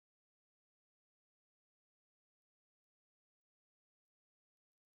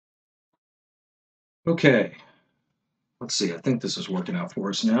Okay, let's see. I think this is working out for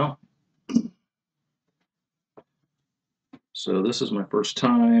us now. So this is my first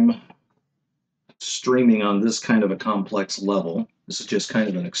time streaming on this kind of a complex level. This is just kind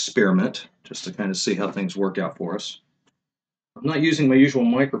of an experiment, just to kind of see how things work out for us. I'm not using my usual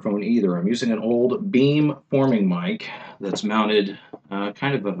microphone either. I'm using an old beam forming mic that's mounted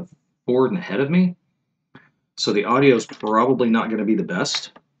kind of forward and ahead of me. So the audio is probably not going to be the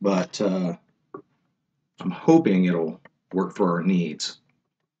best, but I'm hoping it'll work for our needs.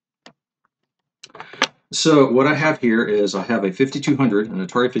 So what I have here is I have a 5200, an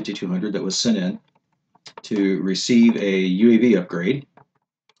Atari 5200 that was sent in to receive a UAV upgrade.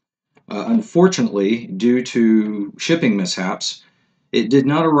 Unfortunately, due to shipping mishaps, it did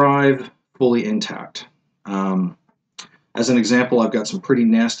not arrive fully intact. As an example, I've got some pretty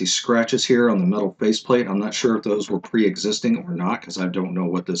nasty scratches here on the metal faceplate. I'm not sure if those were pre-existing or not, because I don't know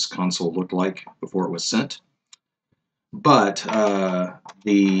what this console looked like before it was sent. But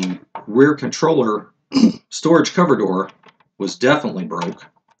the rear controller storage cover door was definitely broke.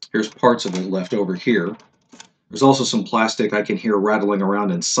 Here's parts of it left over here. There's also some plastic I can hear rattling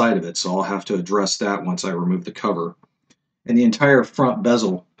around inside of it, so I'll have to address that once I remove the cover. And the entire front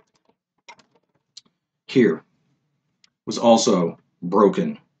bezel here was also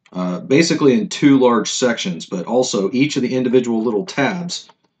broken, basically in two large sections, but also each of the individual little tabs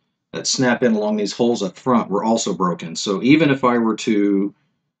that snap in along these holes up front were also broken. So even if I were to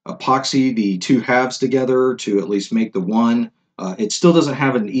epoxy the two halves together to at least make the one, it still doesn't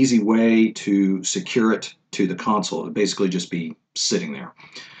have an easy way to secure it to the console. It would basically just be sitting there.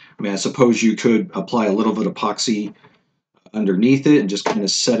 I mean, I suppose you could apply a little bit of epoxy underneath it and just kind of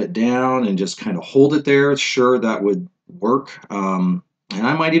set it down and just kind of hold it there. Sure, that would work. And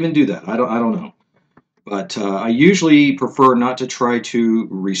I might even do that. I don't know. But I usually prefer not to try to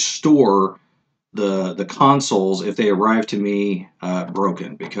restore the consoles if they arrive to me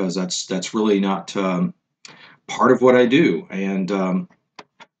broken, because that's really not part of what I do, and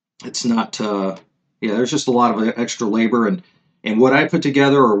it's not. Yeah, there's just a lot of extra labor, and what I put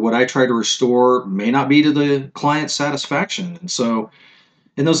together or what I try to restore may not be to the client's satisfaction, and so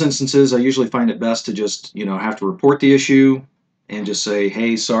in those instances, I usually find it best to just have to report the issue and just say,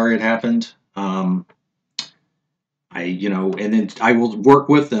 hey, sorry it happened. And then I will work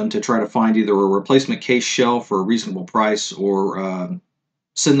with them to try to find either a replacement case shell for a reasonable price, or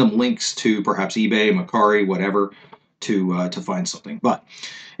send them links to perhaps eBay, Mercari, whatever, to find something. But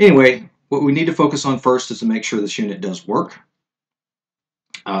anyway, what we need to focus on first is to make sure this unit does work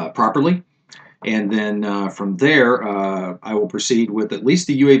properly. And then from there, I will proceed with at least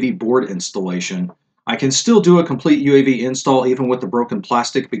the UAV board installation. I can still do a complete UAV install even with the broken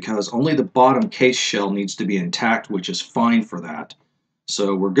plastic, because only the bottom case shell needs to be intact, which is fine for that.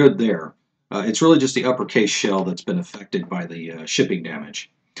 So we're good there. It's really just the upper case shell that's been affected by the shipping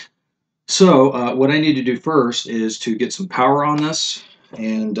damage. So what I need to do first is to get some power on this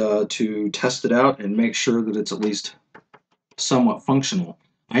and to test it out and make sure that it's at least somewhat functional.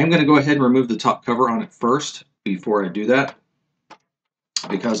 I am going to go ahead and remove the top cover on it first before I do that,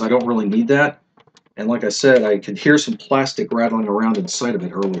 because I don't really need that. And like I said, I could hear some plastic rattling around inside of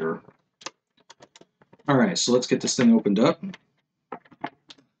it earlier. Alright, so let's get this thing opened up.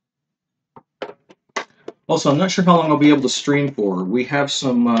 Also, I'm not sure how long I'll be able to stream for. We have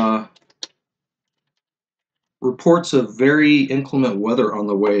some reports of very inclement weather on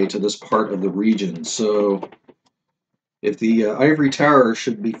the way to this part of the region. So if the ivory tower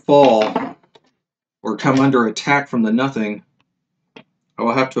should befall or come under attack from the nothing, I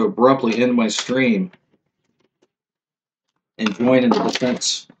will have to abruptly end my stream and join in the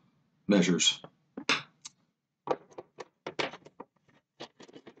defense measures.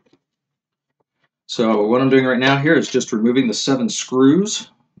 So what I'm doing right now here is just removing the 7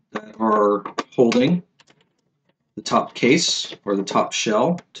 screws that are holding the top case or the top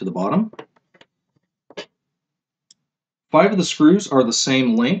shell to the bottom. 5 of the screws are the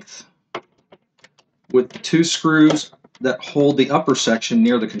same length, with 2 screws that hold the upper section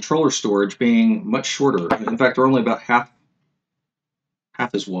near the controller storage being much shorter. In fact, they're only about half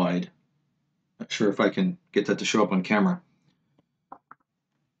as wide. Not sure if I can get that to show up on camera.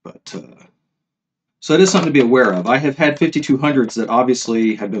 But so that is something to be aware of. I have had 5200s that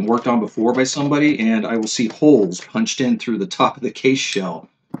obviously have been worked on before by somebody, and I will see holes punched in through the top of the case shell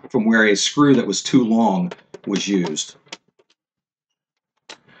from where a screw that was too long was used.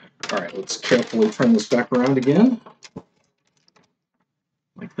 All right, let's carefully turn this back around again,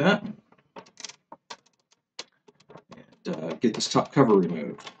 like that, and get this top cover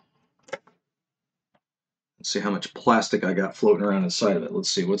removed. Let's see how much plastic I got floating around inside of it. Let's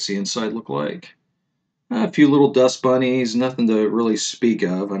see, what's the inside look like? A few little dust bunnies, nothing to really speak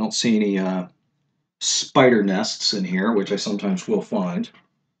of. I don't see any spider nests in here, which I sometimes will find.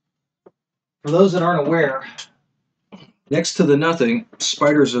 For those that aren't aware, next to the nothing,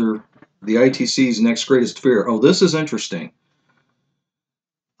 spiders are the ITC's next greatest fear. Oh, this is interesting.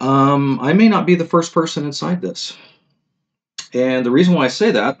 I may not be the first person inside this. And the reason why I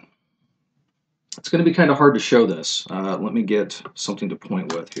say that, it's going to be kind of hard to show this. Let me get something to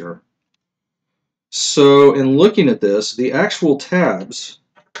point with here. So in looking at this, the actual tabs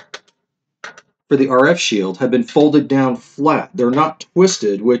for the RF shield have been folded down flat. They're not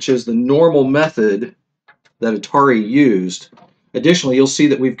twisted, which is the normal method that Atari used. Additionally, you'll see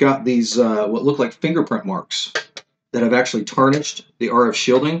that we've got these what look like fingerprint marks that have actually tarnished the RF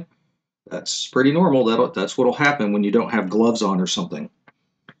shielding. That's pretty normal. That's what'll happen when you don't have gloves on or something.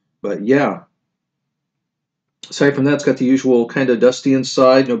 But yeah, aside from that, it's got the usual kind of dusty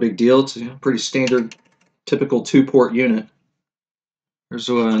inside. No big deal. It's a pretty standard, typical 2-port unit. There's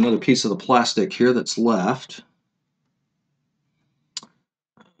another piece of the plastic here that's left.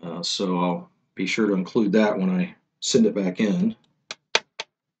 So I'll be sure to include that when I send it back in.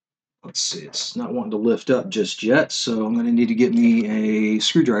 Let's see, it's not wanting to lift up just yet, so I'm going to need to get me a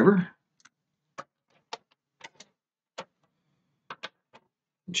screwdriver.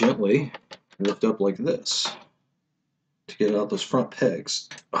 Gently lift up like this to get out those front pegs.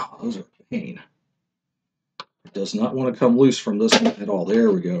 Oh, those are a pain. It does not want to come loose from this one at all. There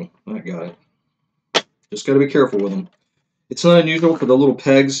we go. I got it. Just got to be careful with them. It's not unusual for the little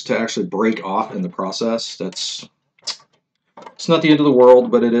pegs to actually break off in the process. It's not the end of the world,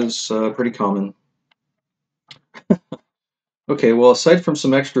 but it is pretty common. Okay, well, aside from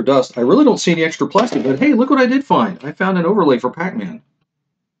some extra dust, I really don't see any extra plastic, but hey, look what I did find. I found an overlay for Pac-Man.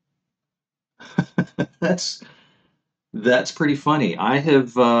 That's pretty funny.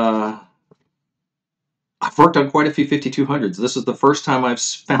 I've worked on quite a few 5200s. This is the first time I've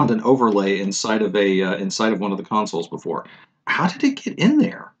found an overlay inside of one of the consoles before. How did it get in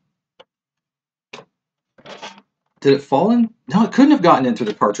there? Did it fall in? No, it couldn't have gotten in through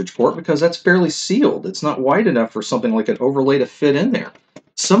the cartridge port because that's barely sealed. It's not wide enough for something like an overlay to fit in there.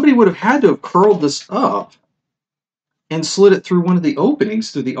 Somebody would have had to have curled this up and slid it through one of the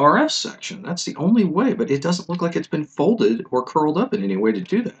openings through the RF section. That's the only way, but it doesn't look like it's been folded or curled up in any way to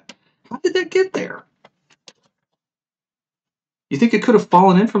do that. How did that get there? You think it could have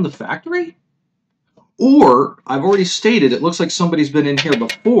fallen in from the factory? Or, I've already stated, it looks like somebody's been in here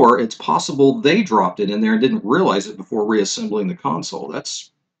before. It's possible they dropped it in there and didn't realize it before reassembling the console.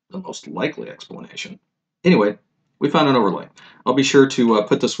 That's the most likely explanation. Anyway, we found an overlay. I'll be sure to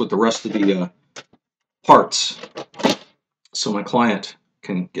put this with the rest of the parts so my client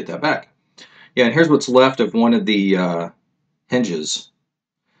can get that back. Yeah, and here's what's left of one of the hinges.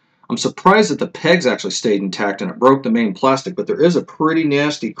 I'm surprised that the pegs actually stayed intact and it broke the main plastic, but there is a pretty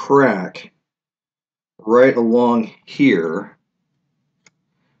nasty crack right along here,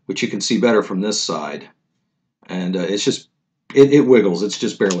 which you can see better from this side. And it's just, it wiggles. It's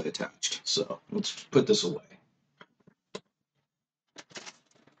just barely attached. So let's put this away.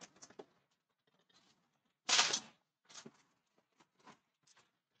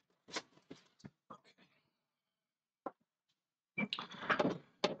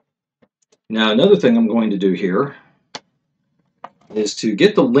 Now another thing I'm going to do here is to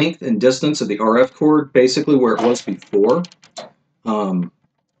get the length and distance of the RF cord basically where it was before. I'm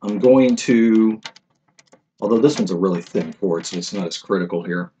going to, although this one's a really thin cord, so it's not as critical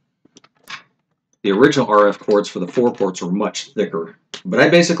here. The original RF cords for the 4 ports were much thicker. But I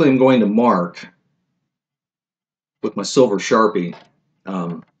basically am going to mark with my silver Sharpie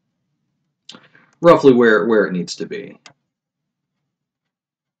roughly where it needs to be.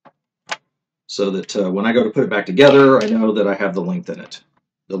 So that when I go to put it back together, I know that I have the length in it,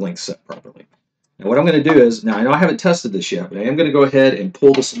 the length set properly. And what I'm going to do is, now I know I haven't tested this yet, but I am going to go ahead and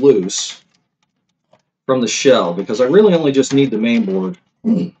pull this loose from the shell because I really only just need the main board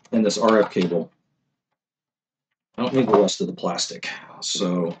and this RF cable. I don't need the rest of the plastic.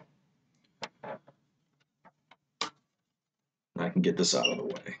 So I can get this out of the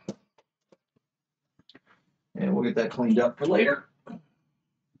way. And we'll get that cleaned up for later.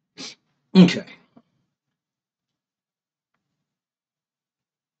 Okay.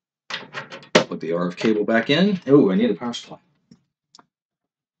 Put the RF cable back in. Oh, I need a power supply.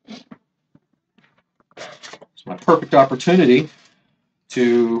 It's my perfect opportunity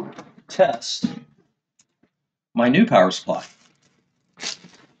to test my new power supply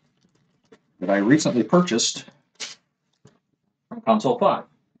that I recently purchased from Console 5.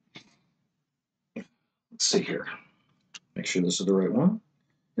 Let's see here. Make sure this is the right one.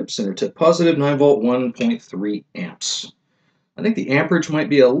 Yep, center tip positive, 9 volt, 1.3 amps. I think the amperage might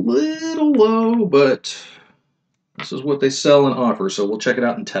be a little low, but this is what they sell and offer, so we'll check it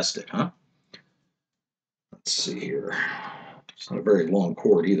out and test it, huh? Let's see here. It's not a very long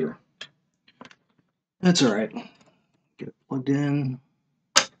cord either. That's all right. Get it plugged in.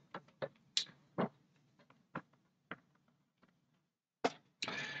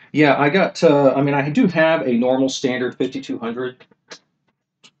 Yeah, I got, I do have a normal standard 5200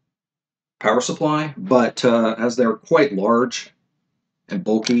 power supply, but as they're quite large and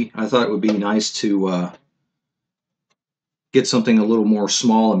bulky, I thought it would be nice to get something a little more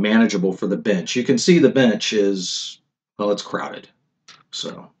small and manageable for the bench. You can see the bench is, well, it's crowded.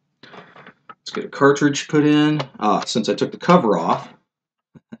 So let's get a cartridge put in. Since I took the cover off,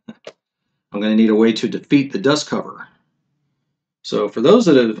 I'm going to need a way to defeat the dust cover. So for those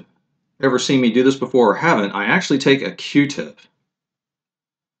that have ever seen me do this before or haven't, I actually take a Q-tip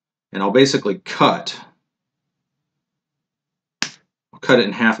and I'll basically cut it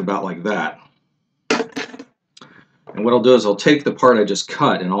in half about like that. And what I'll do is I'll take the part I just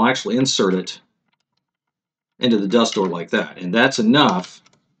cut and I'll actually insert it into the dust door like that. And that's enough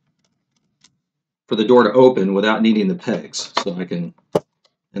for the door to open without needing the pegs. So I can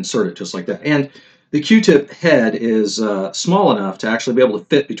insert it just like that. And the Q-tip head is small enough to actually be able to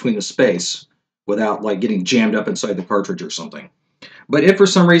fit between the space without like getting jammed up inside the cartridge or something. But if for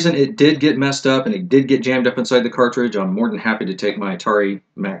some reason it did get messed up and it did get jammed up inside the cartridge, I'm more than happy to take my Atari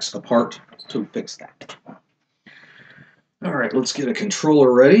Max apart to fix that. All right, let's get a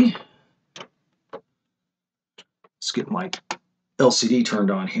controller ready. Let's get my LCD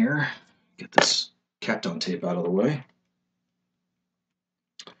turned on here. Get this Kapton tape out of the way.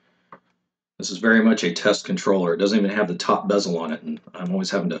 This is very much a test controller. It doesn't even have the top bezel on it, and I'm always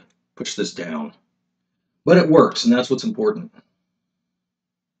having to push this down. But it works, and that's what's important.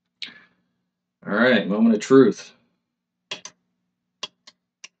 All right, moment of truth.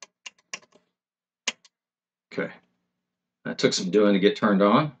 Okay, that took some doing to get turned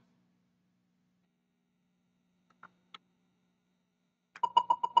on.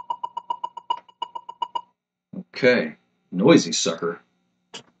 Okay, noisy sucker.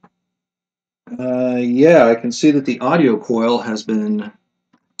 Yeah, I can see that the audio coil has been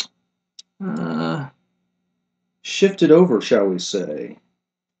shifted over, shall we say.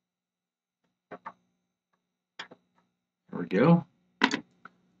 There we go.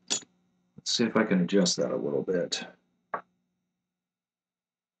 Let's see if I can adjust that a little bit.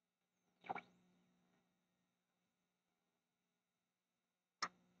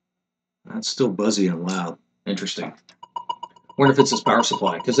 That's still buzzy and loud. Interesting. Wonder if it's this power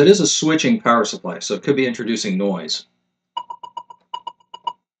supply, because it is a switching power supply, so it could be introducing noise.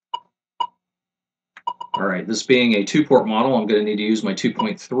 All right, this being a 2-port model, I'm going to need to use my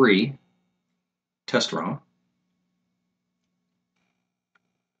 2.3 test ROM.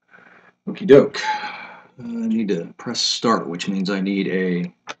 Okie doke. I need to press start, which means I need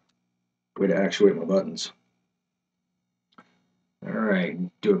a way to actuate my buttons. All right,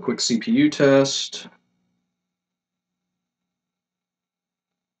 do a quick CPU test.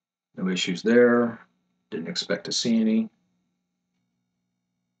 No issues there. Didn't expect to see any.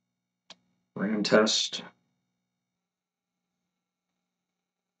 RAM test.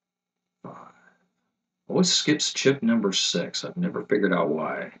 Always skips chip number 6. I've never figured out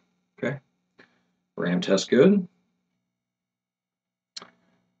why. Okay. RAM test good.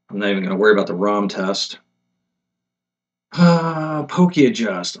 I'm not even going to worry about the ROM test. Pokey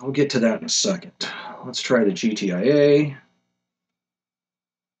adjust. I'll get to that in a second. Let's try the GTIA.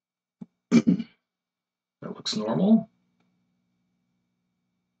 That looks normal.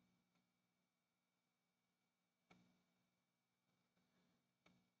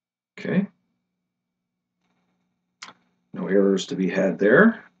 Okay. No errors to be had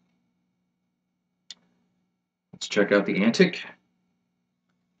there. Let's check out the Antic.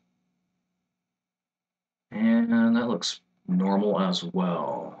 And that looks normal as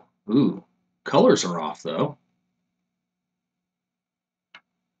well. Ooh, colors are off though.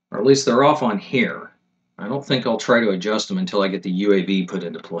 Or at least they're off on here. I don't think I'll try to adjust them until I get the UAV put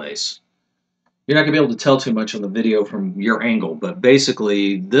into place. You're not going to be able to tell too much on the video from your angle, but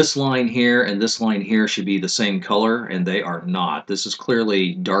basically this line here and this line here should be the same color, and they are not. This is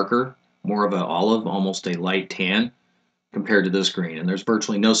clearly darker, more of an olive, almost a light tan, compared to this green. And there's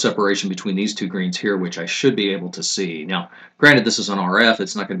virtually no separation between these two greens here, which I should be able to see. Now, granted, this is on RF.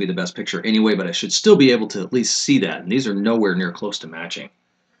 It's not going to be the best picture anyway, but I should still be able to at least see that. And these are nowhere near close to matching.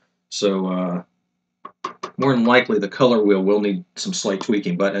 So more than likely the color wheel will need some slight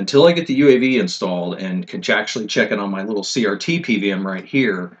tweaking, but until I get the UAV installed and can actually check it on my little CRT PVM right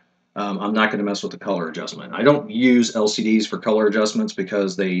here, I'm not going to mess with the color adjustment. I don't use LCDs for color adjustments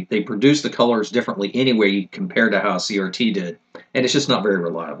because they produce the colors differently anyway compared to how a CRT did, and it's just not very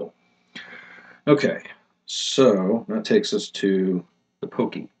reliable. Okay, so that takes us to the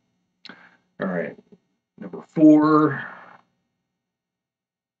pokey. All right, number 4.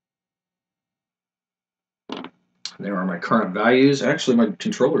 There are my current values. Actually, my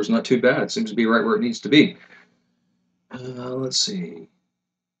controller is not too bad. It seems to be right where it needs to be. Let's see.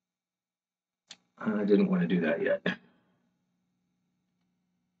 I didn't want to do that yet. Let's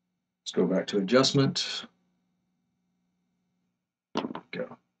go back to adjustment.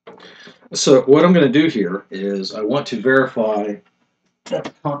 Go. So what I'm going to do here is I want to verify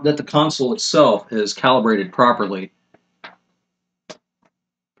that the console itself is calibrated properly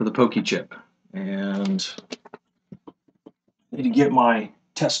for the pokey chip. And I need to get my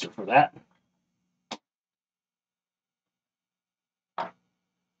tester for that.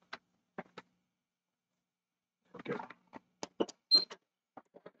 Okay.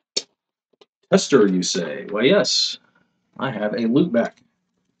 Tester, you say? Well, yes, I have a loopback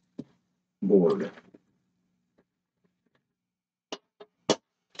board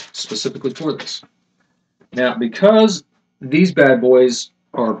specifically for this. Now, because these bad boys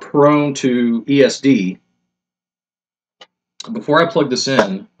are prone to ESD, before I plug this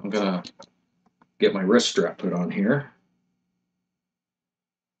in, I'm going to get my wrist strap put on here.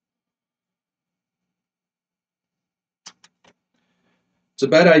 It's a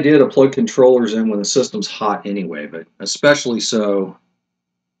bad idea to plug controllers in when the system's hot anyway, but especially so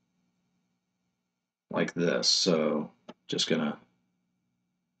like this. So just gonna,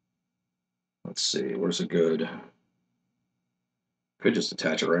 let's see, where's a good, could just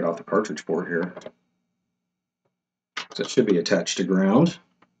attach it right off the cartridge port here. So it should be attached to ground.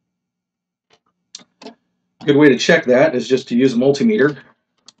 A good way to check that is just to use a multimeter.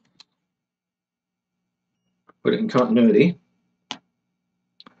 Put it in continuity.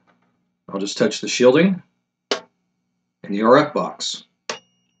 I'll just touch the shielding and the RF box.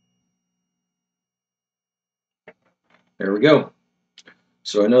 There we go.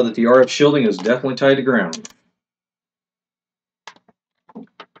 So I know that the RF shielding is definitely tied to ground.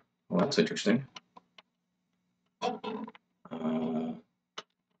 Well, that's interesting. What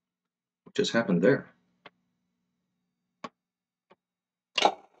just happened there?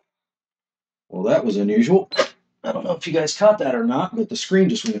 Well, that was unusual. I don't know if you guys caught that or not, but the screen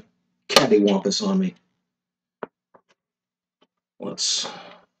just went cattywampus on me. Let's...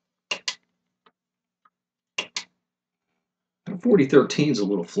 4013 is a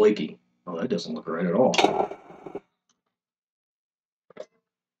little flaky. Oh, that doesn't look right at all.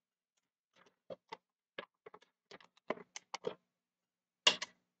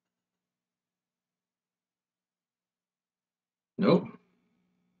 Nope.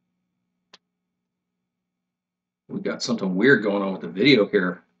 We've got something weird going on with the video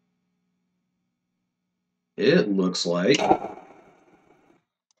here. It looks like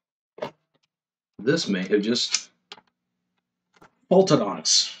this may have just faulted on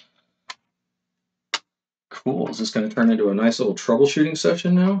us. Cool. Is this going to turn into a nice little troubleshooting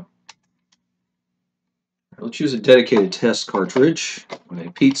session now? Let's use a dedicated test cartridge,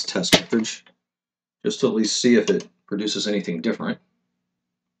 a Pete's test cartridge, just to at least see if it produces anything different.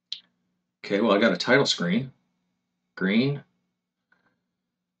 Okay, well, I got a title screen. Green.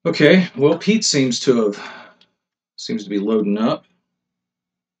 Okay, well, Pete seems to be loading up.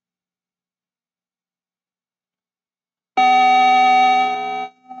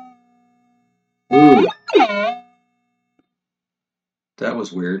 Ooh. That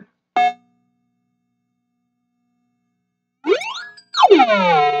was weird.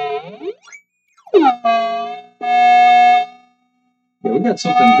 Yeah, we got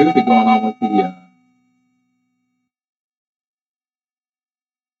something goofy going on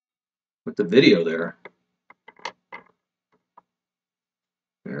with the video there.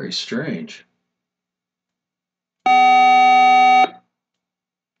 Very strange. All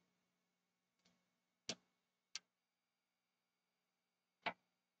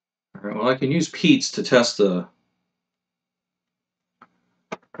right, well, I can use Pete's to test the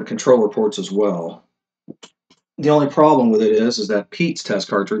controller ports as well. The only problem with it is that Pete's test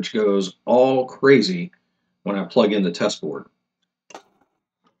cartridge goes all crazy when I plug in the test board.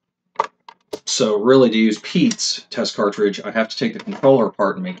 So really, to use Pete's test cartridge, I have to take the controller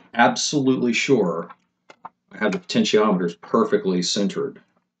apart and make absolutely sure I have the potentiometers perfectly centered.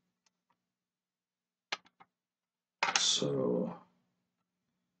 So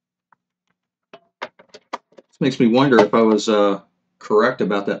Makes me wonder if I was correct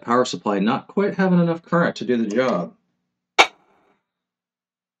about that power supply not quite having enough current to do the job.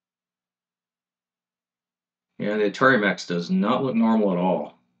 Yeah, the Atari Max does not look normal at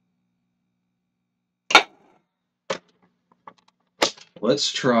all.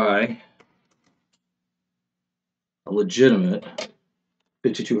 Let's try a legitimate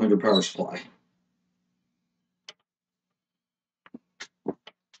 5200 power supply.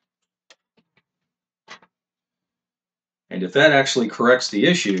 And if that actually corrects the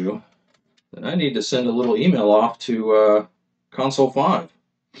issue, then I need to send a little email off to Console 5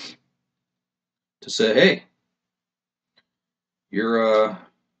 to say, hey, your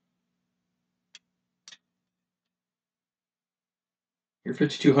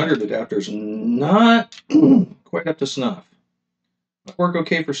 5200 adapter is not quite up to snuff. It'll work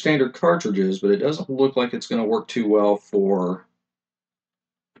okay for standard cartridges, but it doesn't look like it's going to work too well for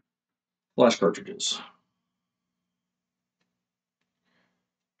flash cartridges.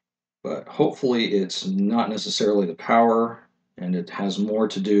 But hopefully it's not necessarily the power, and it has more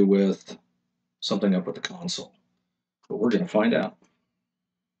to do with something up with the console. But we're going to find out.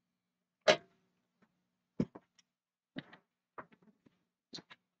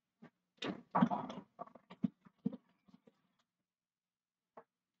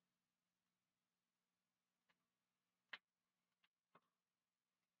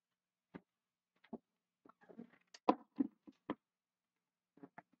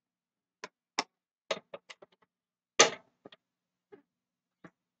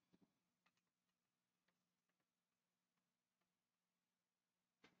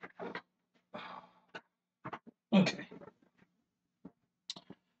 Okay.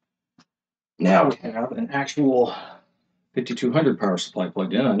 Now we have an actual 5200 power supply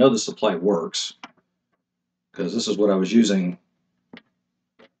plugged in. I know the supply works because this is what I was using,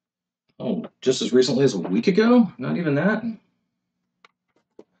 just as recently as a week ago. Not even that.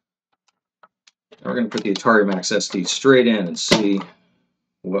 We're going to put the Atari Max SD straight in and see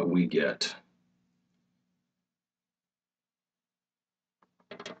what we get.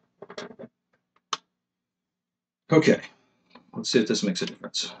 Okay, let's see if this makes a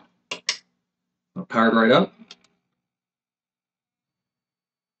difference. Powered right up.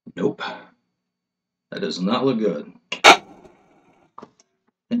 Nope. That does not look good.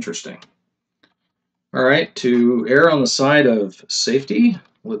 Interesting. All right, to err on the side of safety,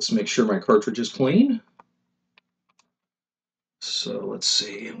 let's make sure my cartridge is clean. So let's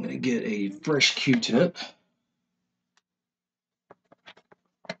see, I'm going to get a fresh Q-tip.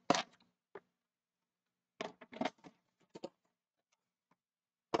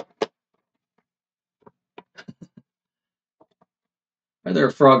 Hi there,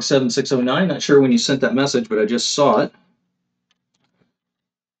 Frog7609. Not sure when you sent that message, but I just saw it.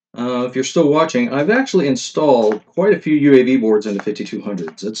 If you're still watching, I've actually installed quite a few UAV boards into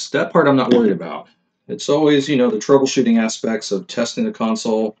 5200s. It's that part I'm not worried about. It's always, you know, the troubleshooting aspects of testing the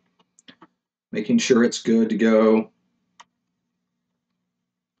console, making sure it's good to go.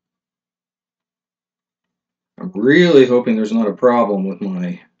 I'm really hoping there's not a problem with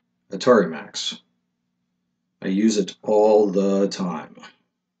my Atari Max. I use it all the time.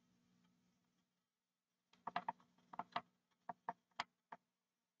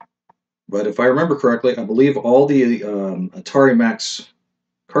 But if I remember correctly, I believe all the Atari Max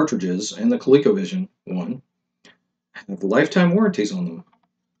cartridges and the ColecoVision one have lifetime warranties on them.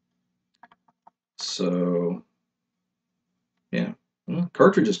 So, yeah, well,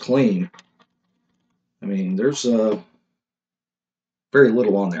 cartridge is clean. I mean, there's very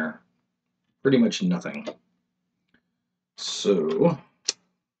little on there. Pretty much nothing. So,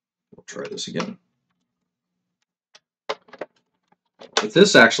 we'll try this again. If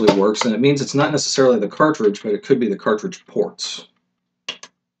this actually works, then it means it's not necessarily the cartridge, but it could be the cartridge ports.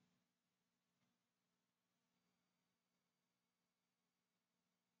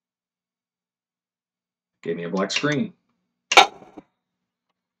 Gave me a black screen. I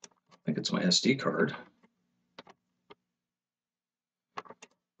think it's my SD card.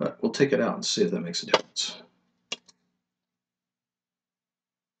 But we'll take it out and see if that makes a difference.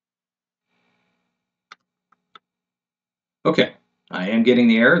 Okay, I am getting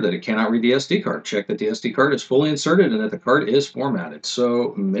the error that it cannot read the SD card. Check that the SD card is fully inserted and that the card is formatted.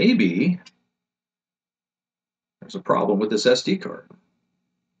 So maybe there's a problem with this SD card.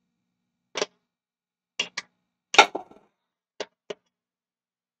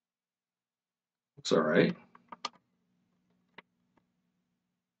 Looks all right.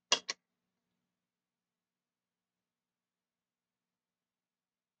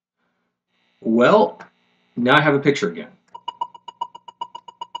 Well, now I have a picture again.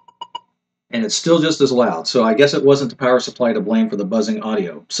 and it's still just as loud. So I guess it wasn't the power supply to blame for the buzzing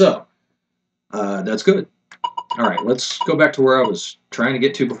audio. So that's good. All right, let's go back to where I was trying to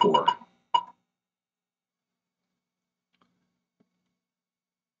get to before.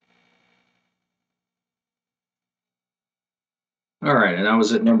 All right, and I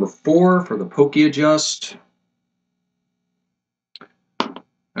was at number 4 for the pokey adjust.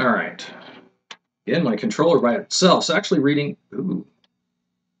 All right. Again, my controller by itself is actually reading. Ooh.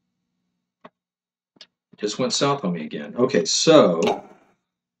 It just went south on me again. Okay, so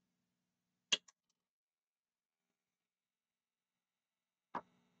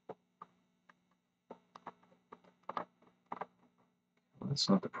that's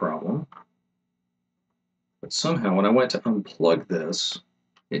not the problem. But somehow when I went to unplug this,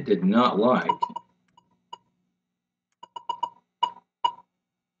 it did not like.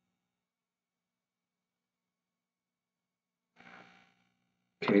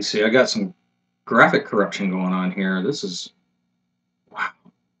 Okay, see, I got some graphic corruption going on here. This is, wow.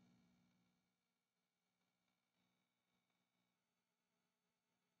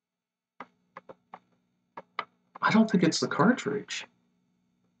 I don't think it's the cartridge.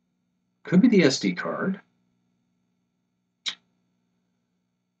 Could be the SD card.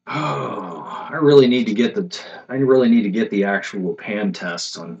 Oh, I really need to get the actual pan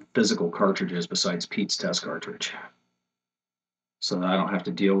tests on physical cartridges besides Pete's test cartridge, so that I don't have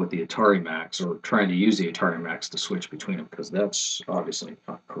to deal with the Atari Max or trying to use the Atari Max to switch between them, because that's obviously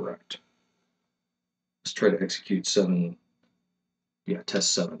not correct. Let's try to execute 7. Yeah,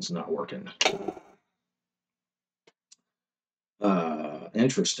 test 7's not working.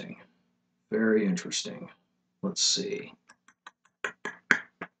 Interesting. Very interesting. Let's see.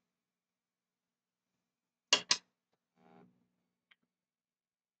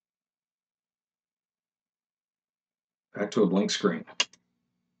 Back to a blank screen.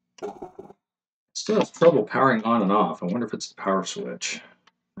 Still have trouble powering on and off. I wonder if it's the power switch.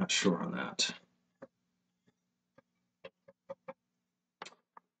 Not sure on that.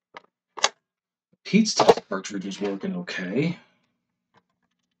 Pete's test cartridge is working okay.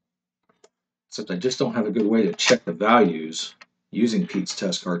 Except I just don't have a good way to check the values using Pete's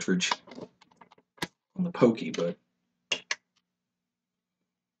test cartridge on the pokey, but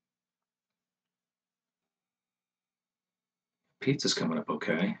Pete's is coming up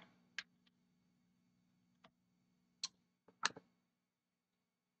okay.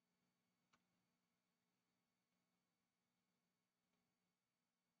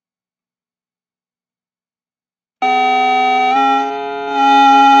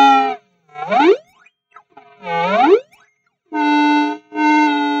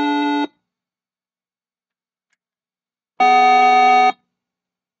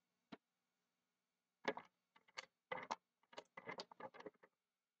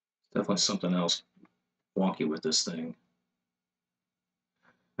 Definitely something else wonky with this thing.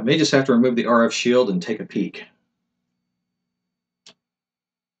 I may just have to remove the RF shield and take a peek.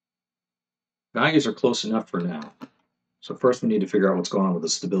 Values are close enough for now. So first we need to figure out what's going on with the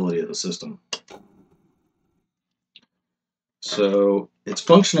stability of the system. So it's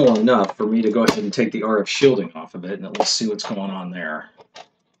functional enough for me to go ahead and take the RF shielding off of it, and let's see what's going on there.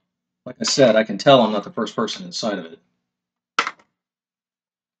 Like I said, I can tell I'm not the first person inside of it.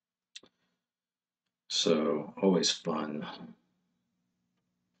 So, always fun.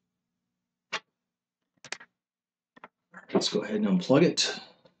 Let's go ahead and unplug it.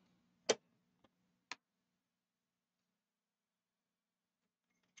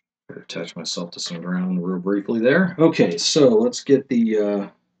 Better attach myself to some ground real briefly there. Okay, so let's get the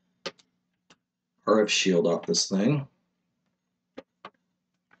RF shield off this thing.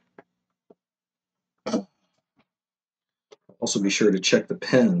 Also be sure to check the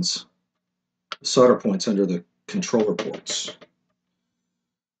pins, the solder points under the controller ports.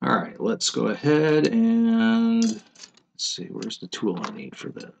 All right, let's go ahead and let's see, where's the tool I need for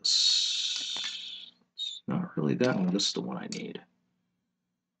this? It's not really that one, this is the one I need.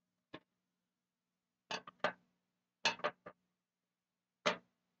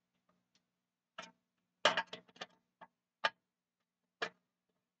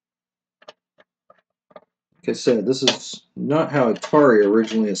 Like I said, this is not how Atari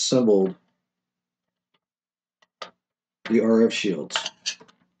originally assembled the RF shields.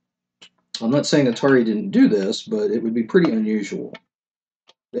 I'm not saying Atari didn't do this, but it would be pretty unusual.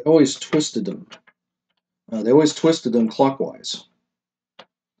 They always twisted them. Clockwise,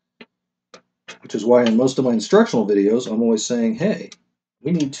 which is why in most of my instructional videos, I'm always saying, hey,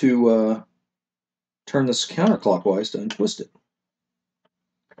 we need to turn this counterclockwise to untwist it.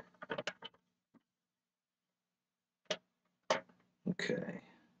 Okay.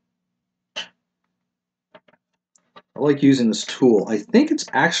 like using this tool. I think it's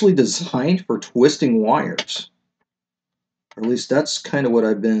actually designed for twisting wires. Or at least that's kind of what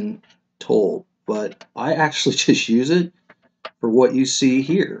I've been told. But I actually just use it for what you see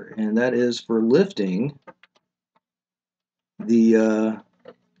here, and that is for lifting the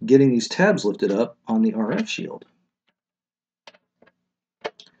getting these tabs lifted up on the RF shield,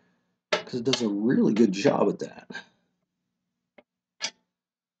 because it does a really good job at that.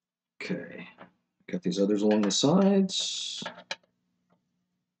 Okay, got these others along the sides.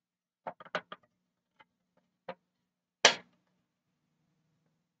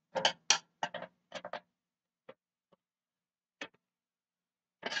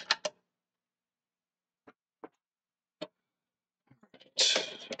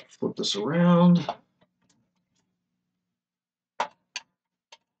 Flip this around.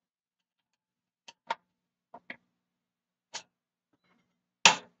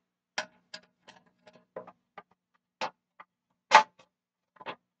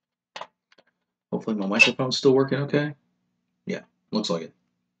 Hopefully my microphone's still working okay. Yeah, looks like it.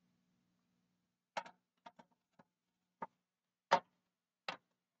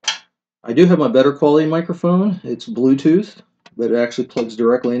 I do have my better quality microphone. It's Bluetooth, but it actually plugs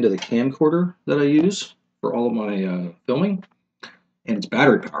directly into the camcorder that I use for all of my filming. And it's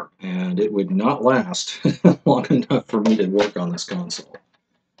battery powered, and it would not last long enough for me to work on this console.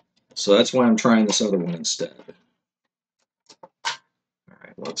 So that's why I'm trying this other one instead.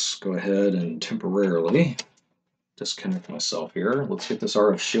 Alright, let's go ahead and temporarily disconnect myself here. Let's get this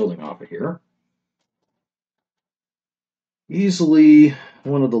RF shielding off of here. Easily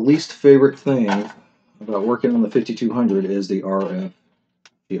one of the least favorite things about working on the 5200 is the RF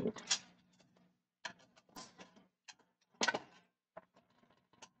shield.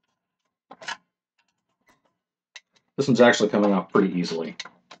 This one's actually coming off pretty easily.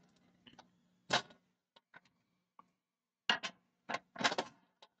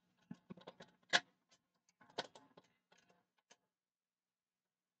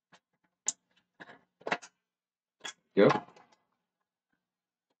 Go.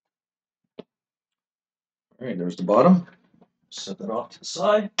 Alright, there's the bottom. Set that off to the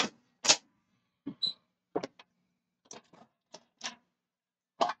side.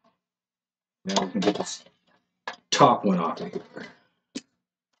 Now we can get this top one off of here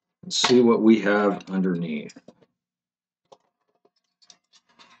and see what we have underneath.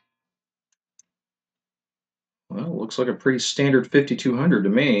 Well, it looks like a pretty standard 5200 to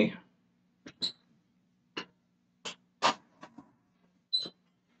me.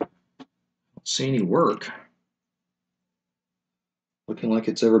 Don't see any work. Looking like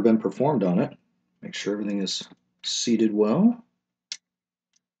it's ever been performed on it. Make sure everything is seated well.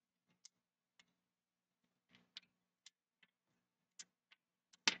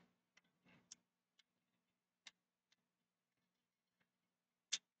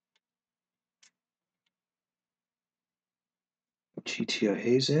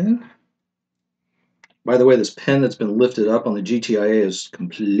 GTIA's in. By the way, this pen that's been lifted up on the GTIA is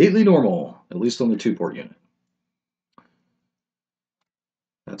completely normal, at least on the 2-port unit.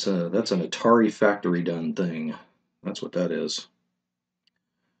 That's an Atari factory done thing. That's what that is.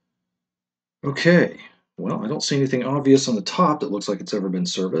 Okay, well, I don't see anything obvious on the top that looks like it's ever been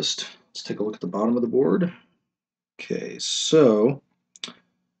serviced. Let's take a look at the bottom of the board. Okay, so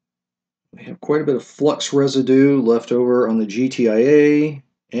we have quite a bit of flux residue left over on the GTIA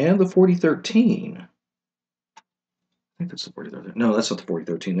and the 4013. I think that's the 4013. No, that's not the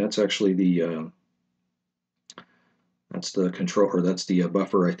 4013. That's actually the controller. That's the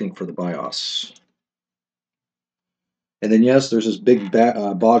buffer, I think, for the BIOS. And then yes, there's this big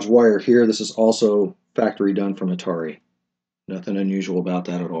bodge wire here. This is also factory done from Atari. Nothing unusual about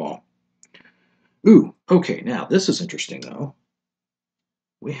that at all. Ooh, okay, now this is interesting though.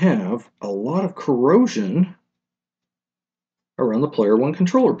 We have a lot of corrosion around the player 1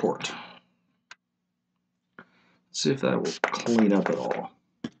 controller port. Let's see if that will clean up at all.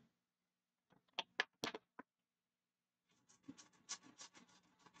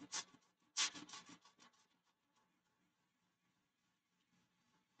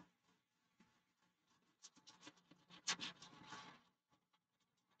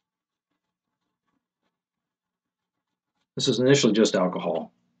 This is initially just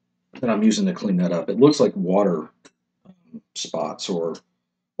alcohol that I'm using to clean that up. It looks like water spots or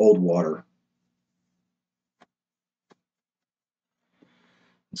old water.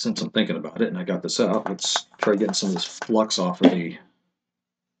 Since I'm thinking about it and I got this out, let's try getting some of this flux off of the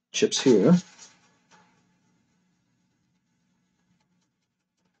chips here.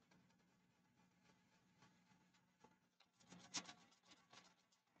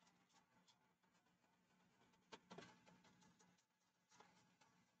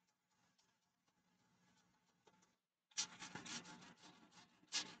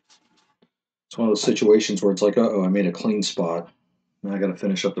 It's one of those situations where it's like, uh-oh, I made a clean spot. Now I got to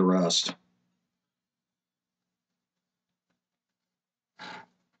finish up the rest.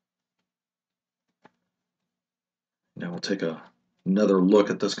 Now we'll take another look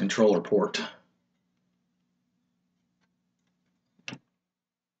at this controller port.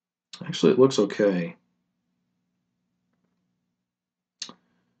 Actually, it looks okay.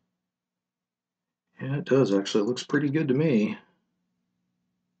 Yeah, it does actually. It looks pretty good to me.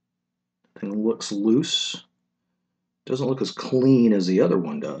 Thing looks loose. Doesn't look as clean as the other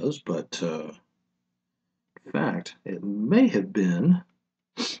one does, but in fact, it may have been.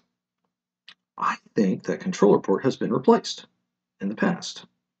 I think that controller port has been replaced in the past.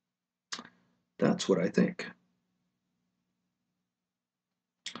 That's what I think.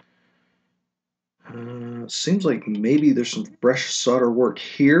 Seems like maybe there's some fresh solder work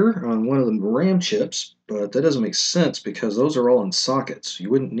here on one of the RAM chips, but that doesn't make sense because those are all in sockets. You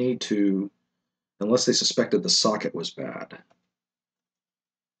wouldn't need to, unless they suspected the socket was bad.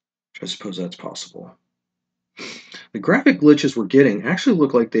 Which I suppose that's possible. The graphic glitches we're getting actually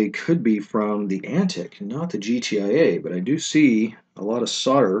look like they could be from the Antic, not the GTIA, but I do see a lot of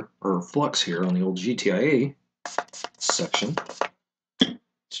solder or flux here on the old GTIA section.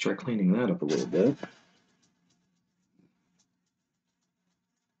 Let's try cleaning that up a little bit.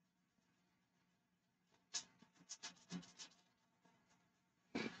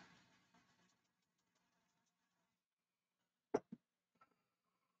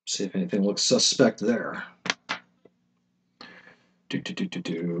 See if anything looks suspect there.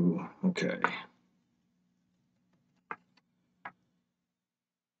 Okay.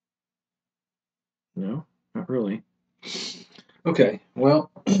 No, not really. Okay, well,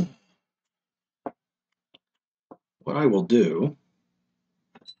 what I will do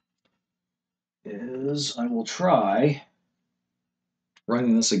is I will try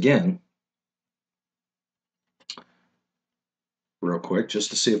running this again real quick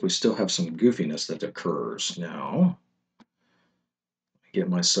just to see if we still have some goofiness that occurs. Now, get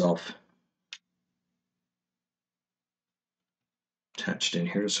myself attached in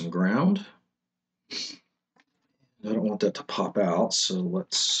here to some ground. I don't want that to pop out, so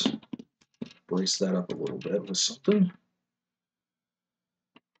let's brace that up a little bit with something.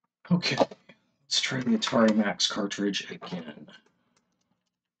 Okay, let's try the Atari Max cartridge again.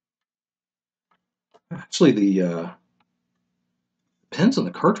 Actually, the pins on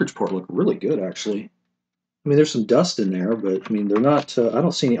the cartridge port look really good, actually. I mean, there's some dust in there, but I mean, they're not, I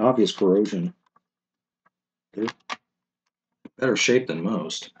don't see any obvious corrosion. They're better shape than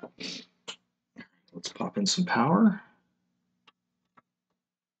most. Let's pop in some power.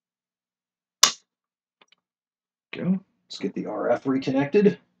 Go. Let's get the RF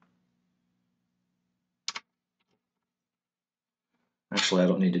reconnected. Actually, I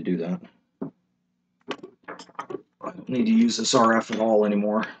don't need to do that. I don't need to use this RF at all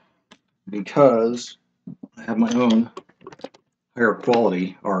anymore because I have my own higher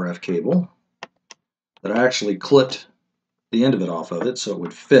quality RF cable that I actually clipped the end of it off of it so it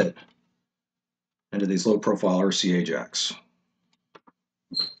would fit into these low profile RCA jacks.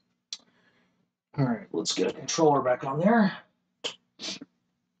 All right, let's get a controller back on there.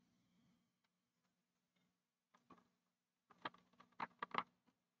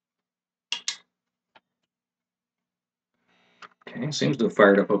 Okay, seems to have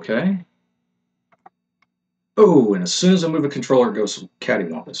fired up okay. Oh, and as soon as I move a controller, it goes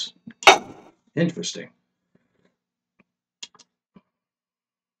cattywampus. Interesting.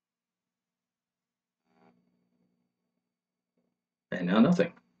 And now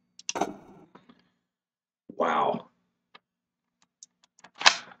nothing. Wow.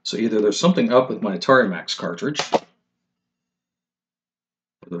 So either there's something up with my Atari Max cartridge, or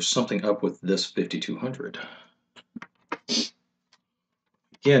there's something up with this 5200.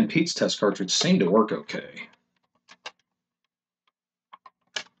 Again, Pete's test cartridge seemed to work okay.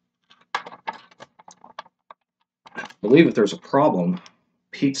 I believe if there's a problem,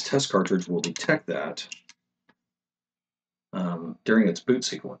 Pete's test cartridge will detect that during its boot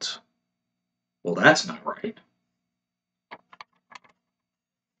sequence. Well, that's not right.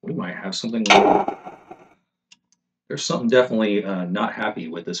 We might have something like... There's something definitely not happy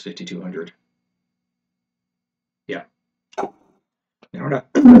with this 5200. Yeah. Now we're not,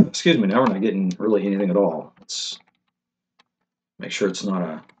 excuse me, now we're not getting really anything at all. Let's make sure it's not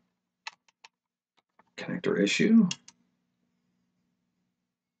a connector issue.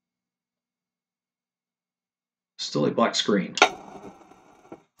 Still a black screen.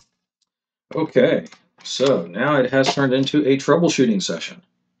 Okay, so now it has turned into a troubleshooting session.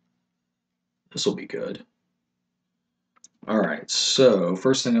 This will be good. Alright, so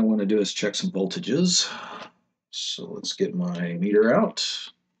first thing I want to do is check some voltages. So let's get my meter out.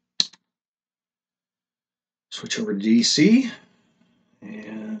 Switch over to DC.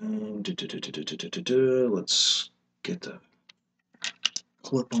 And let's get the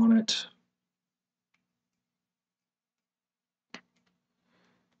clip on it.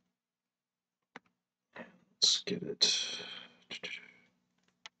 Let's get it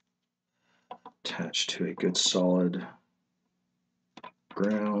attached to a good solid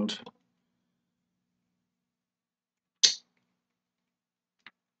ground.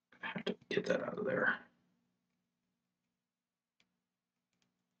 I have to get that out of there.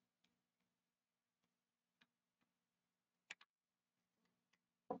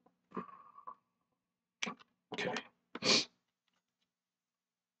 Okay.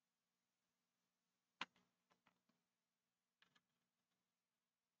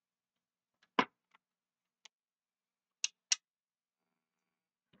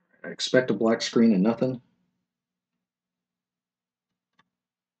 I expect a black screen and nothing.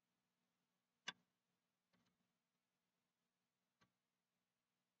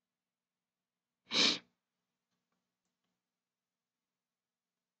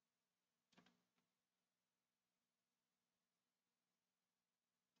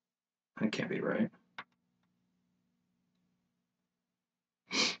 That can't be right.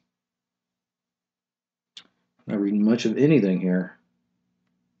 Not reading much of anything here.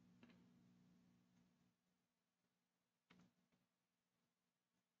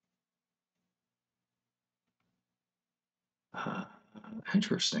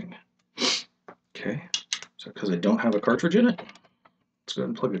 Interesting. Okay, so because I don't have a cartridge in it, let's go ahead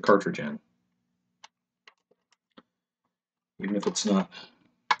and plug the cartridge in. Even if it's not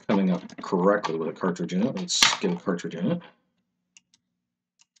coming up correctly with a cartridge in it, let's get a cartridge in it.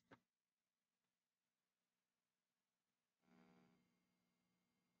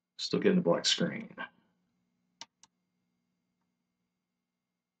 Still getting a black screen.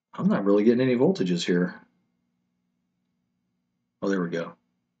 I'm not really getting any voltages here. Oh, there we go.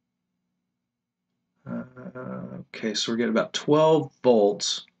 Okay, so we're getting about 12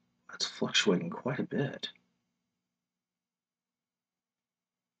 volts. That's fluctuating quite a bit.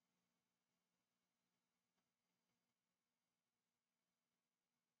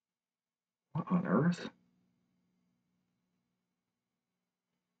 What on earth?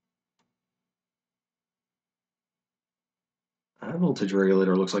 That voltage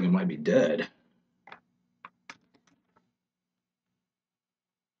regulator looks like it might be dead.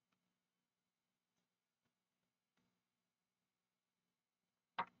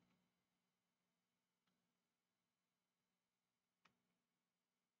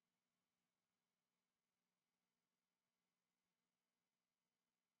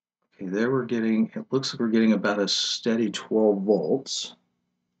 Okay, there we're getting, it looks like we're getting about a steady 12 volts.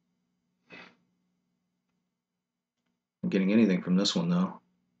 I'm getting anything from this one though.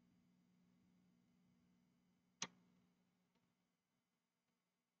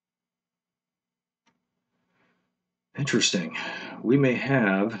 Interesting. We may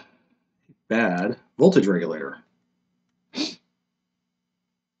have a bad voltage regulator.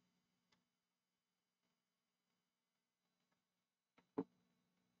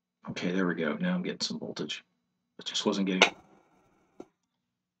 Okay, there we go. Now I'm getting some voltage. It just wasn't getting.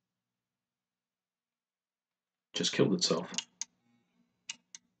 Just killed itself.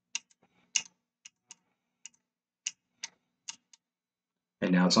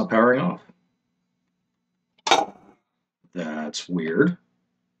 And now it's not powering off. That's weird.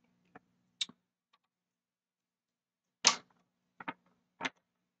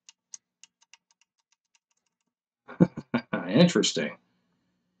 Interesting.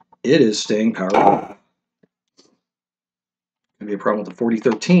 It is staying powered on. Could be a problem with the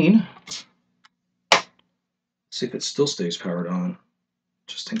 4013. See if it still stays powered on.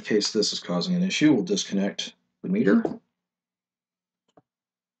 Just in case this is causing an issue, we'll disconnect the meter.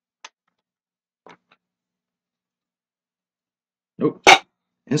 Nope.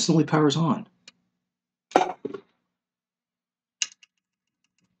 Instantly powers on.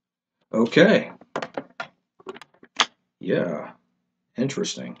 Okay. Yeah.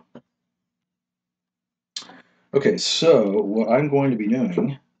 Interesting. Okay, so what I'm going to be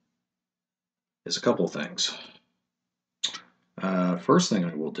doing is a couple of things. First thing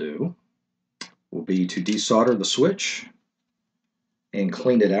I will do will be to desolder the switch and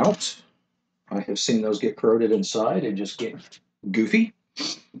clean it out. I have seen those get corroded inside and just get goofy.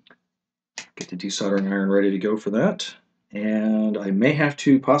 Get the desoldering iron ready to go for that. And I may have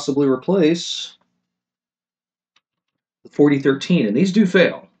to possibly replace the 4013, and these do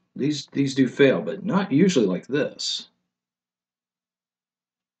fail. These do fail, but not usually like this.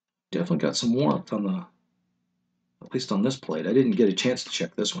 Definitely got some warmth on the, at least on this plate. I didn't get a chance to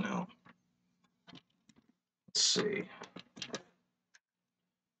check this one out. Let's see.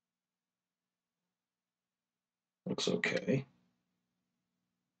 Looks okay.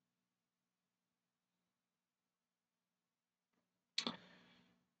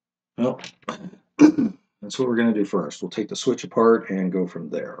 Well, that's what we're going to do first. We'll take the switch apart and go from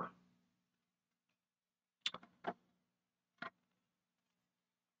there.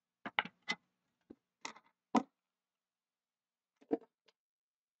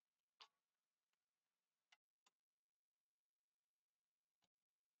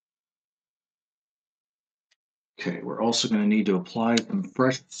 Okay, we're also going to need to apply some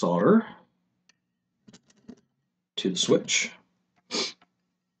fresh solder to the switch,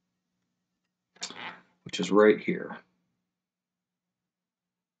 which is right here.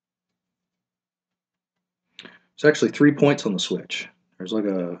 There's actually 3 points on the switch. There's like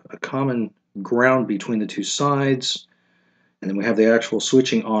a common ground between the two sides, and then we have the actual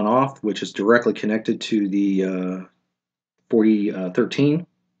switching on-off, which is directly connected to the 4013.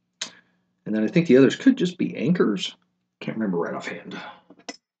 And then I think the others could just be anchors. Can't remember right offhand.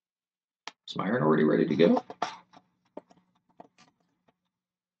 Is my iron already ready to go?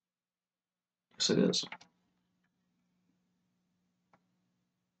 Yes, it is.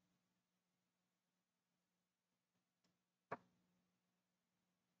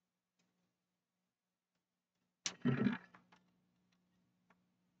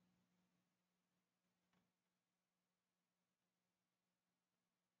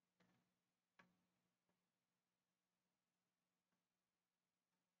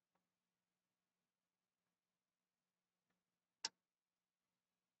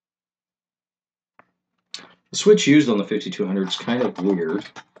 The switch used on the 5200 is kind of weird,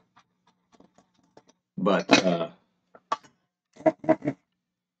 but make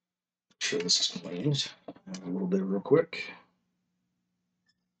sure this is cleaned a little bit real quick.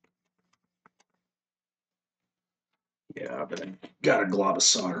 Yeah, but I got a glob of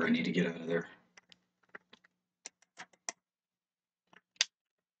solder I need to get out of there.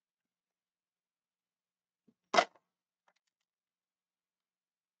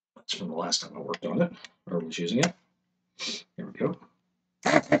 That's from the last time I worked on it, or was using it. Here we go.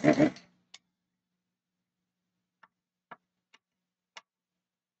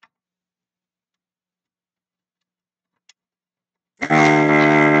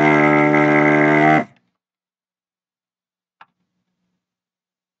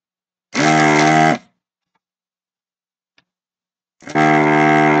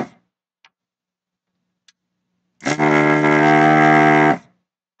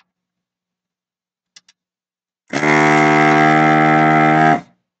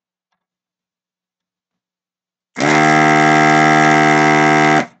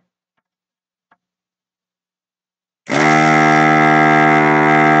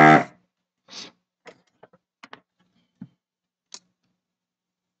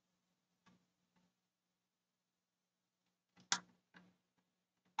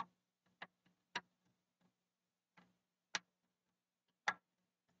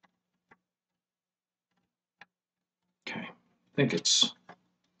 Okay, I think it's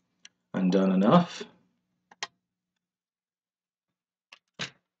undone enough.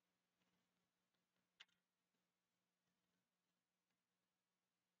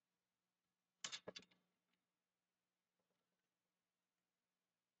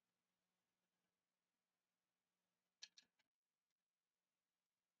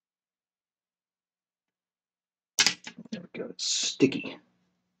 There we go, it's sticky.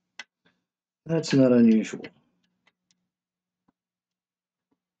 That's not unusual.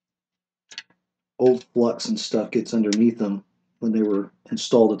 Old flux and stuff gets underneath them when they were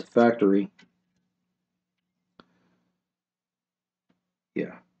installed at the factory.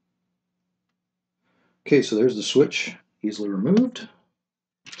 Yeah. Okay, so there's the switch, easily removed.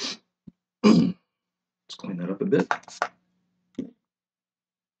 Let's clean that up a bit.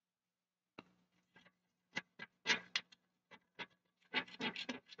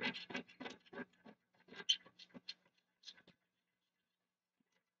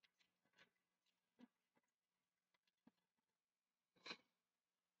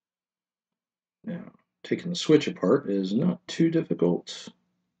 Now, taking the switch apart is not too difficult.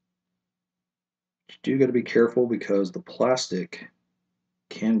 You do got to be careful because the plastic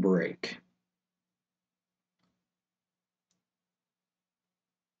can break.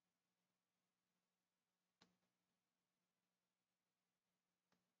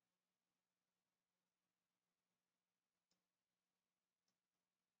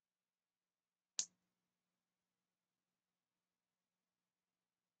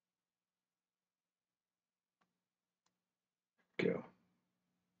 go.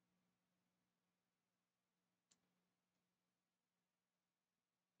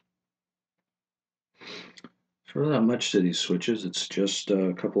 So really not much to these switches. It's just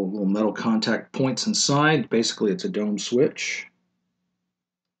a couple of little metal contact points inside. Basically, it's a dome switch.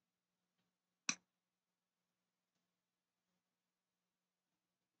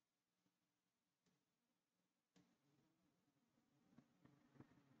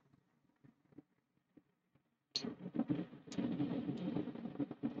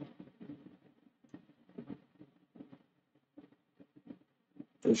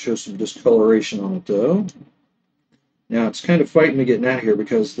 It shows some discoloration on it though. Now it's kind of fighting me getting out of here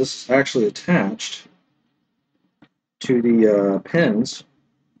because this is actually attached to the pins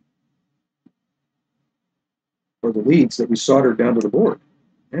or the leads that we soldered down to the board.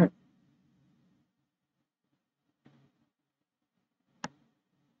 Yeah.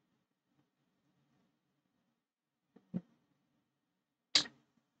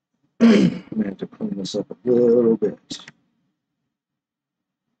 I'm going to have to clean this up a little bit.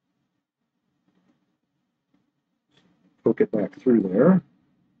 Poke it back through there.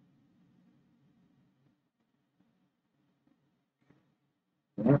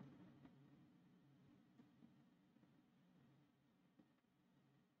 Yeah.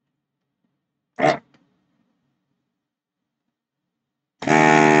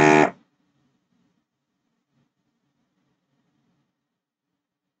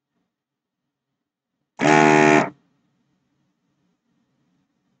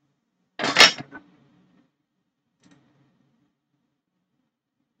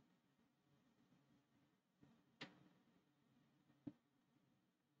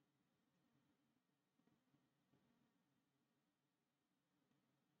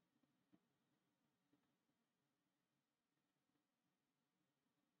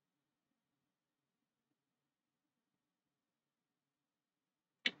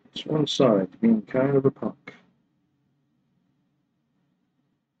 It's one side being kind of a punk.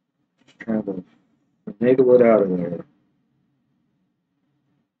 Just trying to finagle it out of there.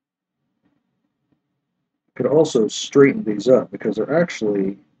 Could also straighten these up because they're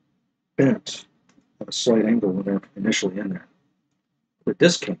actually bent at a slight angle when they're initially in there. But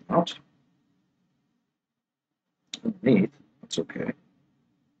this came out underneath. That's okay.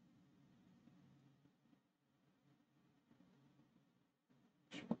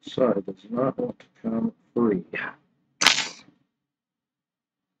 One side does not want to come free.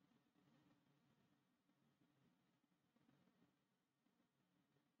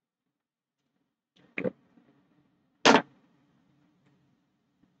 Okay.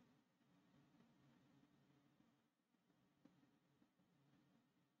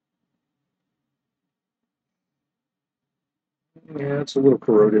 Yeah, it's a little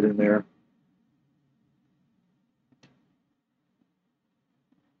corroded in there.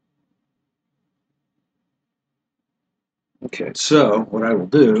 Okay, so what I will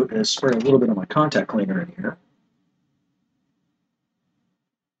do is spray a little bit of my contact cleaner in here.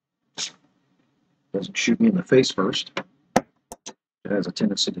 Doesn't shoot me in the face first. It has a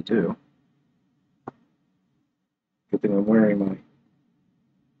tendency to do. Good thing I'm wearing my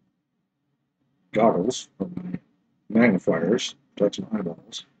goggles or my magnifiers, touch my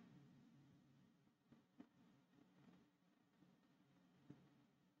eyeballs.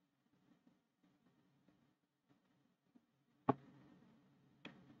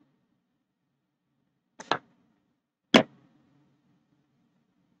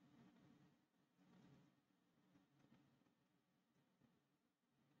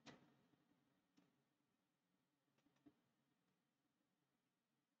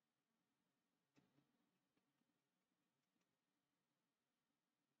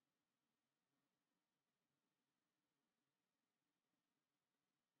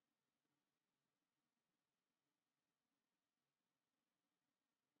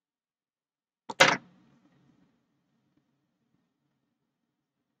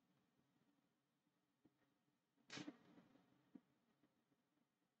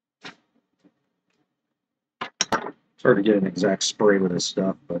 It's hard to get an exact spray with this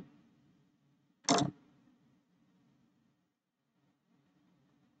stuff, but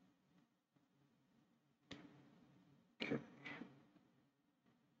okay.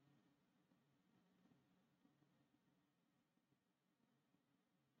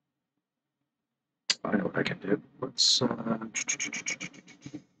 I know what I can do. Let's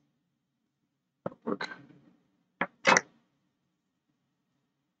work.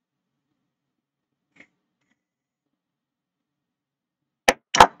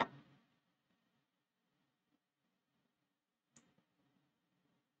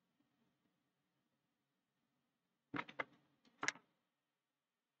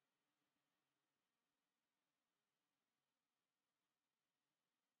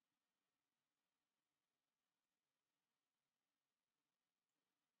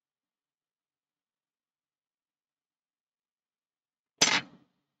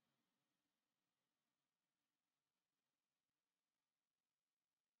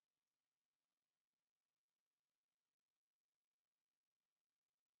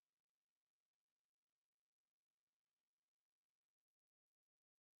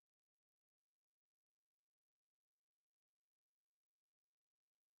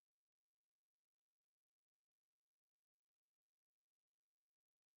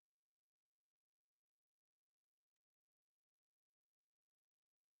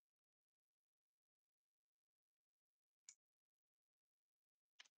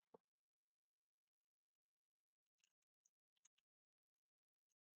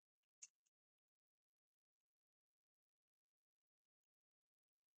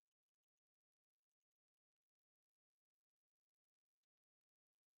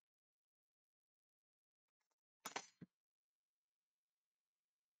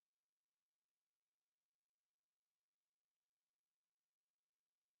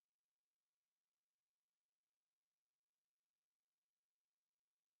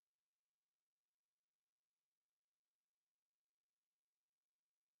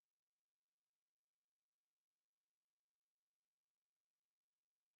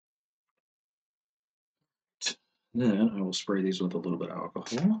 Then I will spray these with a little bit of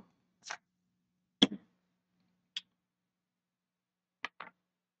alcohol.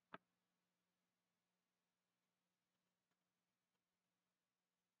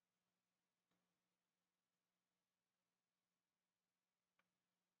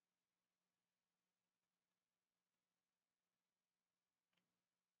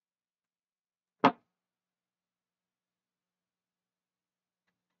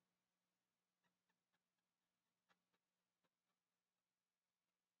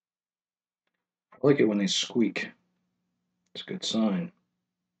 I like it when they squeak. It's a good sign.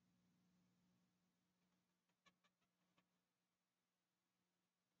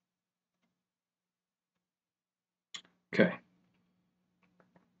 Okay.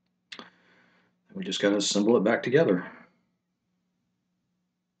 We just got to assemble it back together.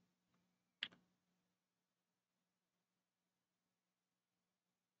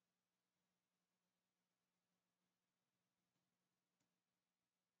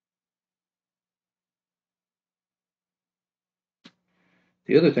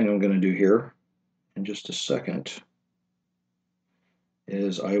 The other thing I'm going to do here in just a second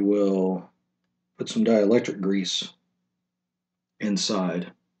is I will put some dielectric grease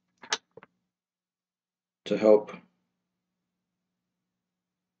inside to help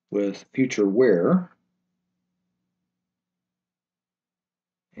with future wear,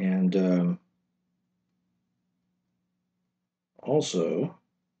 and also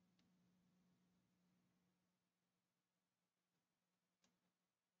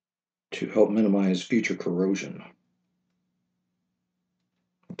to help minimize future corrosion.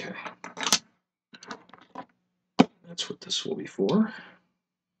 Okay, that's what this will be for.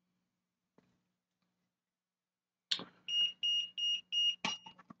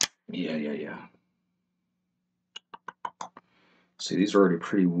 Yeah. See, these are already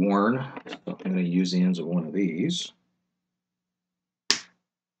pretty worn, so I'm going to use the ends of one of these.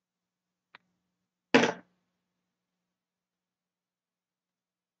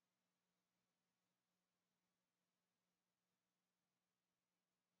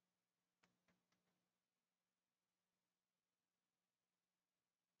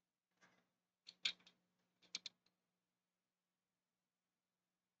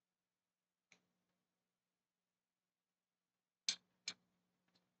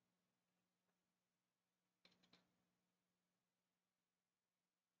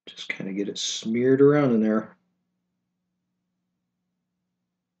 Just kind of get it smeared around in there.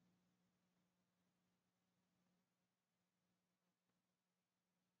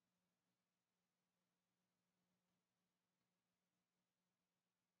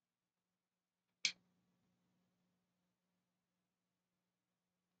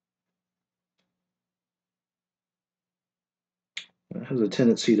 It has a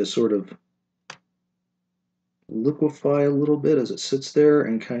tendency to sort of liquefy a little bit as it sits there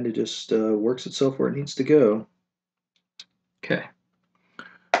and kind of just works itself where it needs to go. Okay,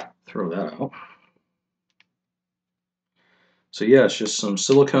 throw that out. So yeah, it's just some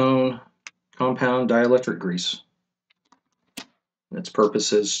silicone compound dielectric grease. Its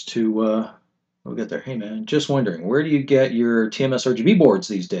purpose is to, we'll get there. Hey man, just wondering, where do you get your TMS RGB boards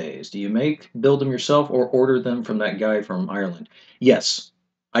these days? Do you build them yourself or order them from that guy from Ireland? Yes,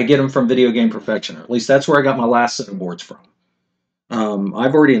 I get them from Video Game Perfection, or at least that's where I got my last set of boards from.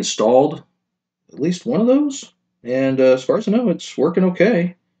 I've already installed at least one of those, and as far as I know, it's working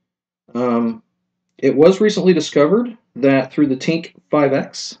okay. It was recently discovered that through the Tink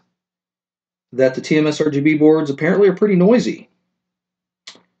 5X, that the TMS RGB boards apparently are pretty noisy.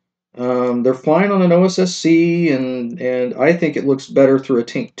 They're fine on an OSSC, and I think it looks better through a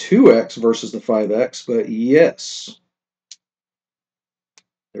Tink 2X versus the 5X, but yes,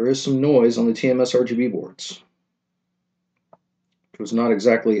 there is some noise on the TMS RGB boards, which was not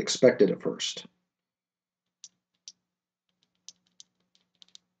exactly expected at first.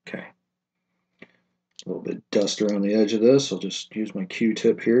 Okay. A little bit of dust around the edge of this. I'll just use my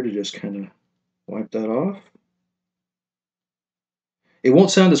Q-tip here to just kind of wipe that off. It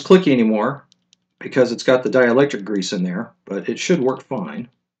won't sound as clicky anymore because it's got the dielectric grease in there, but it should work fine.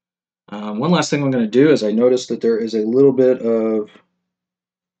 One last thing I'm going to do is I noticed that there is a little bit of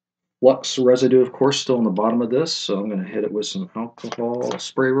flux residue, of course, still on the bottom of this, so I'm going to hit it with some alcohol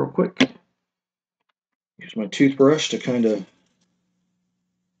spray real quick. Use my toothbrush to kind of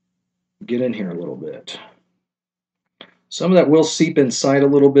get in here a little bit. Some of that will seep inside a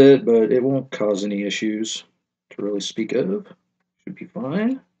little bit, but it won't cause any issues to really speak of. Should be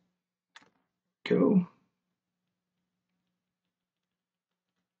fine. Go.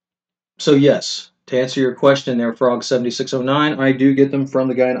 So yes, to answer your question there, Frog7609, I do get them from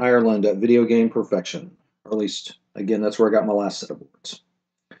the guy in Ireland at Video Game Perfection. Or at least Again, that's where I got my last set of boards.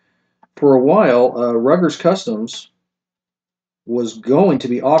 For a while, Ruggers Customs was going to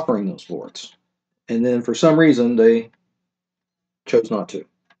be offering those boards, and then for some reason they chose not to.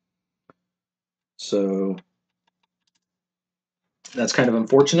 So that's kind of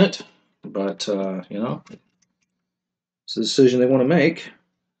unfortunate, but you know, it's a decision they want to make.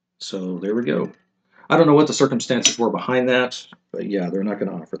 So there we go. I don't know what the circumstances were behind that, but yeah, they're not going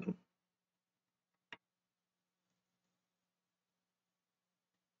to offer them.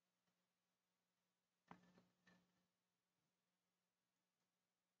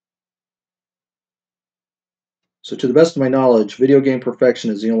 So to the best of my knowledge, Video Game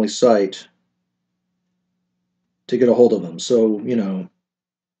Perfection is the only site to get a hold of them. So, you know,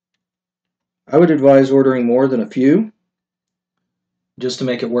 I would advise ordering more than a few just to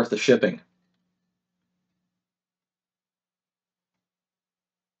make it worth the shipping.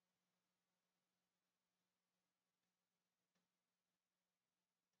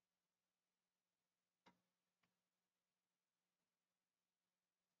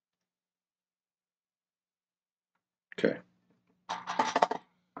 Okay.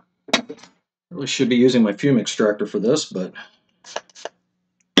 Really should be using my fume extractor for this, but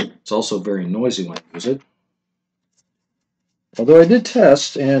it's also very noisy when I use it. Although I did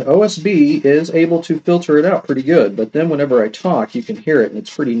test, and OSB is able to filter it out pretty good, but then whenever I talk, you can hear it, and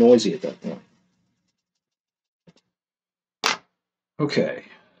it's pretty noisy at that point. Okay,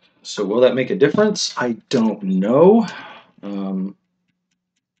 so will that make a difference? I don't know.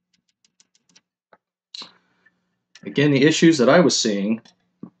 Again, the issues that I was seeing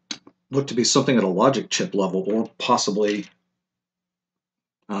look to be something at a logic chip level, or possibly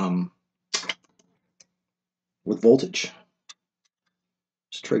with voltage.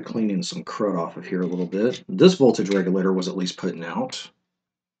 Let's try cleaning some crud off of here a little bit. This voltage regulator was at least putting out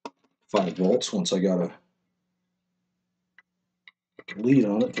 5 volts once I got a lead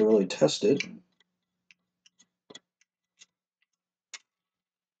on it to really test it.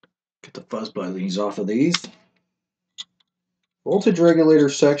 Get the fuzz buzzings off of these. Voltage regulator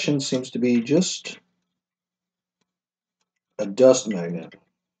section seems to be just a dust magnet.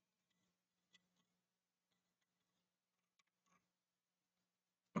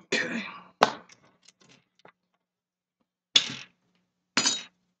 Okay.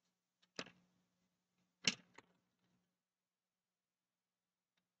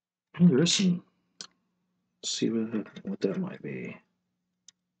 There is some. Let's see what that might be.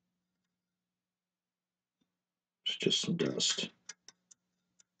 It's just some dust.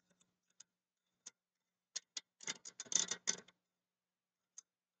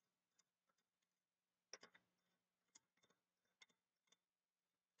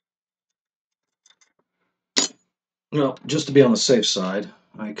 Well, just to be on the safe side,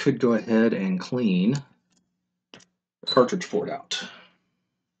 I could go ahead and clean the cartridge port out.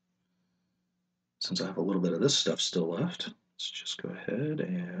 Since I have a little bit of this stuff still left, let's just go ahead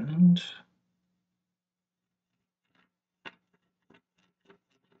and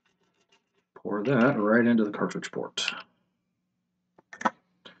pour that right into the cartridge port.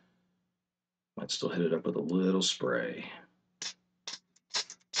 Might still hit it up with a little spray.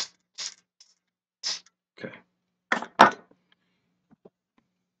 Okay.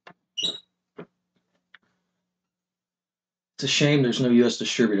 It's a shame there's no U.S.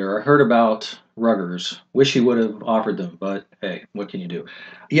 distributor. I heard about Ruggers. Wish he would have offered them, but hey, what can you do?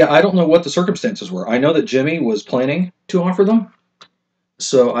 Yeah, I don't know what the circumstances were. I know that Jimmy was planning to offer them,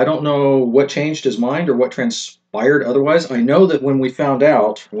 so I don't know what changed his mind or what transpired otherwise. I know that when he found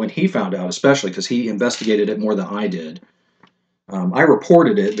out, especially because he investigated it more than I did, I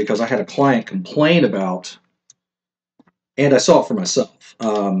reported it because I had a client complain about, and I saw it for myself,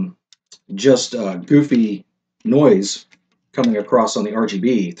 just goofy noise coming across on the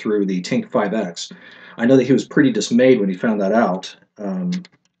RGB through the Tink 5X. I know that he was pretty dismayed when he found that out,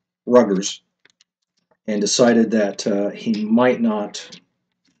 Ruggers, and decided that he might not.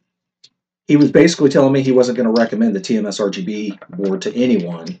 He was basically telling me he wasn't going to recommend the TMS RGB board to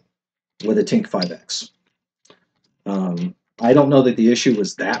anyone with a Tink 5X. I don't know that the issue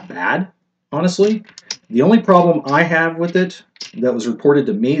was that bad, honestly. The only problem I have with it that was reported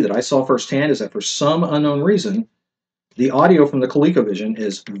to me that I saw firsthand is that for some unknown reason, the audio from the ColecoVision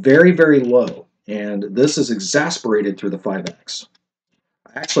is very, very low, and this is exasperated through the 5X.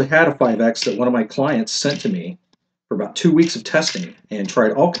 I actually had a 5X that one of my clients sent to me for about 2 weeks of testing and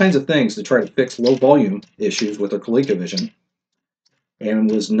tried all kinds of things to try to fix low volume issues with their ColecoVision, and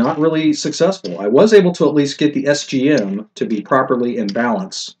was not really successful. I was able to at least get the SGM to be properly in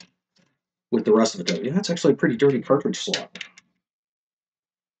balance with the rest of it. Yeah, that's actually a pretty dirty cartridge slot.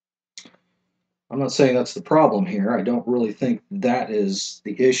 I'm not saying that's the problem here. I don't really think that is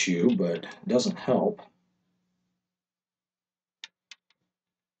the issue, but it doesn't help.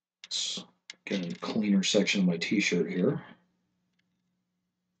 Let's get a cleaner section of my t-shirt here.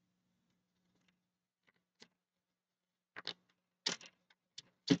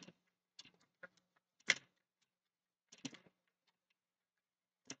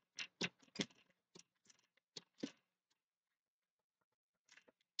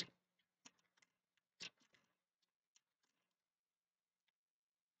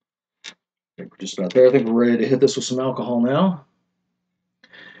 I think we're just about there. I think we're ready to hit this with some alcohol now.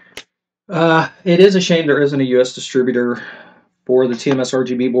 It is a shame there isn't a US distributor for the TMS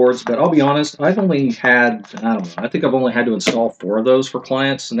RGB boards, but I'll be honest, I've only had, I don't know, I think I've only had to install 4 of those for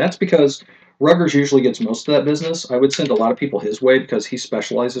clients, and that's because Ruggers usually gets most of that business. I would send a lot of people his way because he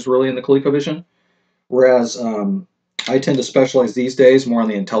specializes really in the ColecoVision, whereas I tend to specialize these days more on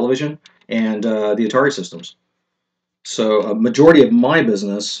the Intellivision and the Atari systems. So a majority of my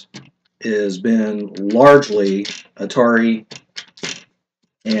business has been largely Atari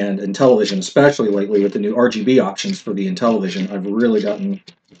and Intellivision, especially lately with the new RGB options for the Intellivision. I've really gotten,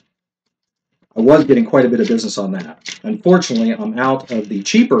 I was getting quite a bit of business on that. Unfortunately, I'm out of the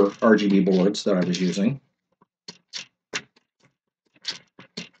cheaper RGB boards that I was using,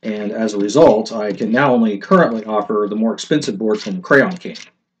 and as a result, I can now only currently offer the more expensive board from Crayon King,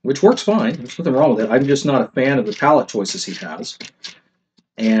 which works fine. There's nothing wrong with it. I'm just not a fan of the palette choices he has.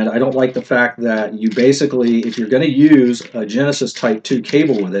 And I don't like the fact that you basically, if you're going to use a Genesis Type 2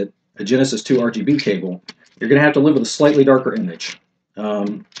 cable with it, a Genesis 2 RGB cable, you're going to have to live with a slightly darker image.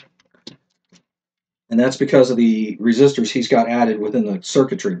 And that's because of the resistors he's got added within the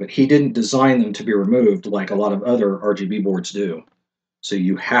circuitry, but he didn't design them to be removed like a lot of other RGB boards do. So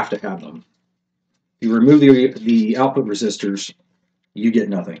you have to have them. If you remove the output resistors, you get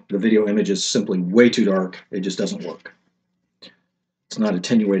nothing. The video image is simply way too dark. It just doesn't work. It's not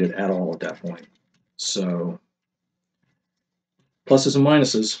attenuated at all at that point. So, pluses and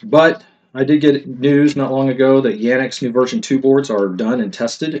minuses. But I did get news not long ago that Yannick's new version 2 boards are done and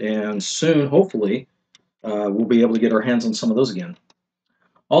tested, and soon, hopefully, we'll be able to get our hands on some of those again.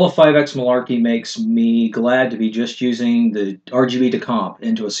 All the 5X malarkey makes me glad to be just using the RGB to comp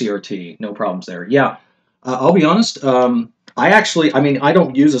into a CRT. No problems there. Yeah, I'll be honest. I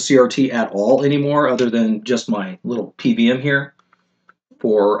don't use a CRT at all anymore other than just my little PVM here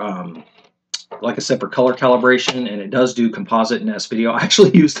for, like I said, for color calibration, and it does do composite NS video. I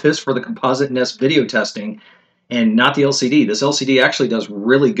actually use this for the composite NS video testing and not the LCD. This LCD actually does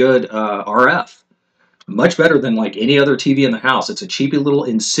really good RF. Much better than like any other TV in the house. It's a cheapy little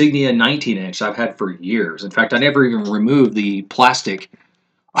Insignia 19-inch I've had for years. In fact, I never even removed the plastic,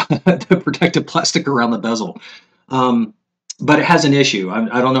 the protective plastic around the bezel. But it has an issue.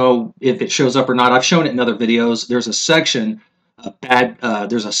 I don't know if it shows up or not. I've shown it in other videos. There's a section of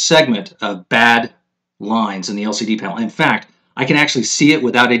there's a segment of bad lines in the LCD panel. In fact, I can actually see it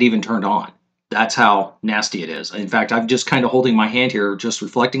without it even turned on. That's how nasty it is. In fact, I'm just kind of holding my hand here, just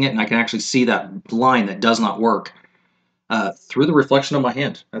reflecting it, and I can actually see that line that does not work through the reflection of my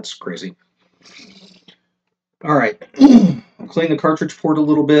hand. That's crazy. All right, I'll clean the cartridge port a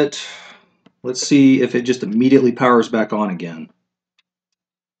little bit. Let's see if it just immediately powers back on again.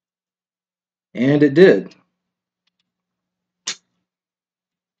 And it did.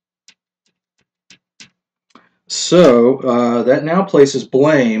 So that now places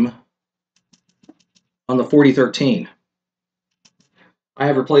blame on the 4013. I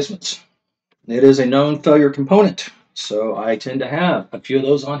have replacements. It is a known failure component, so I tend to have a few of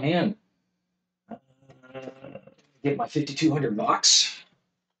those on hand. Get my 5200 box.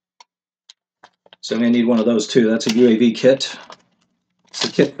 So I'm going to need one of those too. That's a UAV kit. It's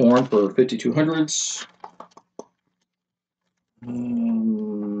the kit form for 5200s.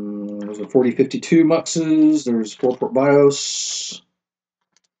 There's a 4052 muxes. There's 4-port BIOS.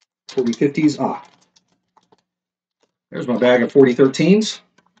 4050s. There's my bag of 4013s.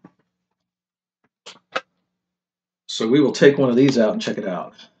 So we will take one of these out and check it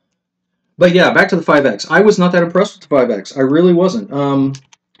out. But yeah, back to the 5X. I was not that impressed with the 5X. I really wasn't.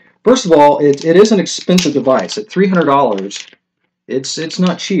 First of all, it is an expensive device. At $300, it's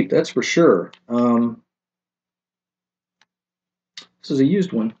not cheap, that's for sure. This is a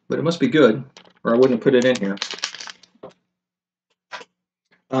used one, but it must be good, or I wouldn't have put it in here.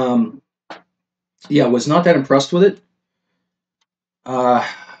 Yeah, was not that impressed with it. Now,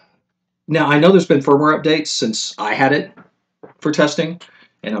 I know there's been firmware updates since I had it for testing,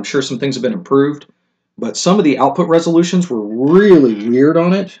 and I'm sure some things have been improved, but some of the output resolutions were really weird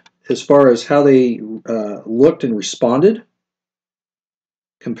on it as far as how they looked and responded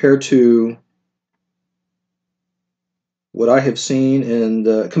compared to what I have seen,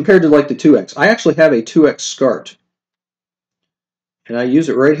 and compared to like the 2X. I actually have a 2X SCART, and I use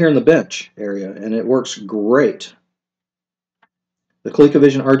it right here in the bench area, and it works great. The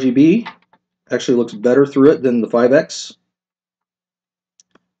ColecoVision RGB actually looks better through it than the 5X,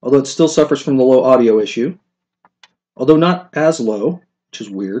 although it still suffers from the low audio issue, although not as low, which is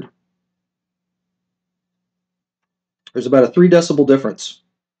weird. There's about a 3 decibel difference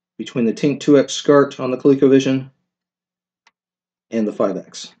between the Tink 2X SCART on the ColecoVision and the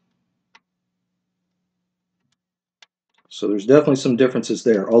 5X. So there's definitely some differences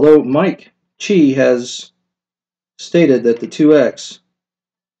there. Although Mike Chi has stated that the 2X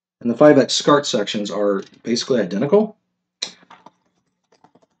and the 5X SCART sections are basically identical.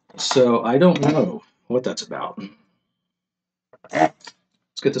 So I don't know what that's about.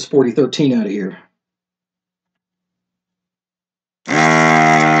 Let's get this 4013 out of here.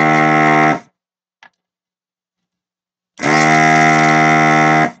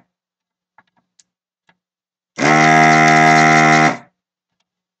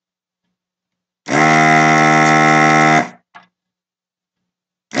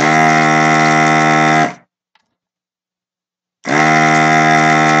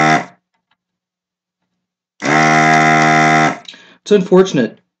 It's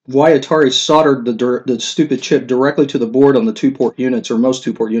unfortunate why Atari soldered the stupid chip directly to the board on the 2-port units, or most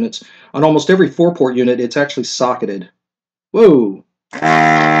 2-port units. On almost every 4-port unit, it's actually socketed. Whoa! Just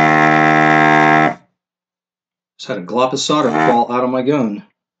had a glop of solder fall out of my gun.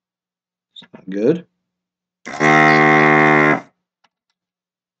 It's not good.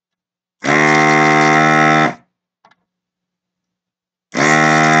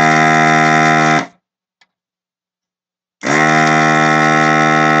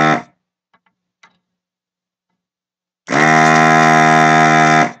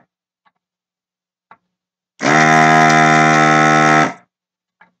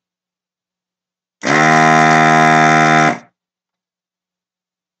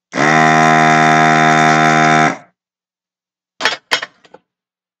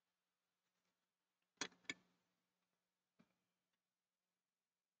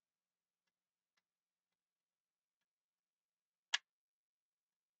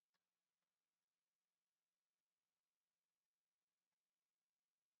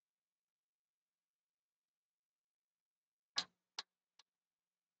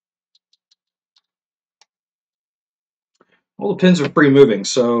 Well, the pins are free moving,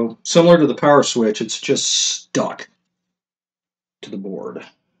 so similar to the power switch, it's just stuck to the board.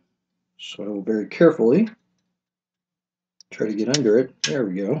 So I will very carefully try to get under it. There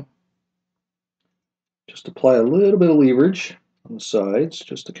we go. Just apply a little bit of leverage on the sides,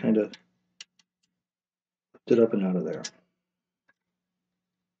 just to kind of lift it up and out of there.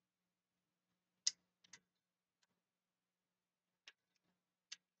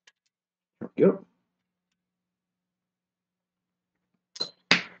 There we go.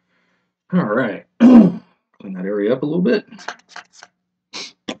 All right. Clean that area up a little bit.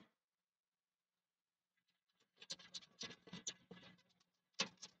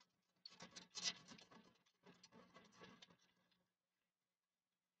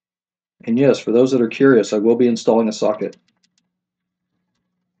 And yes, for those that are curious, I will be installing a socket.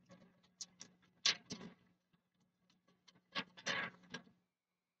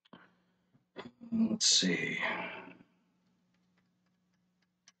 Let's see.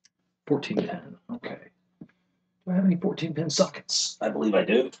 14 pin. Okay. Do I have any 14 pin sockets? I believe I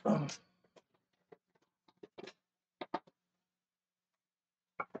do.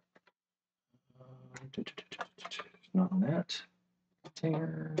 Not on that.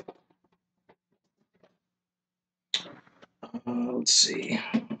 There. Let's see.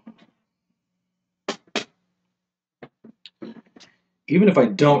 Even if I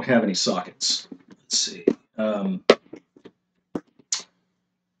don't have any sockets, let's see.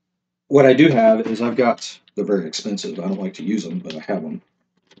 What I do have is I've got, they're very expensive. I don't like to use them, but I have them.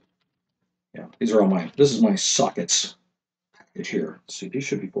 Yeah, these are all my, this is my sockets package here. Let's see, these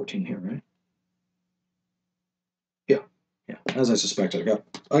should be 14 here, right? Yeah, yeah. As I suspected,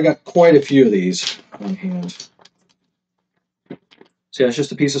 I got quite a few of these on hand. See, that's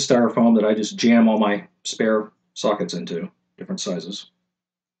just a piece of styrofoam that I just jam all my spare sockets into, different sizes.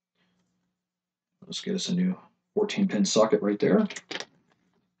 Let's get us a new 14-pin socket right there.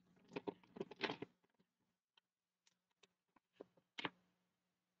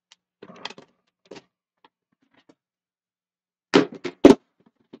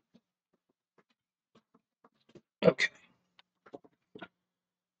 Okay.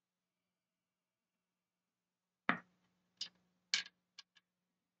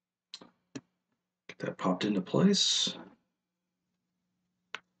 Get that popped into place.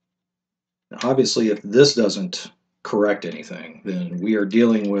 obviously if this doesn't correct anything, then we are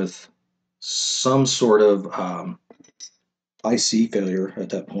dealing with some sort of IC failure at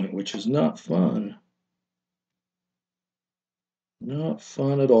that point, which is not fun. Not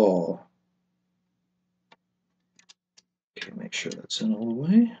fun at all. Okay, make sure that's in all the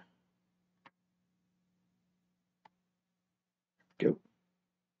way. Go.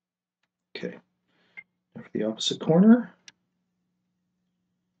 Okay. Now for the opposite corner.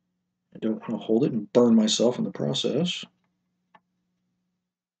 I don't want to hold it and burn myself in the process.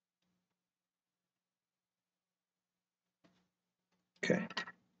 Okay.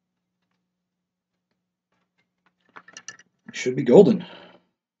 Should be golden.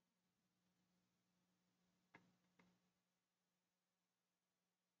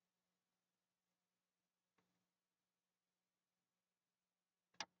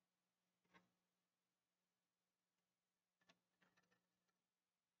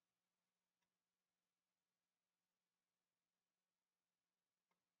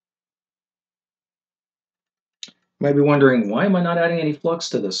 You might be wondering, why am I not adding any flux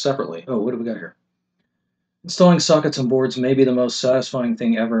to this separately? Oh, what do we got here? Installing sockets on boards may be the most satisfying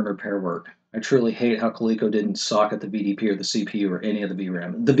thing ever in repair work. I truly hate how Coleco didn't socket the VDP or the CPU or any of the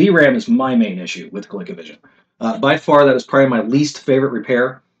VRAM. The VRAM is my main issue with ColecoVision. By far, that is probably my least favorite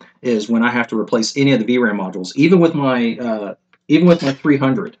repair, is when I have to replace any of the VRAM modules. Even with my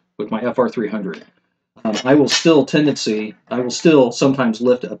 300, with my FR300, I will still sometimes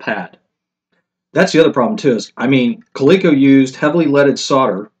lift a pad. That's the other problem too. Is, I mean, Coleco used heavily leaded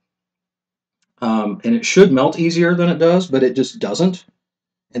solder. And it should melt easier than it does, but it just doesn't.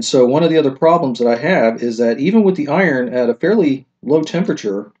 And so one of the other problems that I have is that even with the iron at a fairly low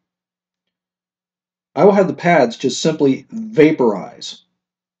temperature, I will have the pads just simply vaporize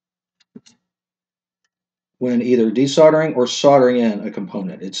when either desoldering or soldering in a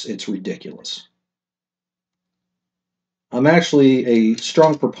component. It's ridiculous. I'm actually a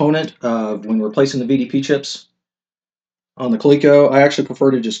strong proponent of, when replacing the VDP chips on the Coleco, I actually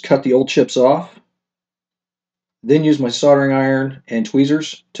prefer to just cut the old chips off, then use my soldering iron and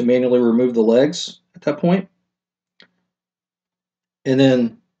tweezers to manually remove the legs at that point, and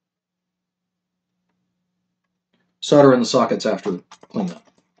then solder in the sockets after cleanup.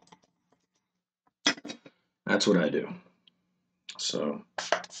 That's what I do. So,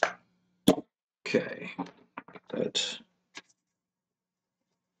 okay, that.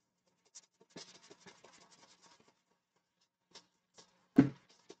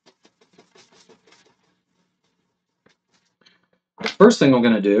 The first thing I'm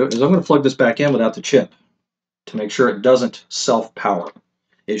going to do is I'm going to plug this back in without the chip to make sure it doesn't self-power.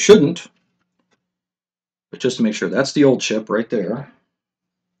 It shouldn't, but just to make sure. That's the old chip right there.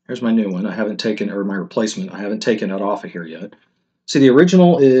 Here's my new one. I haven't taken, or my replacement. I haven't taken it off of here yet. See, the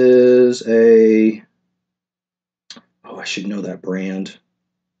original is a, oh, I should know that brand.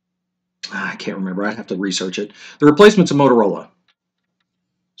 I can't remember. I'd have to research it. The replacement's a Motorola,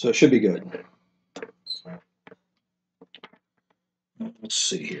 so it should be good. Let's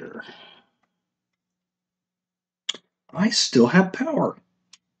see here. I still have power.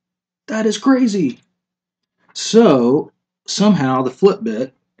 That is crazy. So somehow the flip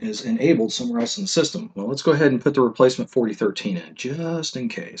bit is enabled somewhere else in the system. Well, let's go ahead and put the replacement 4013 in, just in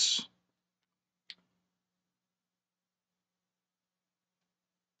case.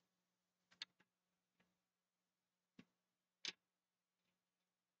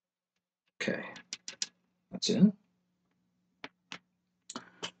 Okay, that's in.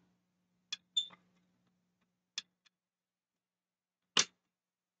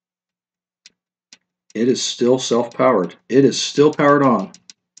 It is still self-powered. It is still powered on.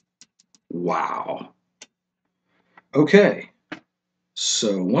 Wow. Okay,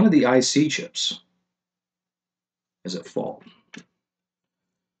 so one of the IC chips is at fault.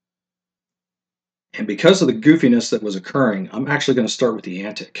 And because of the goofiness that was occurring, I'm actually going to start with the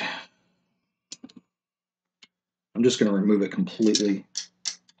Antic. I'm just going to remove it completely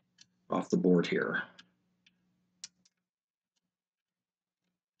off the board here.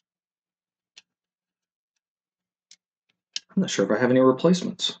 I'm not sure if I have any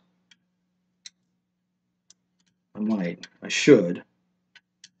replacements. I might. I should.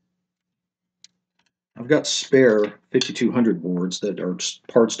 I've got spare 5200 boards that are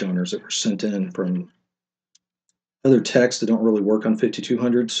parts donors that were sent in from other techs that don't really work on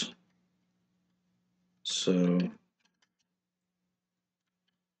 5200s. So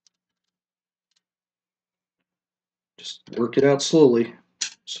just work it out slowly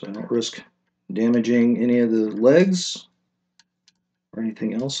so I don't risk damaging any of the legs or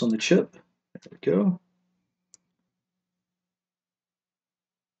anything else on the chip. There we go.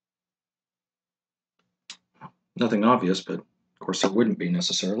 Nothing obvious, but of course there wouldn't be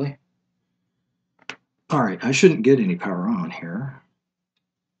necessarily. All right, I shouldn't get any power on here.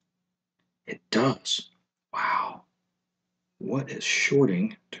 It does. Wow. What is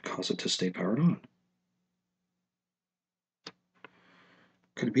shorting to cause it to stay powered on?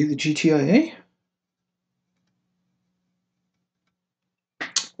 Could it be the GTIA?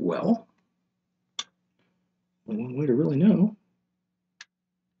 Well, one way to really know.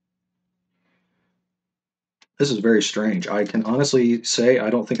 This is very strange. I can honestly say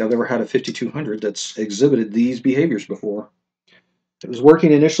I don't think I've ever had a 5200 that's exhibited these behaviors before. It was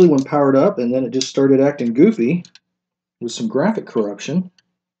working initially when powered up, and then it just started acting goofy with some graphic corruption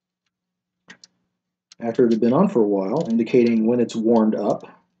after it had been on for a while, indicating when it's warmed up.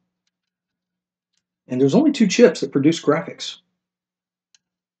 And there's only two chips that produce graphics.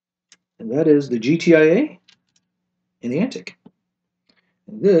 And that is the GTIA and the Antic.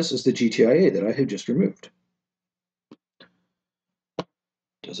 And this is the GTIA that I have just removed.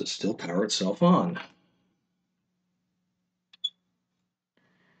 Does it still power itself on?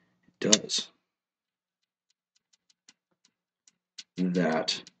 It does.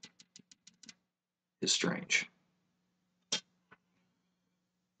 That is strange.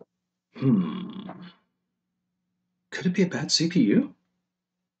 Could it be a bad CPU?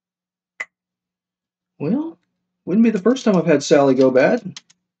 Well, wouldn't be the first time I've had Sally go bad.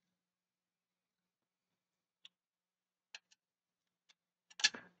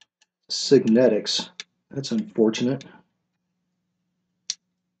 Signetics. That's unfortunate.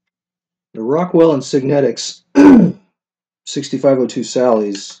 The Rockwell and Signetics 6502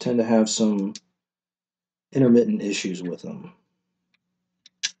 Sallies tend to have some intermittent issues with them.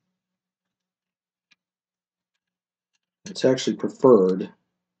 It's actually preferred.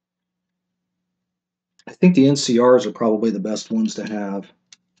 I think the NCRs are probably the best ones to have.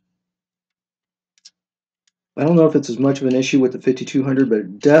 I don't know if it's as much of an issue with the 5200, but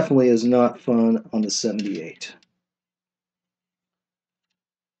it definitely is not fun on the 78.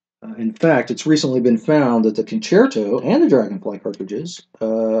 In fact, it's recently been found that the Concerto and the Dragonfly cartridges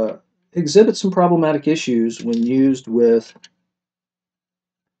exhibit some problematic issues when used with,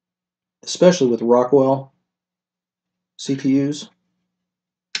 especially with Rockwell CPUs.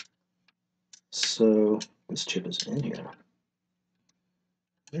 So this chip is in here.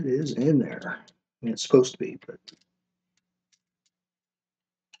 It is in there. I mean, it's supposed to be, but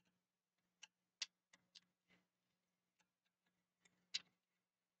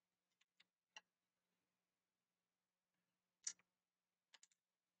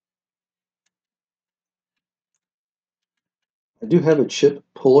I do have a chip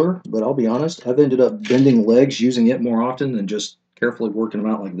puller, but I'll be honest, I've ended up bending legs using it more often than just carefully working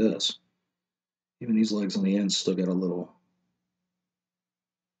them out like this. Even these legs on the end still got a little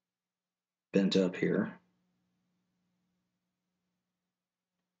bent up here.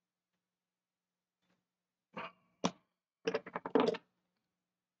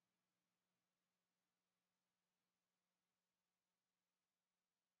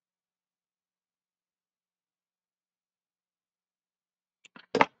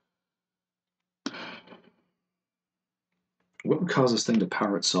 What would cause this thing to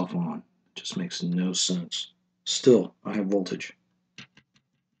power itself on? It just makes no sense. Still, I have voltage.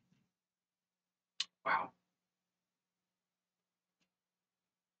 Wow.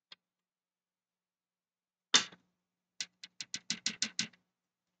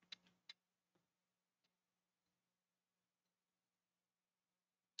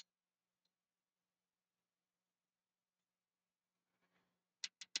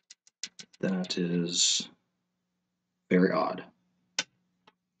 That is very odd.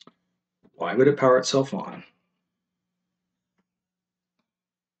 Why would it power itself on?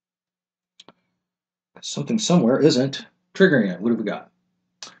 Something somewhere isn't triggering it. What have we got?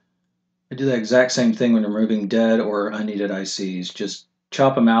 I do the exact same thing when removing dead or unneeded ICs. Just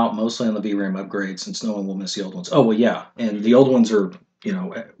chop them out, mostly on the VRAM upgrade, since no one will miss the old ones. Oh, well, yeah. And the old ones are, you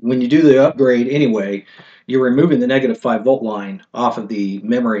know, when you do the upgrade anyway, you're removing the negative 5-volt line off of the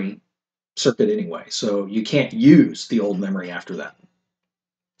memory circuit anyway. So you can't use the old memory after that.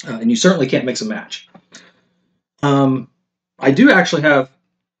 And you certainly can't mix and match. I do actually have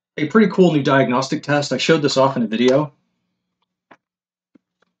a pretty cool new diagnostic test. I showed this off in a video.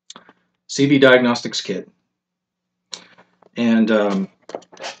 CV Diagnostics Kit. And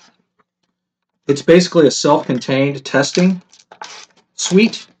it's basically a self-contained testing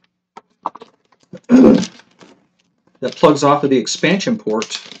suite that plugs off of the expansion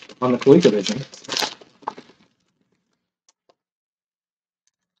port on the ColecoVision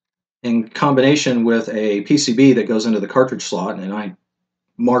in combination with a PCB that goes into the cartridge slot, and I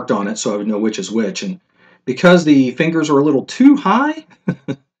marked on it so I would know which is which. And because the fingers are a little too high,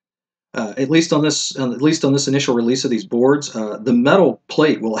 at least on this initial release of these boards, the metal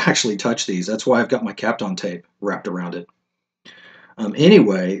plate will actually touch these. That's why I've got my Kapton tape wrapped around it.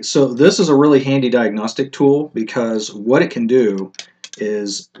 Anyway, so this is a really handy diagnostic tool because what it can do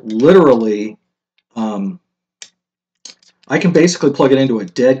is literally, I can basically plug it into a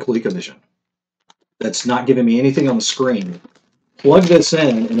dead ColecoVision that's not giving me anything on the screen. Plug this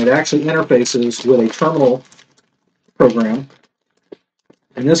in, and it actually interfaces with a terminal program.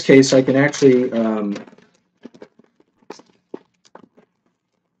 In this case, I can actually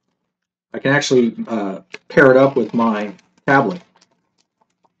pair it up with my tablet.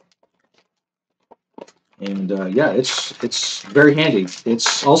 And yeah, it's very handy.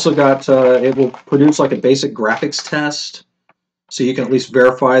 It's also got, it will produce like a basic graphics test, so you can at least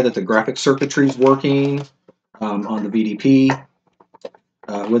verify that the graphic circuitry is working on the VDP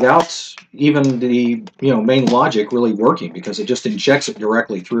without even the main logic really working, because it just injects it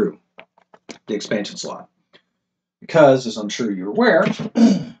directly through the expansion slot. Because, as I'm sure you're aware,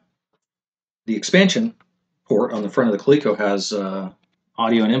 the expansion port on the front of the Coleco has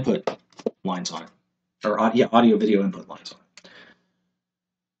audio and input lines on it. Or audio video input lines on it.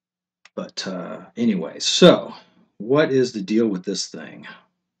 But anyway, so what is the deal with this thing?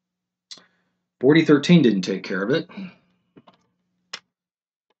 4013 didn't take care of it.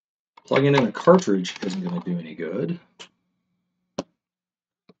 Plugging in a cartridge isn't going to do any good. I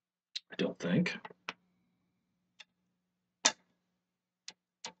don't think.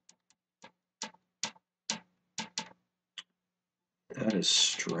 That is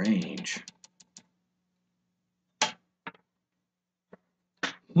strange.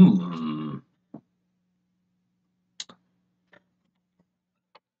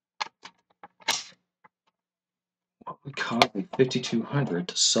 What would cause the 5200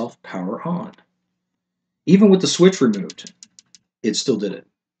 to self-power on? Even with the switch removed, it still did it.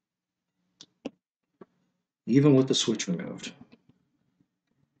 Even with the switch removed.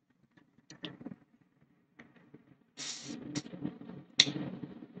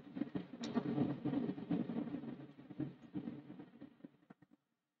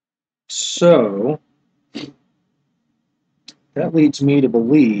 So that leads me to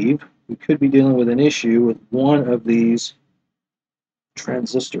believe we could be dealing with an issue with one of these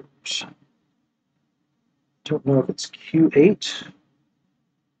transistors. Don't know if it's Q8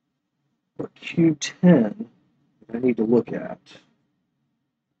 or Q10 that I need to look at.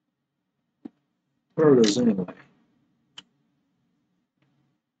 What are those anyway?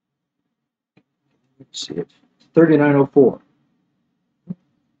 Let's see it. 3904.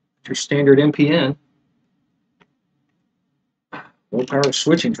 Your standard NPN. Low power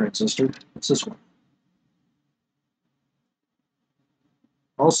switching transistor. What's this one?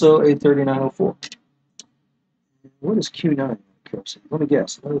 Also a 3904. What is Q9? Let me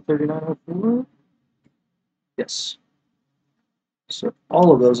guess. Another 3904? Yes. So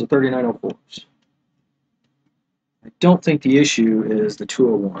all of those are 3904s. I don't think the issue is the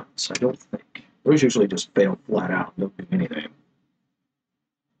 201s. I don't think. Those usually just fail flat out and don't do anything.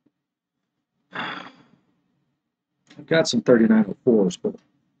 I've got some 3904s, but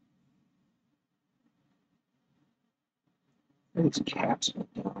I think some caps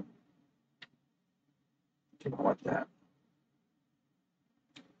went down. Don't like that.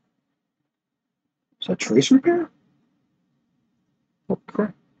 Is that trace repair? Oh,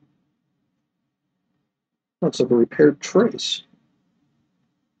 crap. Looks like a repaired trace.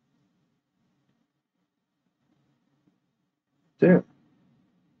 There.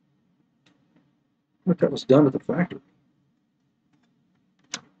 Look, that was done at the factory.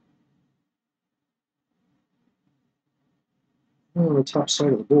 On the top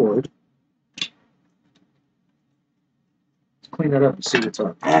side of the board. Let's clean that up and see what's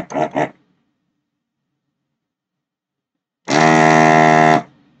up.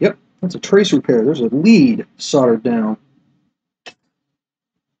 Yep, that's a trace repair. There's a lead soldered down.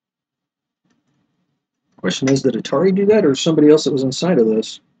 Question is, did Atari do that, or somebody else that was inside of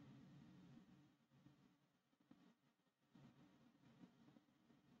this?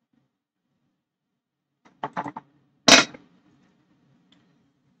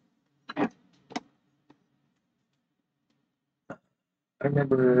 I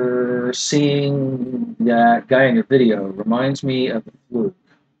remember seeing that guy in your video. Reminds me of the Fluke.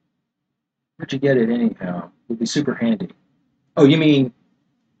 Where'd you get it anyhow? Would be super handy. Oh, you mean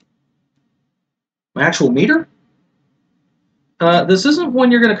my actual meter? This isn't one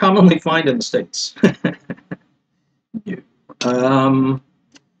you're going to commonly find in the States. Yeah,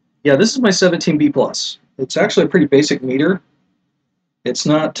 this is my 17B+. It's actually a pretty basic meter. It's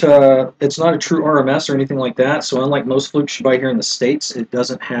not a true RMS or anything like that. So unlike most flukes you buy here in the States, it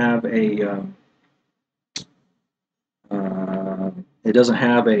doesn't have a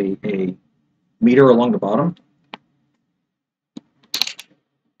a meter along the bottom.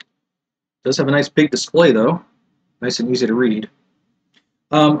 It does have a nice big display though, nice and easy to read.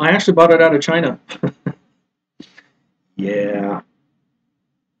 I actually bought it out of China. Yeah,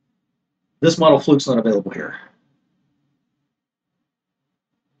 this model fluke's not available here.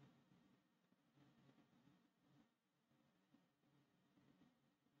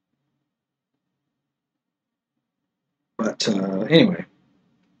 But anyway.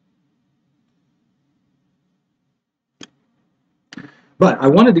 But I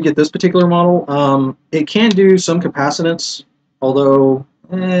wanted to get this particular model. It can do some capacitance, although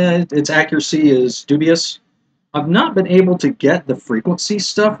its accuracy is dubious. I've not been able to get the frequency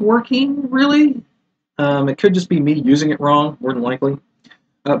stuff working, really. It could just be me using it wrong, more than likely.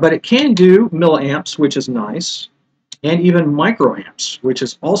 But it can do milliamps, which is nice, and even microamps, which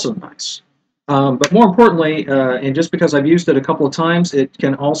is also nice. But more importantly, and just because I've used it a couple of times, it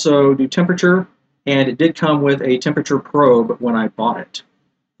can also do temperature, and it did come with a temperature probe when I bought it.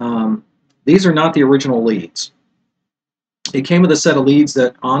 These are not the original leads. It came with a set of leads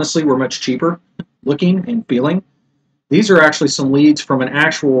that honestly were much cheaper looking and feeling. These are actually some leads from an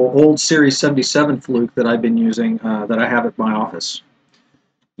actual old Series 77 fluke that I've been using that I have at my office.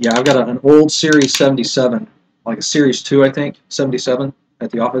 Yeah, I've got an old Series 77, like a Series 2, I think, 77 at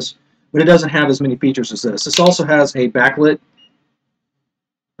the office. But it doesn't have as many features as this. This also has a backlit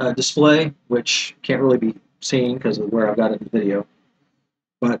display, which can't really be seen because of where I've got it in the video.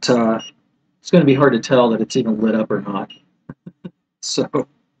 But it's going to be hard to tell that it's even lit up or not. So,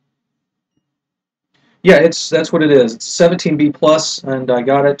 yeah, that's what it is. It's 17B plus, and I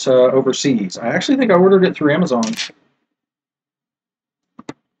got it overseas. I actually think I ordered it through Amazon.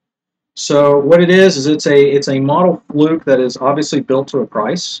 So what it is it's a model fluke that is obviously built to a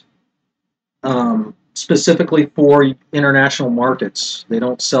price, specifically for international markets. They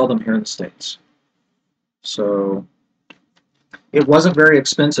don't sell them here in the States. So it wasn't very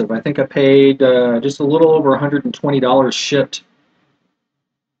expensive. I think I paid just a little over $120 shipped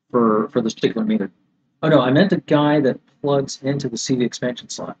for this particular meter. Oh no, I meant the guy that plugs into the CV expansion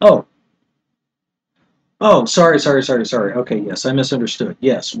slot. Oh, sorry. Okay, yes, I misunderstood.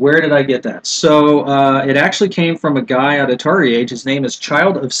 Yes, where did I get that? So it actually came from a guy at Atari Age. His name is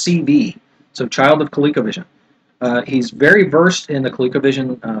Child of CV, so Child of ColecoVision. He's very versed in the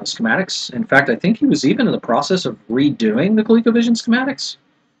ColecoVision schematics. In fact, I think he was even in the process of redoing the ColecoVision schematics.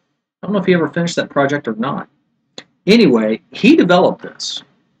 I don't know if he ever finished that project or not. Anyway, he developed this,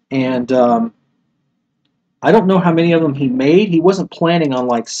 and I don't know how many of them he made. He wasn't planning on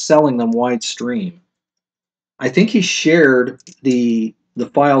like selling them wide stream. I think he shared the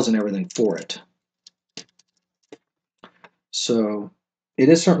files and everything for it. So it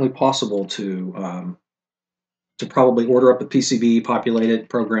is certainly possible to probably order up a PCB, populate it,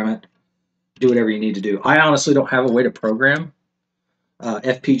 program it, do whatever you need to do. I honestly don't have a way to program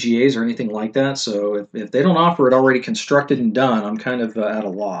FPGAs or anything like that, so if they don't offer it already constructed and done, I'm kind of at a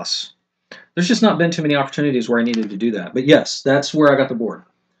loss. There's just not been too many opportunities where I needed to do that. But yes, that's where I got the board.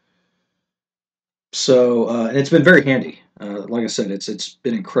 So and it's been very handy. Like I said, it's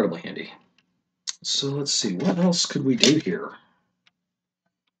been incredibly handy. So let's see, what else could we do here?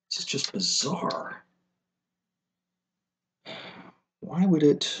 This is just bizarre. Why would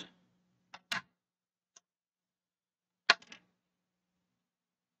it...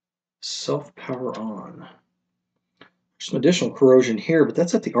 self-power on? There's some additional corrosion here, but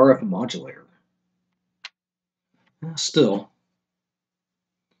that's at the RF modulator. Still.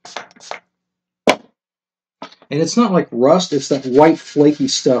 And it's not like rust, it's that white flaky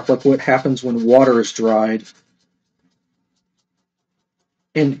stuff, like what happens when water is dried.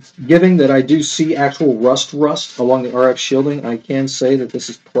 And given that I do see actual rust along the RF shielding, I can say that this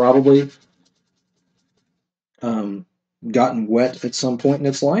is probably gotten wet at some point in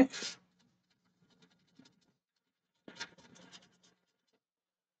its life.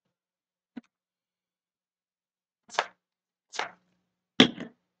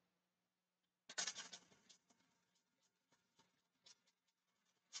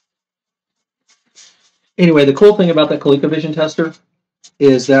 Anyway, the cool thing about that ColecoVision tester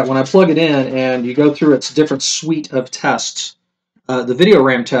is that when I plug it in and you go through its different suite of tests, the video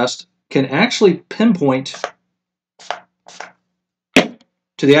RAM test can actually pinpoint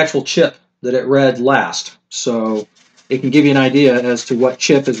to the actual chip that it read last. So it can give you an idea as to what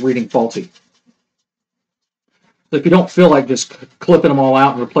chip is reading faulty. So if you don't feel like just clipping them all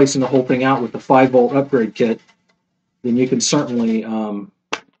out and replacing the whole thing out with the 5-volt upgrade kit, then you can certainly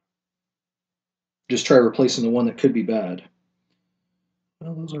just try replacing the one that could be bad.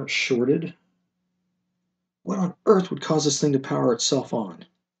 Well, those aren't shorted. What on earth would cause this thing to power itself on?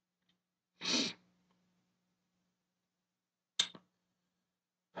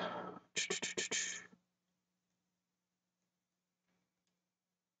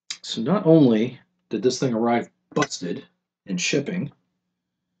 So not only did this thing arrive busted in shipping,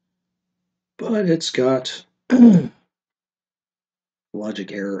 but it's got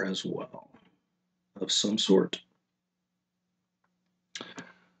logic error as well of some sort.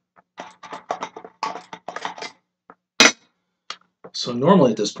 So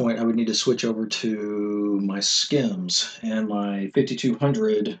normally at this point I would need to switch over to my skims and my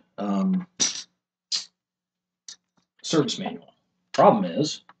 5200 service manual. Problem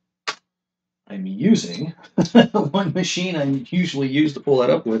is, I'm using one machine I usually use to pull that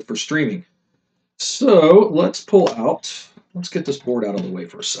up with for streaming. So let's get this board out of the way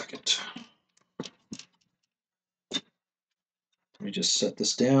for a second. Let me just set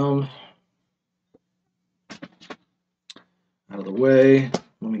this down out of the way.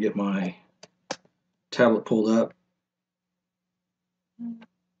 Let me get my tablet pulled up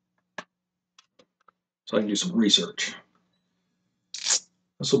so I can do some research.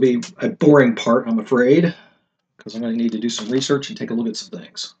 This will be a boring part, I'm afraid, because I'm going to need to do some research and take a look at some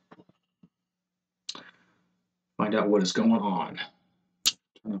things. Find out what is going on.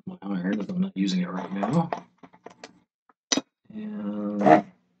 Turn off my iron if I'm not using it right now. And turn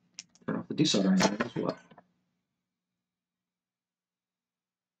off the desoldering iron as well.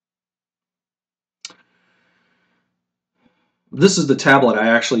 This is the tablet I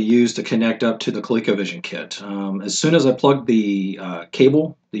actually use to connect up to the ColecoVision kit. As soon as I plug the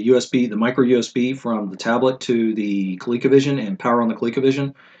cable, the USB, the micro USB from the tablet to the ColecoVision and power on the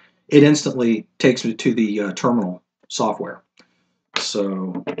ColecoVision, it instantly takes me to the terminal software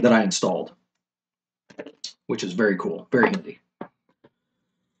so that I installed, which is very cool, very handy.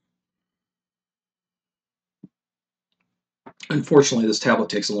 Unfortunately, this tablet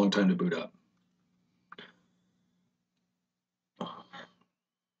takes a long time to boot up.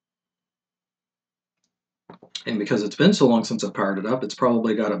 And because it's been so long since I powered it up, it's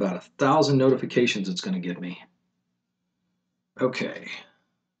probably got about 1,000 notifications it's going to give me. Okay,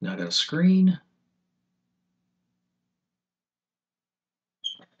 now I got a screen.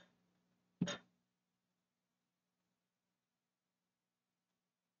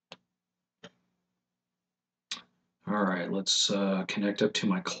 All right, let's connect up to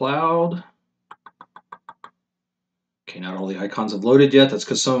my cloud. Okay, not all the icons have loaded yet. That's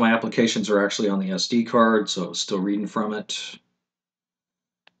because some of my applications are actually on the SD card, so it's still reading from it.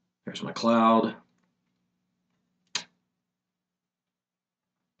 There's my cloud.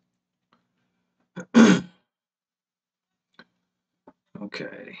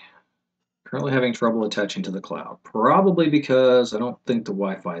 Okay, currently having trouble attaching to the cloud. Probably because I don't think the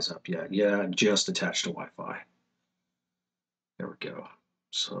Wi-Fi is up yet. Yeah, just attached to Wi-Fi. There we go.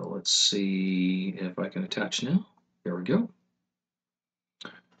 So let's see if I can attach now. There we go.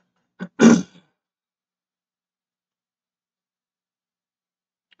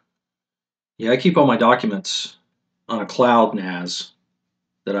 Yeah, I keep all my documents on a cloud NAS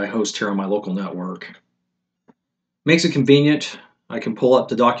that I host here on my local network. Makes it convenient. I can pull up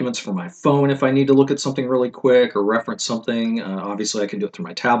the documents from my phone if I need to look at something really quick or reference something. Obviously, I can do it through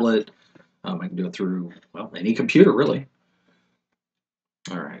my tablet. I can do it through, well, any computer, really.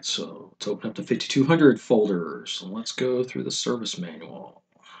 All right, so let's open up the 5200 folders. Let's go through the service manual.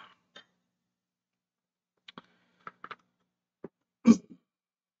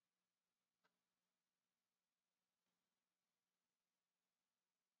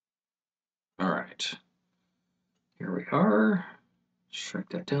 All right, here we are. Shrink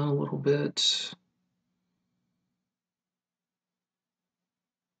that down a little bit.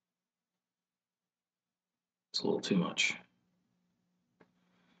 It's a little too much.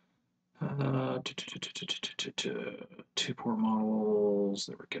 Two-port models.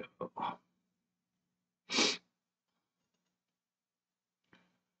 There we go.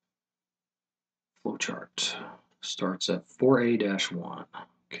 Flowchart starts at 4A-1.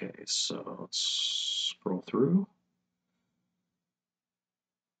 Okay, so let's scroll through.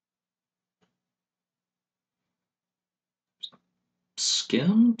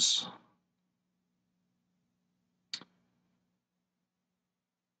 Skims.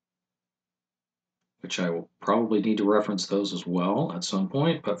 Which I will probably need to reference those as well at some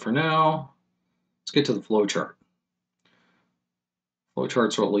point, but for now, let's get to the flowchart.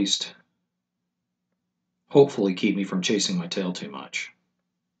 Flowcharts will at least hopefully keep me from chasing my tail too much.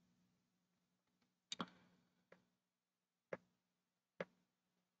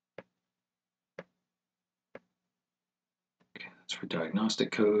 For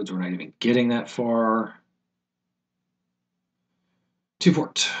diagnostic codes, we're not even getting that far.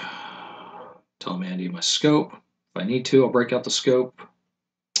 2-port. Tell them Andy my scope. If I need to, I'll break out the scope.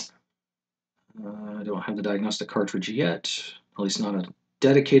 I don't have the diagnostic cartridge yet, at least not a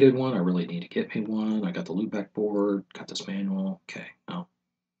dedicated one. I really need to get me one. I got the loopback board, got this manual. Okay, no.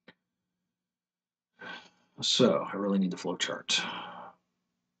 So I really need the flowchart.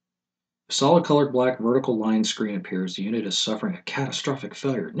 If solid colored black vertical line screen appears, the unit is suffering a catastrophic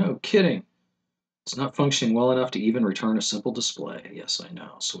failure. No kidding. It's not functioning well enough to even return a simple display. Yes, I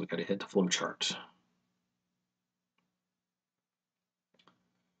know. So we got to hit the flowchart.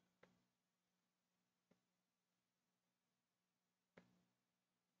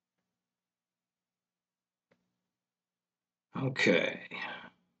 Okay.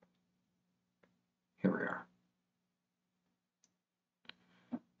 Here we are.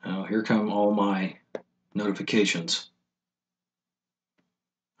 Now here come all my notifications.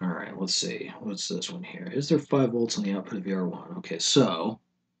 All right, let's see. What's this one here? Is there 5 volts on the output of VR1? Okay, so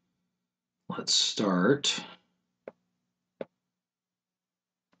let's start.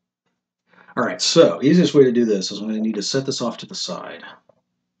 All right, so easiest way to do this is I'm going to need to set this off to the side,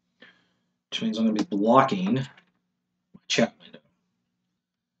 which means I'm going to be blocking my chat window.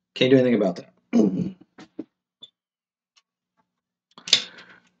 Can't do anything about that.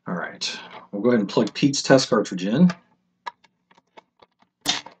 All right, we'll go ahead and plug Pete's test cartridge in.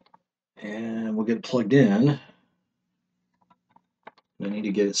 And we'll get it plugged in. I need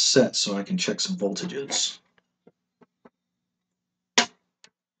to get it set so I can check some voltages.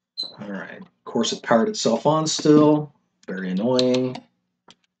 All right, of course it powered itself on still. Very annoying.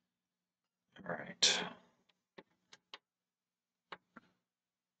 All right.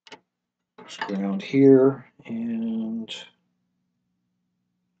 There's ground here, and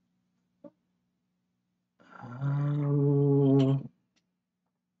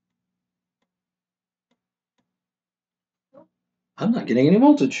I'm not getting any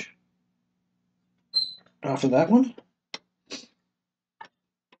voltage off of that one.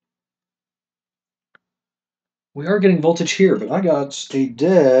 We are getting voltage here, but I got a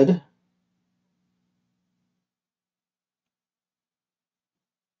dead.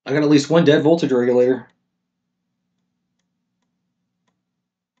 I got at least one dead voltage regulator.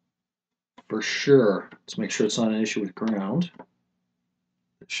 For sure. Let's make sure it's not an issue with ground.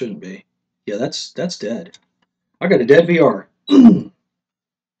 It shouldn't be. Yeah, that's dead. I got a dead VR.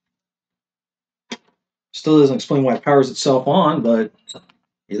 Still doesn't explain why it powers itself on, but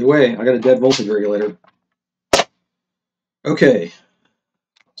either way, I got a dead voltage regulator. Okay,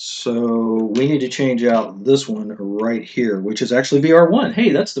 so we need to change out this one right here, which is actually VR1.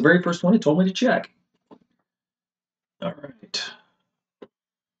 Hey, that's the very first one it told me to check. All right.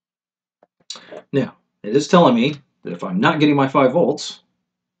 Now, it is telling me that if I'm not getting my 5 volts,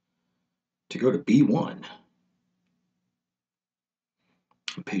 to go to B1,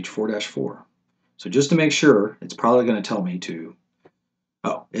 on page 4-4. So just to make sure, it's probably going to tell me to,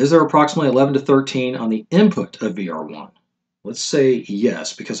 is there approximately 11 to 13 on the input of VR1? Let's say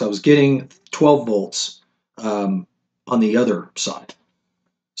yes, because I was getting 12 volts on the other side.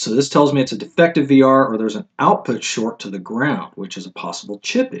 So this tells me it's a defective VR or there's an output short to the ground, which is a possible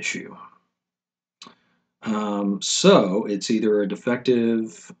chip issue. So it's either a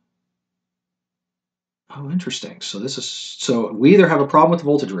defective. Oh, interesting. So we either have a problem with the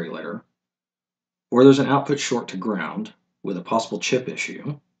voltage regulator or there's an output short to ground with a possible chip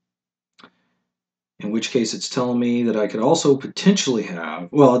issue. In which case it's telling me that I could also potentially have,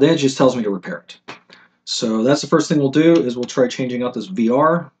 well, then it just tells me to repair it. So that's the first thing we'll do is we'll try changing out this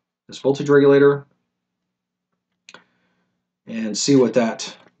VR, this voltage regulator, and see what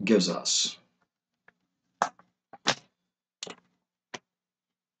that gives us.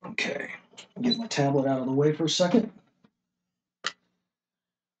 Okay, get my tablet out of the way for a second.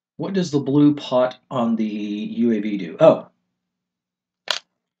 What does the blue pot on the UAV do? Oh,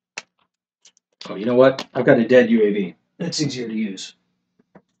 you know what? I've got a dead UAV. That's easier to use.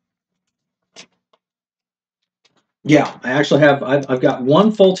 Yeah, I actually have, I've got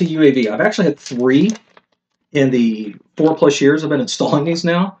one faulty UAV. I've actually had 3 in the 4+ years I've been installing these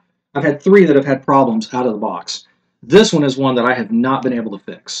now. I've had 3 that have had problems out of the box. This one is one that I have not been able to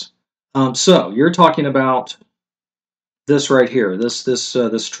fix. So you're talking about this right here,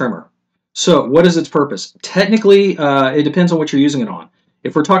 this trimmer. So what is its purpose? Technically, it depends on what you're using it on.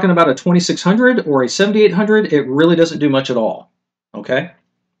 If we're talking about a 2600 or a 7800, it really doesn't do much at all. Okay?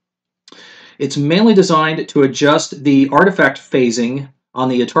 It's mainly designed to adjust the artifact phasing on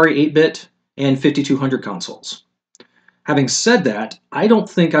the Atari 8-bit and 5200 consoles. Having said that, I don't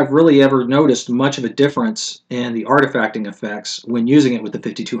think I've really ever noticed much of a difference in the artifacting effects when using it with the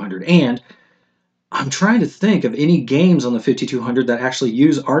 5200. And I'm trying to think of any games on the 5200 that actually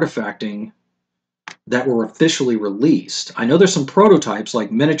use artifacting that were officially released. I know there's some prototypes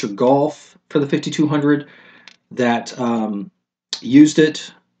like Miniature Golf for the 5200 that used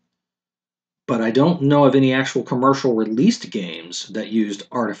it, but I don't know of any actual commercial released games that used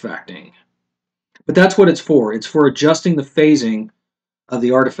artifacting. But that's what it's for. It's for adjusting the phasing of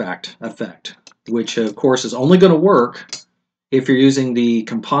the artifact effect, which of course is only going to work if you're using the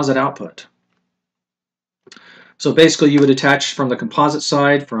composite output. So basically you would attach from the composite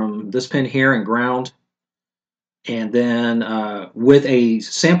side from this pin here and ground, and then with a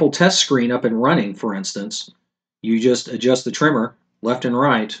sample test screen up and running, for instance, you just adjust the trimmer left and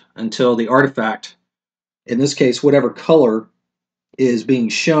right until the artifact, in this case whatever color is being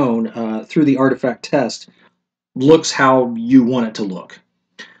shown through the artifact test, looks how you want it to look.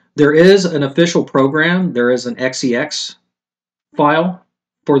 There is an official program, there is an XEX file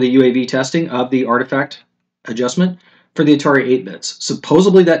for the UAV testing of the artifact adjustment for the Atari 8-bits.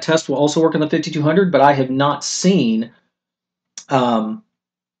 Supposedly that test will also work on the 5200, but I have not seen the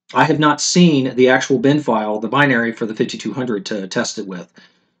actual bin file, the binary for the 5200 to test it with.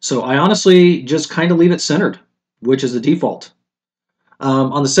 So I honestly just kind of leave it centered, which is the default.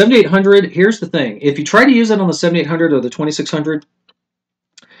 On the 7800, here's the thing. If you try to use it on the 7800 or the 2600,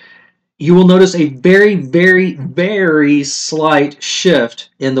 you will notice a very, very, very slight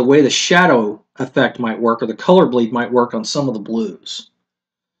shift in the way the shadow effect might work or the color bleed might work on some of the blues.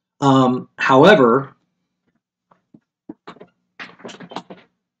 However,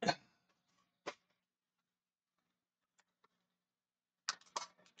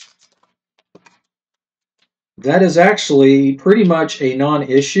 that is actually pretty much a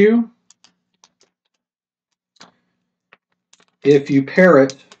non-issue if you pair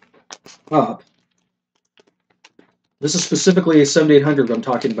it up. This is specifically a 7800 I'm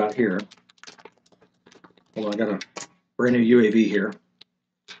talking about here. Hold on, I got a brand new UAV here.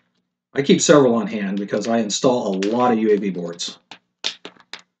 I keep several on hand because I install a lot of UAV boards.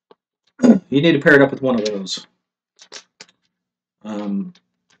 You need to pair it up with one of those.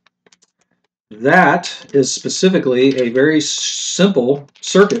 That is specifically a very simple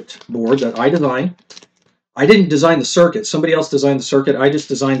circuit board that I designed. I didn't design the circuit. Somebody else designed the circuit. I just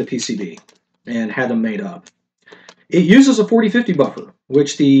designed the PCB and had them made up. It uses a 4050 buffer,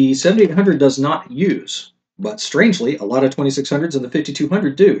 which the 7800 does not use. But strangely, a lot of 2600s and the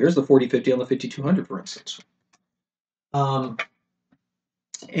 5200 do. Here's the 4050 on the 5200, for instance. And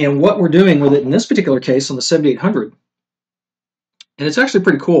what we're doing with it in this particular case on the 7800, and it's actually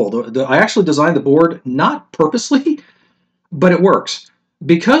pretty cool. I actually designed the board not purposely, but it works.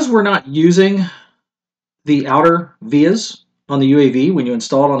 Because we're not using the outer vias on the UAV when you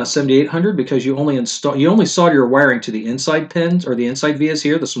install it on a 7800, because you only solder your wiring to the inside pins or the inside vias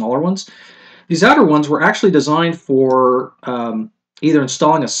here, the smaller ones. These outer ones were actually designed for either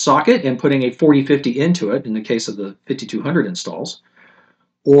installing a socket and putting a 4050 into it in the case of the 5200 installs,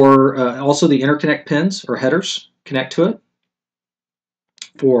 or also the interconnect pins or headers connect to it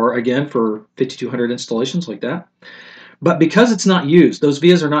for 5200 installations like that. But because it's not used, those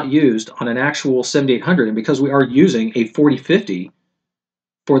vias are not used on an actual 7800, and because we are using a 4050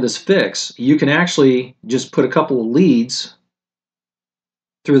 for this fix, you can actually just put a couple of leads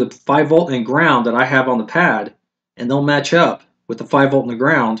through the 5 volt and ground that I have on the pad, and they'll match up with the 5 volt and the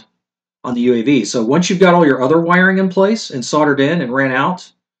ground on the UAV. So once you've got all your other wiring in place and soldered in and ran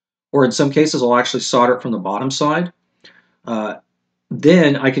out, or in some cases I'll actually solder it from the bottom side,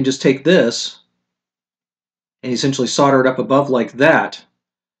 then I can just take this and essentially solder it up above like that,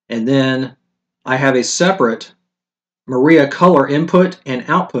 and then I have a separate Maria color input and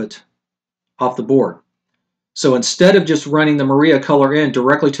output off the board. So instead of just running the Maria color in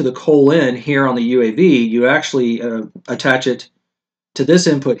directly to the coal in here on the UAV, you actually attach it to this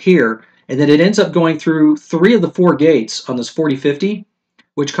input here, and then it ends up going through 3 of the 4 gates on this 4050,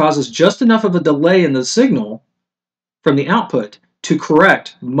 which causes just enough of a delay in the signal from the output to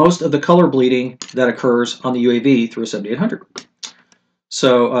correct most of the color bleeding that occurs on the UAV through a 7800.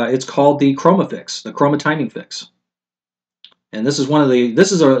 So it's called the chroma fix, the chroma timing fix. And this is one of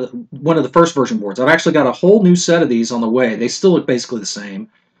the first version boards. I've actually got a whole new set of these on the way. They still look basically the same.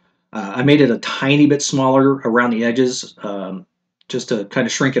 I made it a tiny bit smaller around the edges just to kind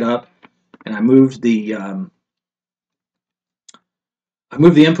of shrink it up, and I moved the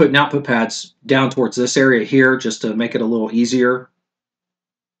input and output pads down towards this area here just to make it a little easier.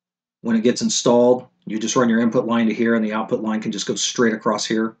 When it gets installed, you just run your input line to here, and the output line can just go straight across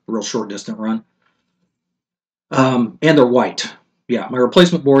here, a real short distant run. And they're white. Yeah, my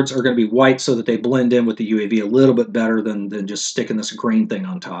replacement boards are going to be white so that they blend in with the UAV a little bit better than just sticking this green thing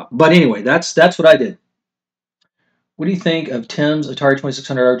on top. But anyway, that's what I did. What do you think of Tim's Atari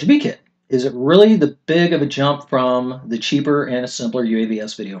 2600 RGB kit? Is it really the big of a jump from the cheaper and a simpler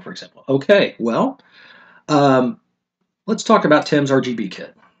UAVS video, for example? Okay, well, let's talk about Tim's RGB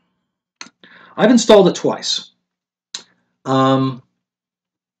kit. I've installed it twice. I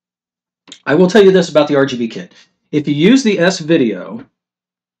will tell you this about the RGB kit. If you use the S-Video,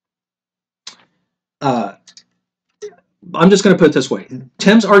 I'm just going to put it this way.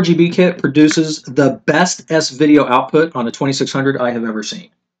 Tim's RGB kit produces the best S-Video output on a 2600 I have ever seen.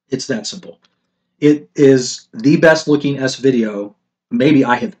 It's that simple. It is the best looking S-Video maybe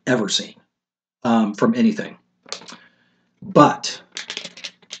I have ever seen from anything. But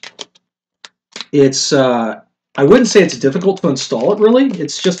it's, I wouldn't say it's difficult to install it really.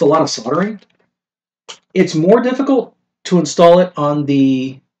 It's just a lot of soldering. It's more difficult to install it on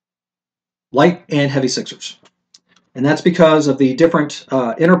the light and heavy sixers. And that's because of the different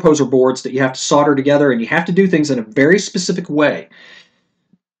interposer boards that you have to solder together, and you have to do things in a very specific way.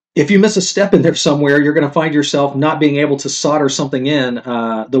 If you miss a step in there somewhere, you're going to find yourself not being able to solder something in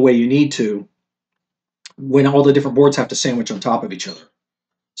the way you need to when all the different boards have to sandwich on top of each other.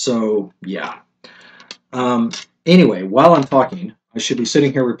 So, yeah. Anyway, while I'm talking, I should be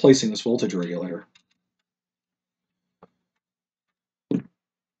sitting here replacing this voltage regulator.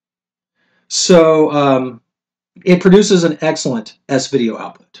 So, it produces an excellent S-Video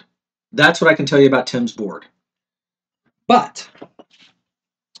output. That's what I can tell you about Tim's board. But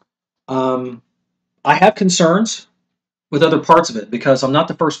I have concerns with other parts of it because I'm not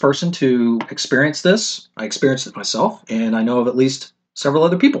the first person to experience this. I experienced it myself, and I know of at least several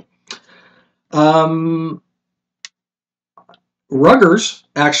other people. Ruggers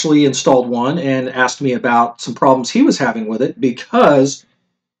actually installed one and asked me about some problems he was having with it because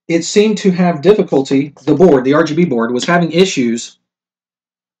it seemed to have difficulty, the board, the RGB board, was having issues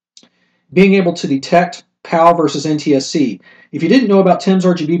being able to detect PAL versus NTSC. If you didn't know about Tim's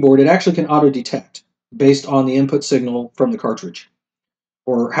RGB board, it actually can auto-detect based on the input signal from the cartridge,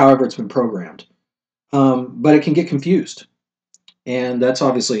 or however it's been programmed. But it can get confused, and that's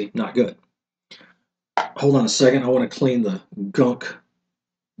obviously not good. Hold on a second, I want to clean the gunk,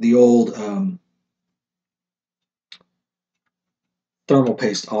 the old thermal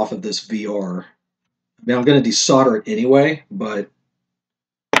paste off of this VR. I mean, I'm going to desolder it anyway, but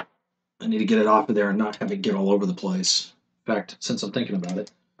I need to get it off of there and not have it get all over the place. In fact, since I'm thinking about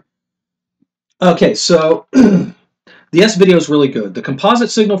it. Okay, so the S-Video is really good. The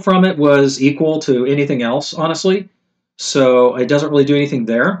composite signal from it was equal to anything else, honestly, so it doesn't really do anything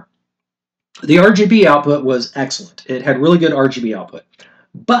there. The RGB output was excellent. It had really good RGB output.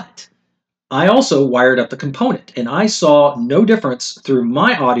 But I also wired up the component, and I saw no difference through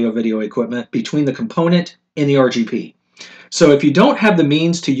my audio-video equipment between the component and the RGB. So if you don't have the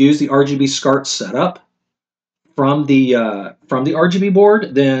means to use the RGB SCART setup from the RGB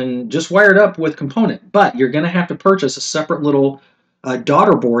board, then just wire it up with component. But you're going to have to purchase a separate little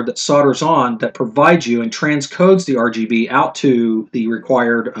daughter board that solders on that provides you and transcodes the RGB out to the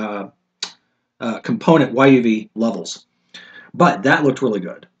required component YUV levels. But that looked really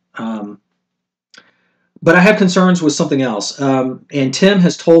good. But I have concerns with something else. And Tim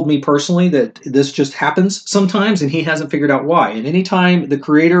has told me personally that this just happens sometimes, and he hasn't figured out why. And anytime the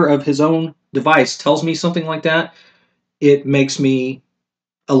creator of his own device tells me something like that, it makes me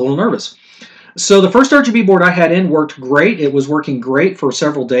a little nervous. So the first RGB board I had in worked great. It was working great for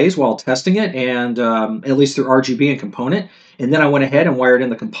several days while testing it, and at least through RGB and component. And then I went ahead and wired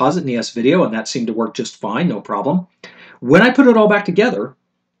in the composite and the S-Video, and that seemed to work just fine, no problem. When I put it all back together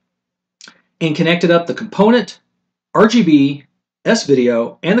and connected up the component, RGB,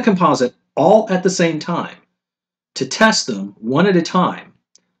 S-Video, and the composite all at the same time to test them one at a time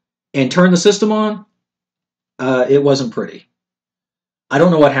and turn the system on, it wasn't pretty. I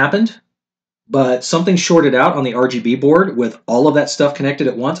don't know what happened, but something shorted out on the RGB board with all of that stuff connected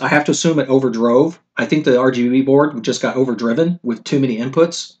at once. I have to assume it overdrove. I think the RGB board just got overdriven with too many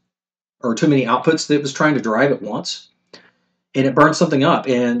inputs or too many outputs that it was trying to drive at once. And it burned something up,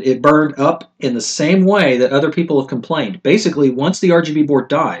 and it burned up in the same way that other people have complained. Basically, once the RGB board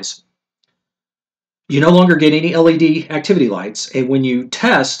dies, you no longer get any LED activity lights, and when you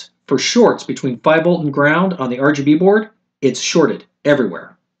test for shorts between 5 volt and ground on the RGB board, it's shorted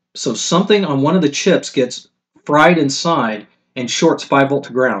everywhere. So something on one of the chips gets fried inside and shorts 5 volt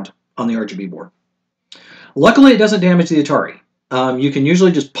to ground on the RGB board. Luckily, it doesn't damage the Atari. You can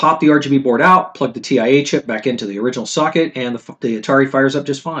usually just pop the RGB board out, plug the TIA chip back into the original socket, and the Atari fires up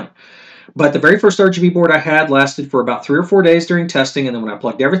just fine. But the very first RGB board I had lasted for about 3 or 4 days during testing, and then when I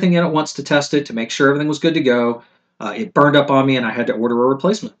plugged everything in at once to test it to make sure everything was good to go, it burned up on me and I had to order a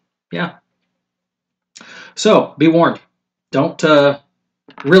replacement. Yeah. So be warned. Don't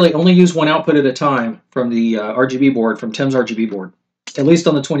really only use one output at a time from the RGB board, from Tim's RGB board, at least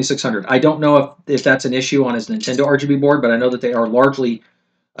on the 2600. I don't know if that's an issue on his Nintendo RGB board, but I know that they are largely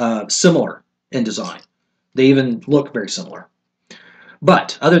similar in design. They even look very similar.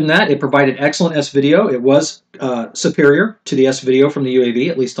 But other than that, it provided excellent S-video. It was superior to the S-video from the UAV,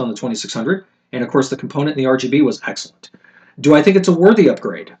 at least on the 2600. And of course, the component in the RGB was excellent. Do I think it's a worthy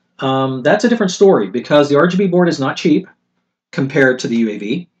upgrade? That's a different story because the RGB board is not cheap compared to the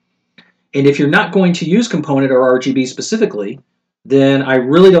UAV. And if you're not going to use component or RGB specifically, then I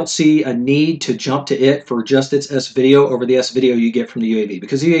really don't see a need to jump to it for just its S-video over the S-video you get from the UAV,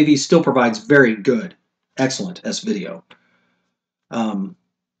 because the UAV still provides very good, excellent S-video.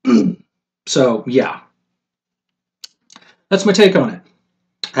 So yeah, that's my take on it.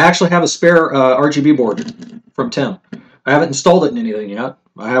 I actually have a spare RGB board from Tim. I haven't installed it in anything yet.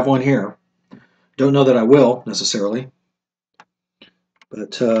 I have one here. Don't know that I will necessarily,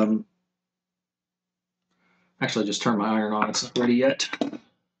 but actually I just turned my iron on. It's not ready yet.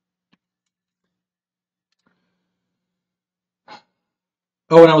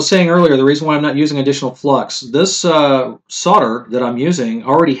 Oh, and I was saying earlier, the reason why I'm not using additional flux, this solder that I'm using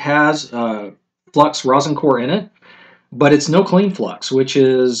already has flux rosin core in it, but it's no clean flux, which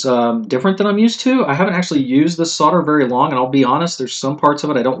is different than I'm used to. I haven't actually used this solder very long, and I'll be honest, there's some parts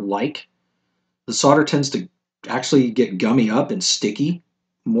of it I don't like. The solder tends to actually get gummy up and sticky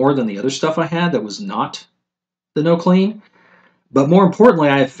more than the other stuff I had that was not the no clean. But more importantly,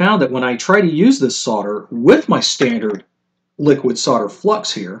 I have found that when I try to use this solder with my standard liquid solder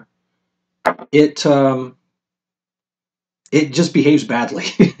flux here, it just behaves badly.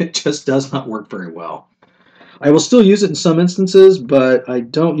 It just does not work very well. I will still use it in some instances, but I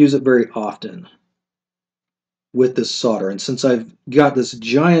don't use it very often with this solder. And since I've got this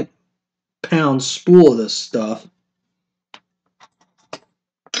giant pound spool of this stuff,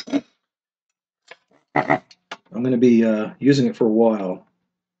 I'm going to be using it for a while.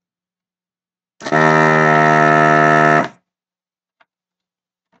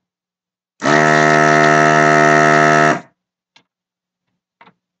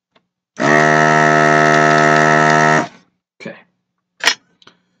 Okay.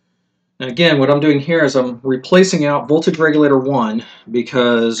 And again, what I'm doing here is I'm replacing out voltage regulator 1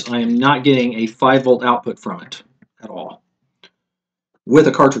 because I am not getting a 5-volt output from it at all with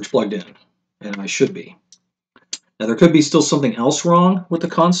a cartridge plugged in, and I should be. Now, there could be still something else wrong with the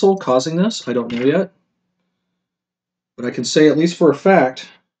console causing this. I don't know yet. But I can say, at least for a fact,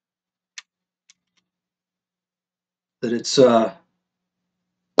 that it's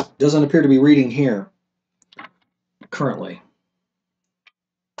doesn't appear to be reading here currently.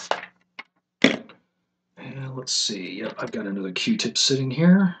 And let's see. Yep, I've got another Q-tip sitting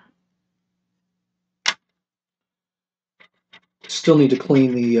here. Still need to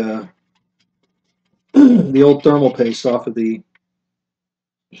clean the the old thermal paste off of the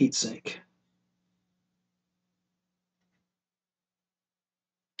heatsink.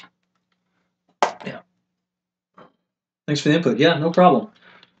 Yeah. Thanks for the input. Yeah, no problem.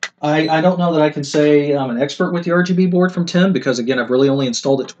 I don't know that I can say I'm an expert with the RGB board from Tim because, again, I've really only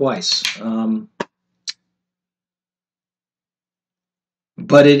installed it twice.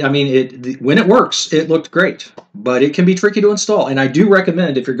 But when it works, it looked great. But it can be tricky to install. And I do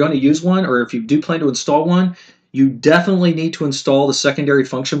recommend, if you're going to use one or if you do plan to install one, you definitely need to install the secondary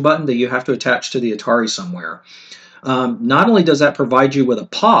function button that you have to attach to the Atari somewhere. Not only does that provide you with a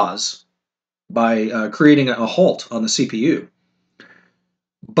pause by creating a halt on the CPU,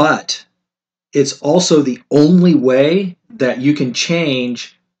 but it's also the only way that you can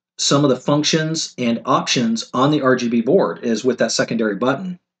change some of the functions and options on the RGB board is with that secondary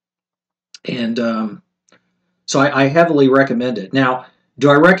button. And so I heavily recommend it. Now, do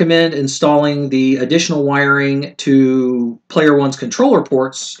I recommend installing the additional wiring to Player One's controller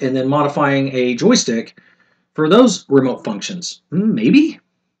ports and then modifying a joystick for those remote functions? Maybe.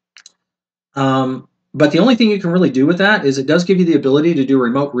 But the only thing you can really do with that is it does give you the ability to do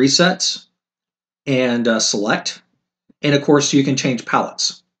remote resets and select. And of course, you can change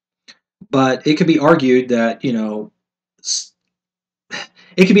palettes. But it could be argued that,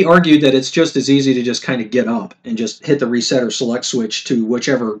 it's just as easy to just kind of get up and just hit the reset or select switch to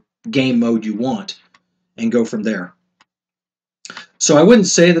whichever game mode you want and go from there. So I wouldn't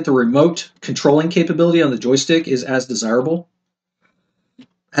say that the remote controlling capability on the joystick is as desirable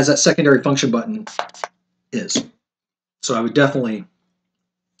as that secondary function button is. So I would definitely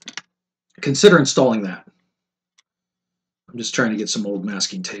consider installing that. I'm just trying to get some old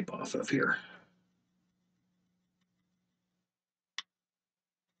masking tape off of here.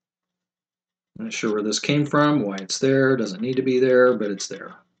 Not sure where this came from, why it's there. Doesn't need to be there, but it's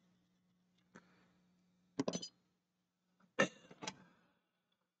there.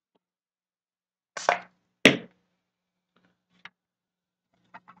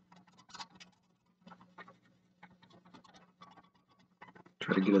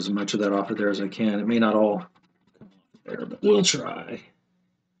 Try to get as much of that off of there as I can. It may not all come off there, but we'll try.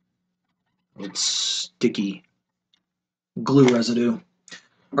 Old sticky glue residue.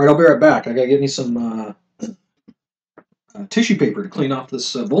 All right, I'll be right back. I gotta get me some tissue paper to clean off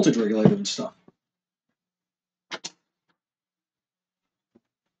this voltage regulator and stuff.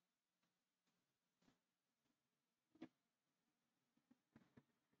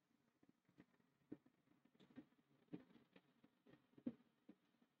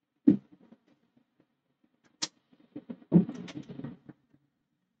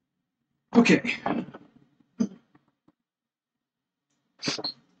 Okay.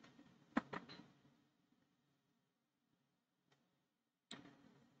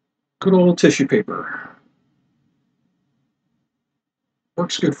 Good old tissue paper.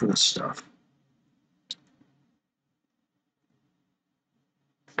 Works good for this stuff.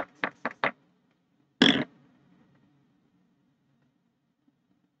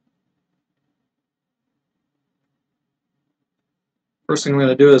 First thing I'm going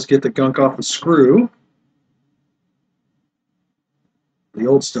to do is get the gunk off the screw. The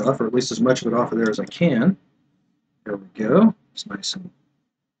old stuff, or at least as much of it off of there as I can. There we go. It's nice and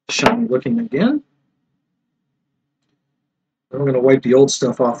shiny looking again. Then I'm going to wipe the old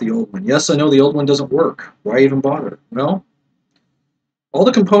stuff off the old one. Yes, I know the old one doesn't work. Why even bother? Well, all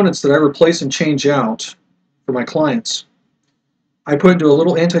the components that I replace and change out for my clients, I put into a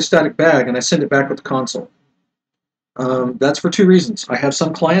little anti-static bag and I send it back with the console. That's for two reasons. I have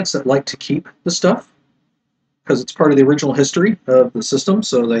some clients that like to keep the stuff because it's part of the original history of the system,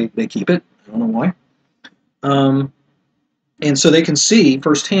 so they keep it. I don't know why. And so they can see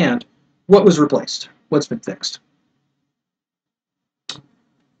firsthand what was replaced, what's been fixed.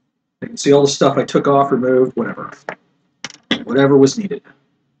 They can see all the stuff I took off, removed, whatever was needed.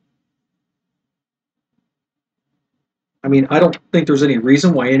 I mean, I don't think there's any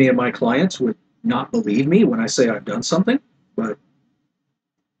reason why any of my clients would not believe me when I say I've done something, but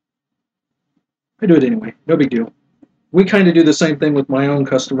I do it anyway. No big deal. We kind of do the same thing with my own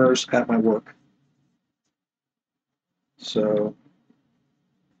customers at my work. So,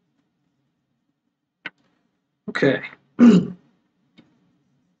 okay.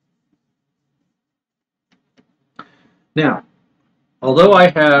 Now, although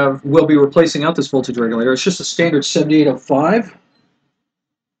I will be replacing out this voltage regulator, it's just a standard 7805,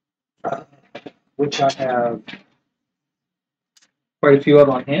 which I have quite a few of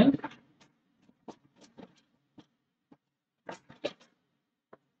on hand.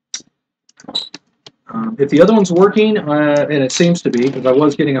 If the other one's working, and it seems to be, because I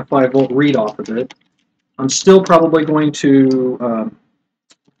was getting a 5-volt read off of it, I'm still probably going to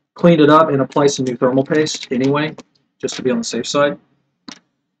clean it up and apply some new thermal paste anyway, just to be on the safe side. Let's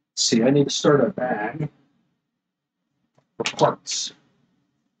see, I need to start a bag for parts.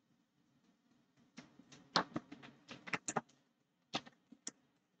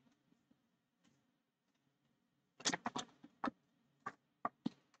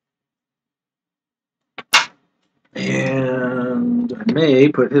 And I may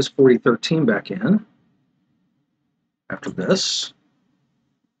put his 4013 back in after this.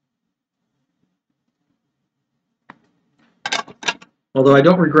 Although I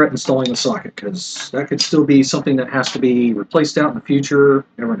don't regret installing the socket, because that could still be something that has to be replaced out in the future.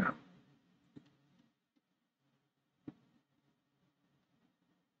 Never know.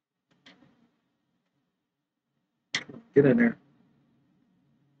 Get in there.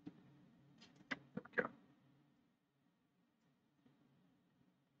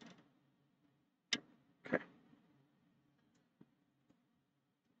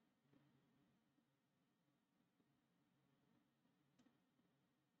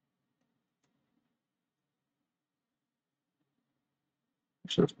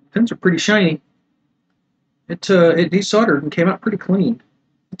 So those pins are pretty shiny. It desoldered and came out pretty clean.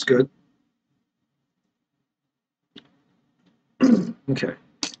 That's good. Okay.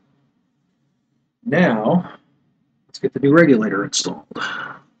 Now, let's get the new regulator installed.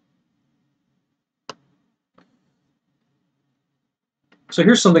 So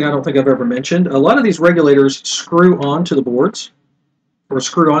here's something I don't think I've ever mentioned. A lot of these regulators screw onto the boards or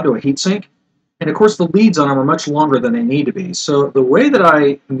screw onto a heatsink. And of course the leads on them are much longer than they need to be. So the way that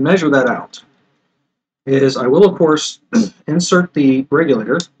I measure that out is I will of course insert the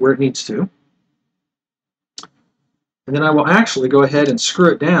regulator where it needs to, and then I will actually go ahead and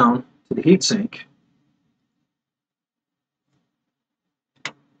screw it down to the heatsink.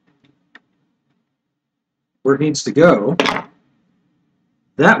 Where it needs to go.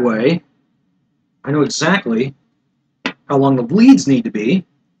 That way, I know exactly how long the leads need to be.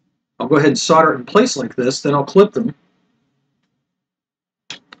 I'll go ahead and solder it in place like this, then I'll clip them.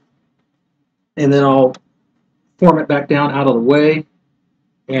 And then I'll form it back down out of the way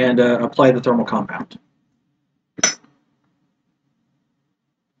and apply the thermal compound.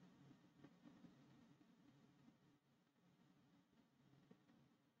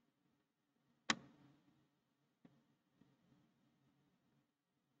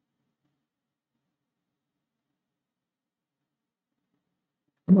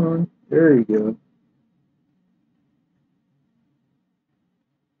 Come on, there you go.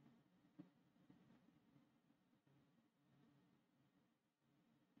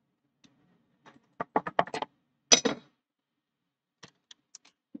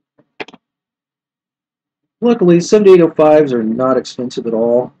 Luckily, 7805s are not expensive at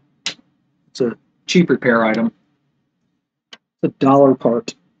all. It's a cheap repair item. It's $1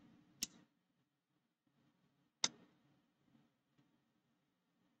 part.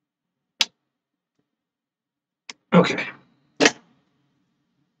 Okay.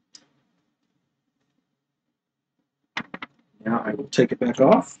 Now I will take it back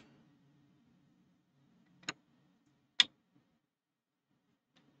off.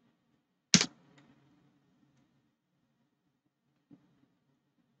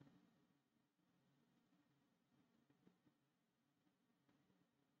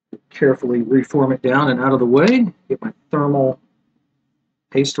 Carefully reform it down and out of the way. Get my thermal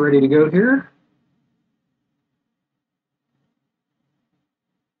paste ready to go here.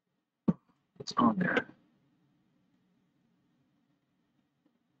 It's on there.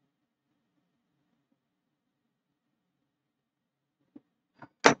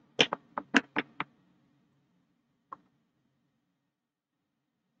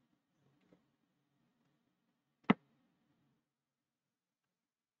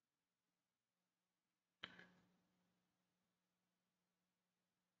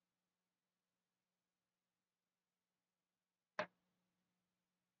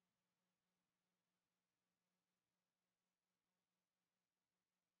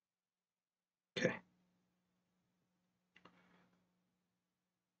 Okay.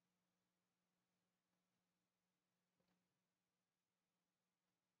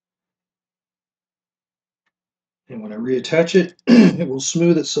 And when I reattach it, it will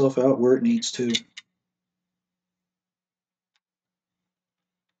smooth itself out where it needs to.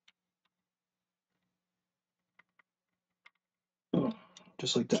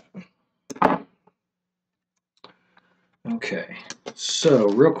 Just like that. Okay, so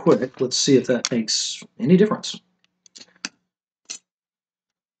real quick, let's see if that makes any difference.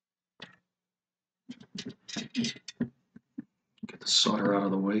 Get the solder out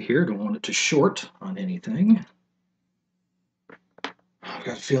of the way here. Don't want it to short on anything. I've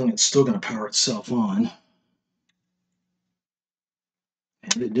got a feeling it's still going to power itself on.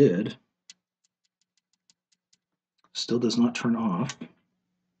 And it did. Still does not turn off.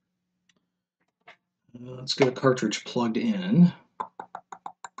 Let's get a cartridge plugged in.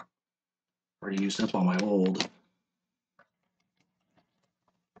 Already used up all my old.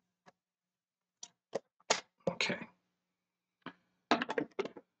 Okay.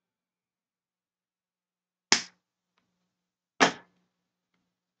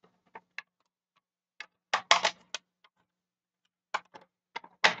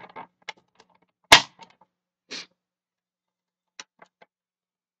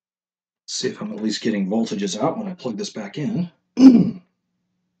 See if I'm at least getting voltages out when I plug this back in.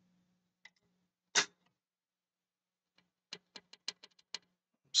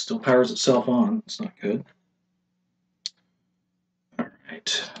 Still powers itself on. It's not good. All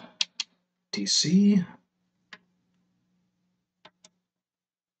right. DC.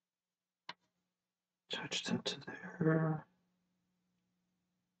 Attach that to there.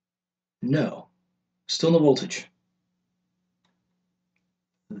 No. Still no voltage.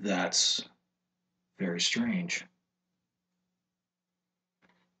 That's very strange.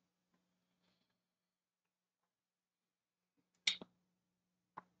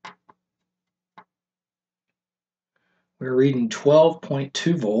 We're reading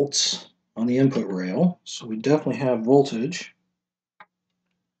 12.2 volts on the input rail, so we definitely have voltage.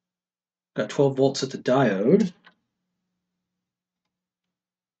 Got 12 volts at the diode.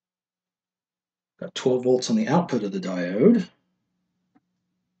 12 volts on the output of the diode.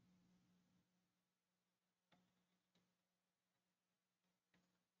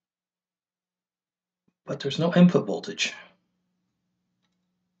 But there's no input voltage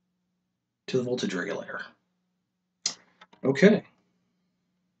to the voltage regulator. Okay.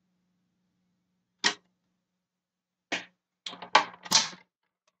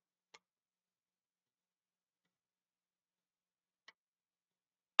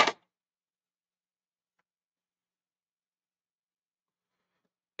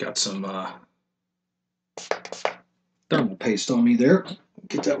 Got some thermal paste on me there.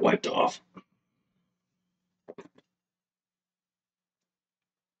 Get that wiped off.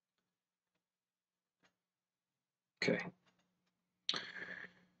 Okay.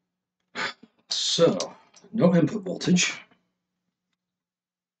 So, no input voltage.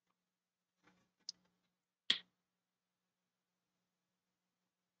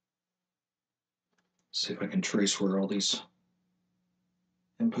 See if I can trace where all these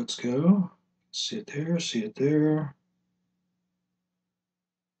inputs go. See it there, see it there.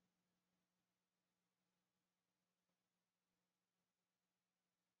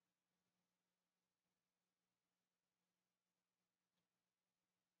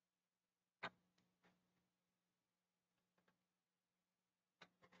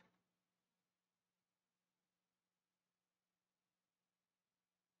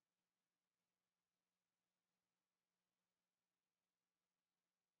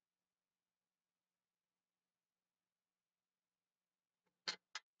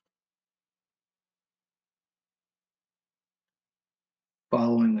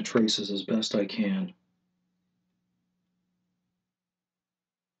 Following the traces as best I can.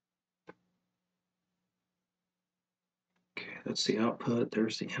 Okay, that's the output.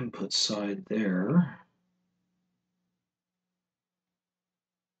 There's the input side there.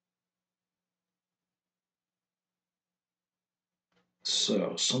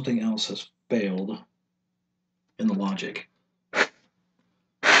 So, something else has failed in the logic.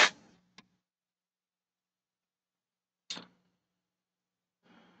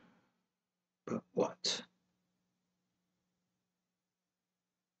 But what?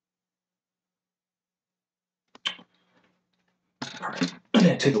 All right,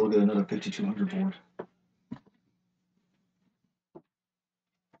 take a look at another 5200 board.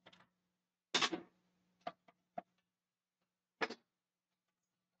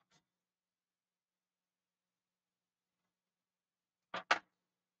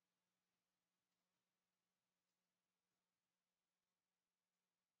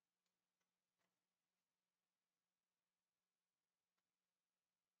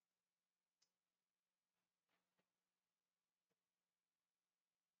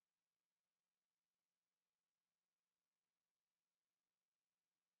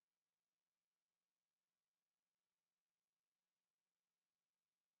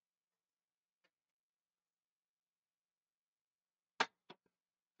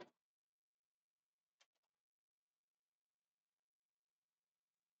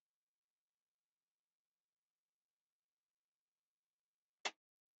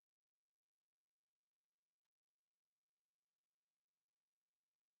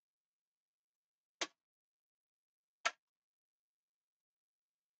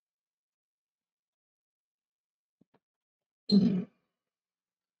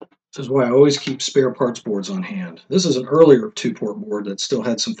 This is why I always keep spare parts boards on hand. This is an earlier 2-port board that still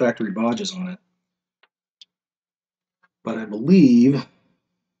had some factory bodges on it. But I believe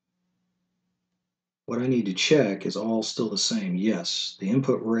what I need to check is all still the same. Yes, the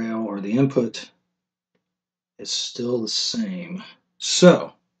input rail or the input is still the same.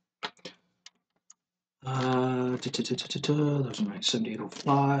 So, those are my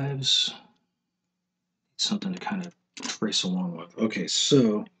 7805s. Something to kind of trace along with. Okay,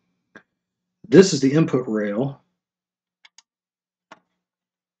 so this is the input rail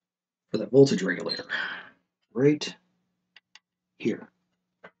for that voltage regulator, right here.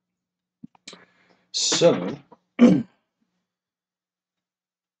 So, where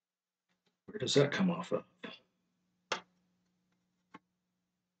does that come off of?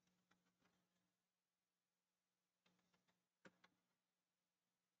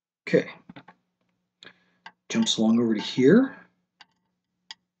 Okay, jumps along over to here.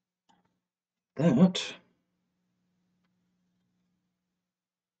 That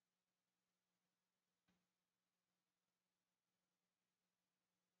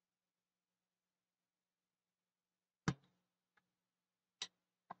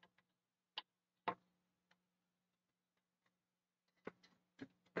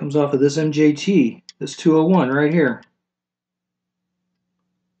comes off of this MJT, this 201 right here.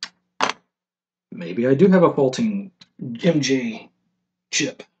 Maybe I do have a faulting MJ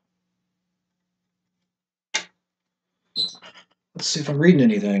chip. Let's see if I'm reading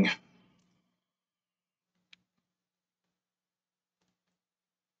anything.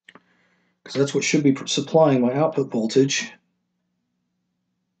 Because that's what should be supplying my output voltage.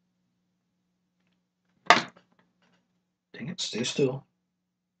 Dang it, stay still.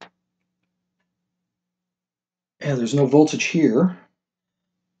 And there's no voltage here.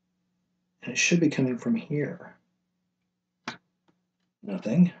 And it should be coming from here.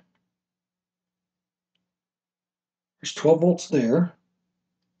 Nothing. There's 12 volts there.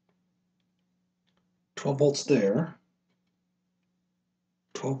 12 volts there.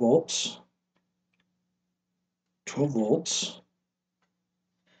 12 volts. 12 volts.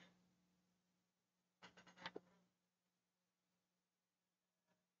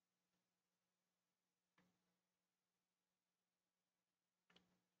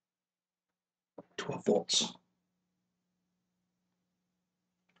 Volts.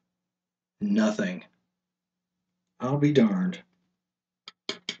 Nothing. I'll be darned.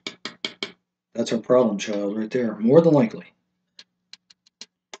 That's our problem child right there, more than likely.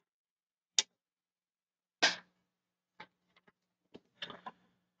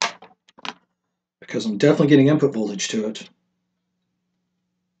 Because I'm definitely getting input voltage to it.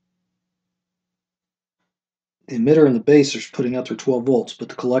 The emitter and the base are putting out their 12 volts, but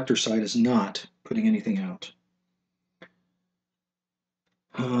the collector side is not putting anything out.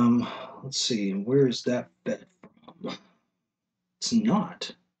 Let's see, where is that fed from? It's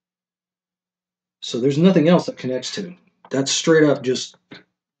not. So there's nothing else that connects to. That straight up just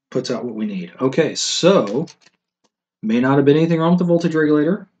puts out what we need. Okay, so may not have been anything wrong with the voltage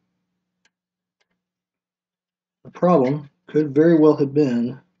regulator. The problem could very well have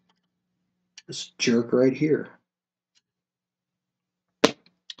been this jerk right here.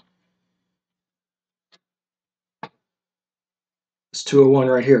 It's 201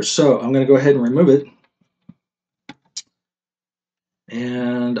 right here. So I'm going to go ahead and remove it.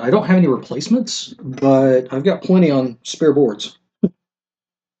 And I don't have any replacements, but I've got plenty on spare boards.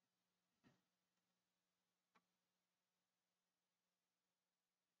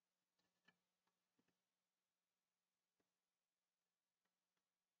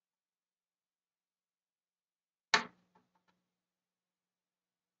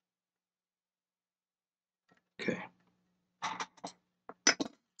 Okay.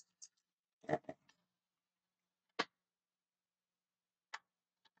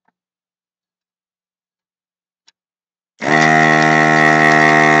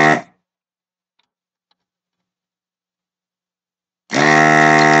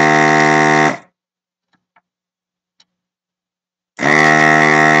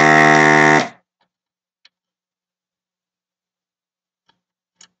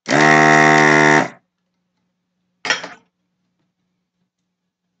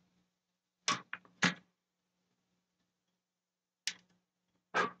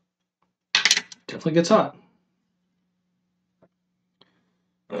 Definitely gets hot.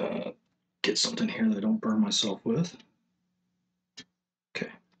 Get something here that I don't burn myself with.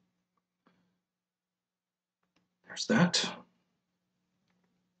 Okay. There's that.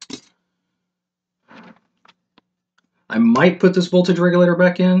 I might put this voltage regulator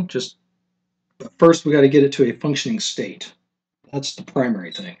back in, but first we got to get it to a functioning state. That's the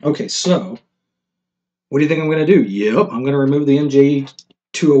primary thing. Okay, so what do you think I'm going to do? Yep, I'm going to remove the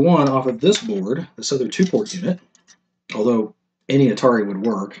MJE210 off of this board, this other 2-port unit, although any Atari would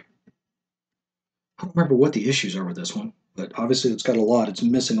work. I don't remember what the issues are with this one, but obviously it's got a lot. It's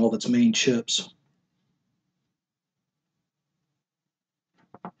missing all of its main chips.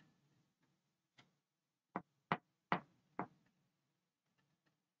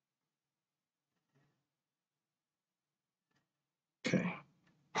 Okay.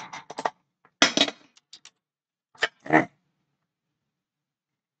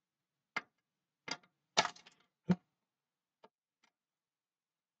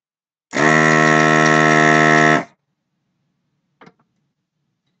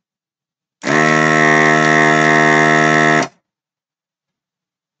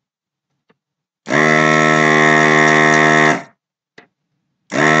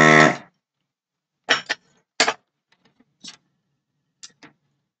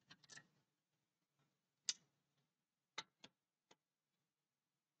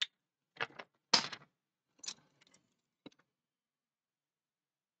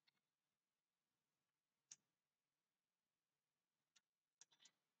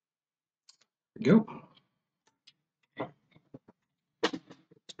 There we go. Let's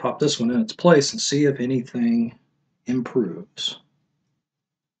pop this one in its place and see if anything improves.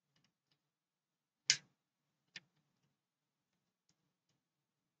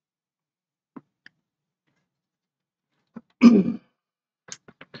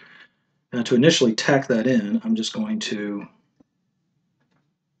 Now to initially tack that in, I'm just going to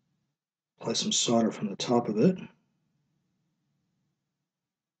apply some solder from the top of it.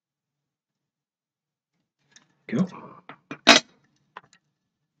 Go.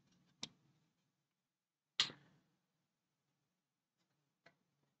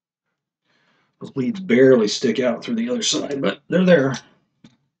 Those leads barely stick out through the other side, but they're there.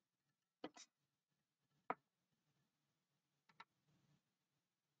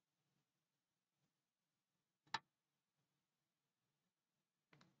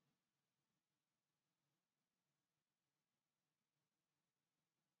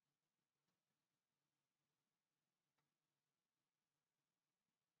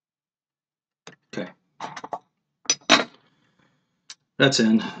 Okay. That's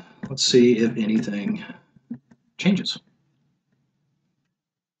in. Let's see if anything changes.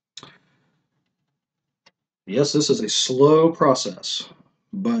 Yes, this is a slow process,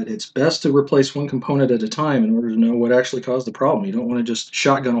 but it's best to replace one component at a time in order to know what actually caused the problem. You don't want to just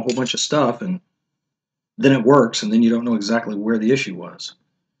shotgun a whole bunch of stuff and then it works and then you don't know exactly where the issue was.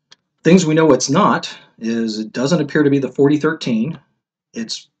 Things we know it's not is it doesn't appear to be the 4013.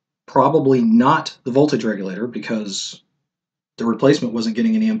 It's probably not the voltage regulator because the replacement wasn't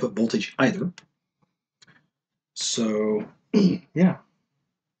getting any input voltage either. So, yeah.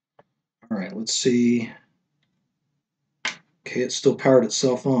 All right, let's see. Okay, it still powered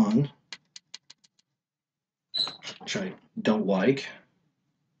itself on, which I don't like.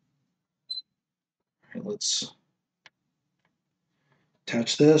 All right, let's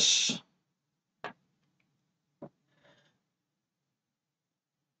attach this.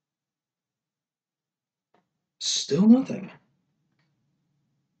 Still nothing.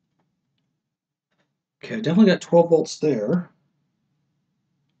 Okay, I definitely got 12 volts there.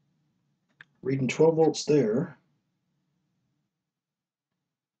 Reading 12 volts there.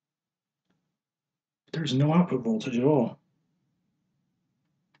 There's no output voltage at all.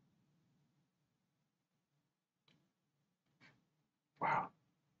 Wow.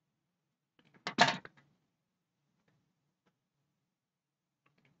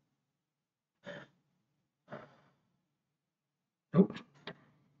 Nope.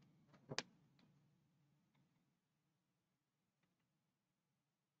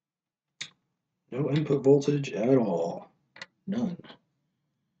 No input voltage at all. None.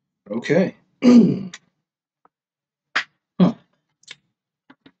 Okay. Huh.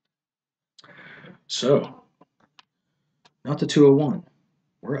 So, not the 201.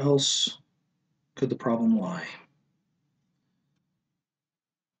 Where else could the problem lie?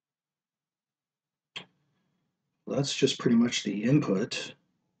 Well, that's just pretty much the input.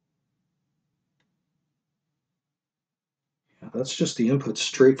 Yeah, that's just the input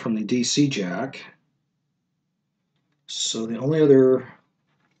straight from the DC jack. So the only other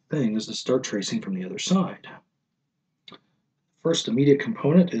thing is to start tracing from the other side. First immediate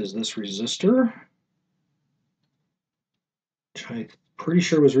component is this resistor, which I'm pretty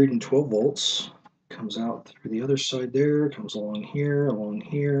sure was reading 12 volts. Comes out through the other side there, comes along here, along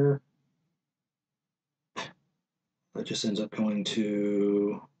here. That just ends up going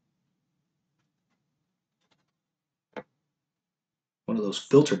to one of those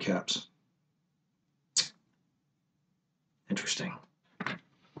filter caps. Interesting.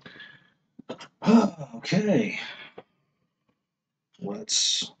 Okay.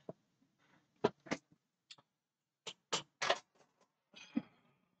 Let's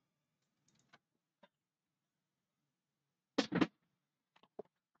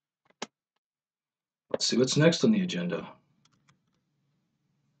see what's next on the agenda.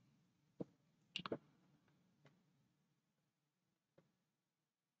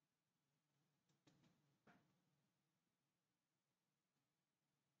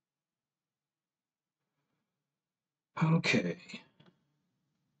 Okay.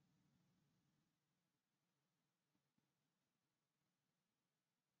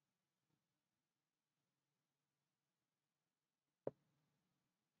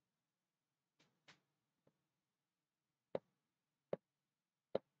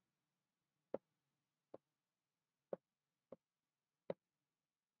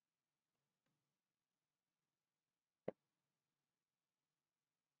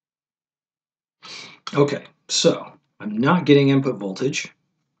 Okay, so I'm not getting input voltage.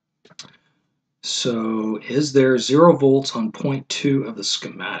 So is there 0 volts on point 2 of the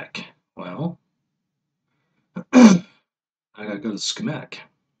schematic? Well, I gotta go to the schematic.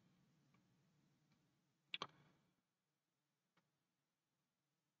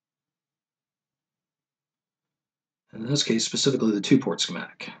 In this case, specifically the 2-port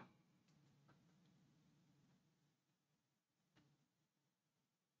schematic.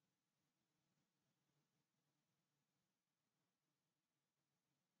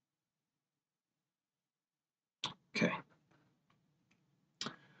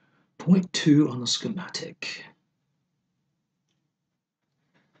 0.2 on the schematic.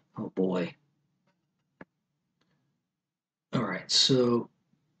 Oh boy. All right, so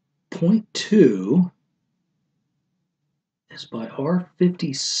 0.2 is by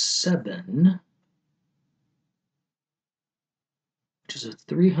R57, which is a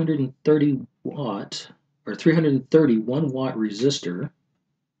 330 watt or 331 watt resistor.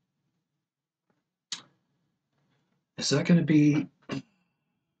 Is that going to be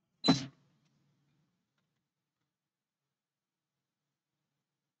this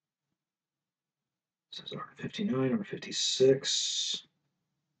is R59 or 56?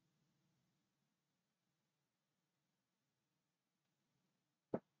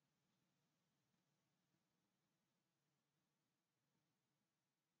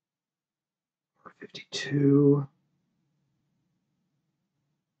 R52.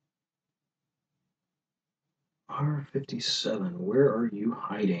 R57, where are you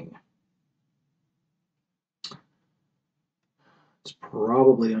hiding? It's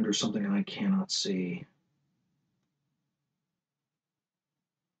probably under something I cannot see.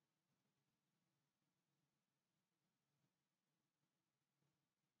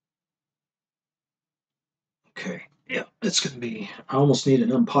 Okay, yeah, it's going to be, I almost need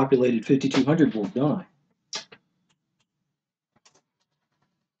an unpopulated 5200 volt, don't I?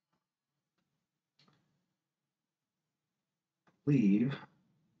 Leave.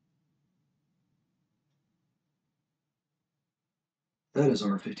 That is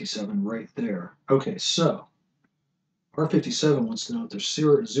R57 right there. Okay, so R57 wants to know if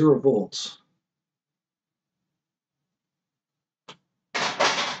there's zero volts.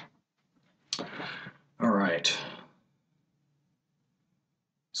 All right.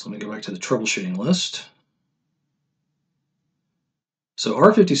 So let me go back to the troubleshooting list. So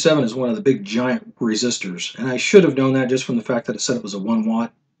R57 is one of the big giant resistors, and I should have known that just from the fact that it said it was a 1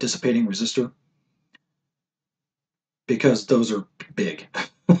 watt dissipating resistor, because those are big.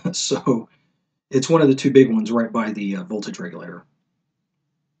 So it's one of the two big ones right by the voltage regulator.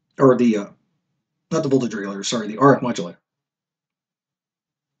 Or the, not the voltage regulator, sorry, the RF modulator.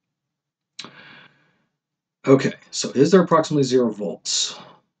 Okay, so is there approximately 0 volts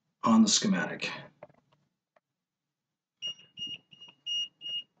on the schematic?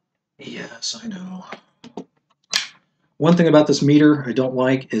 Yes, I know. One thing about this meter I don't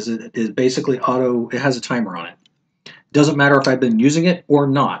like is it is basically auto, it has a timer on it. Doesn't matter if I've been using it or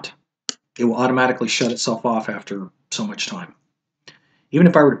not, it will automatically shut itself off after so much time. Even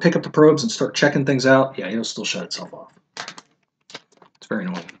if I were to pick up the probes and start checking things out, yeah, it'll still shut itself off. It's very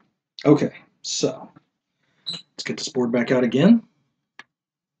annoying. Okay, so let's get this board back out again.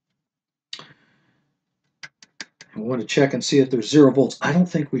 And we want to check and see if there's 0 volts. I don't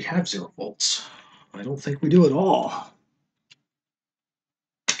think we have 0 volts. I don't think we do at all.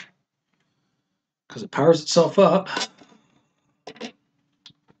 Because it powers itself up.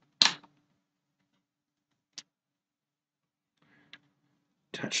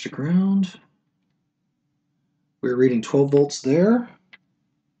 Attached to ground. We're reading 12 volts there.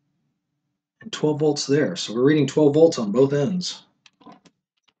 And 12 volts there. So we're reading 12 volts on both ends.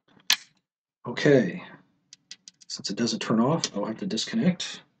 Okay. Since it doesn't turn off, I'll have to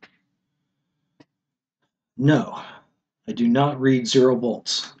disconnect. No, I do not read 0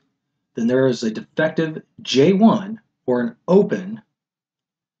 volts. Then there is a defective J1 or an open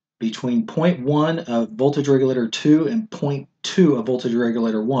between 0.1 of voltage regulator 2 and 0.2 of voltage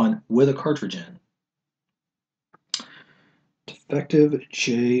regulator 1 with a cartridge in. Defective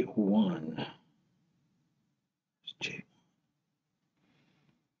J1. J1.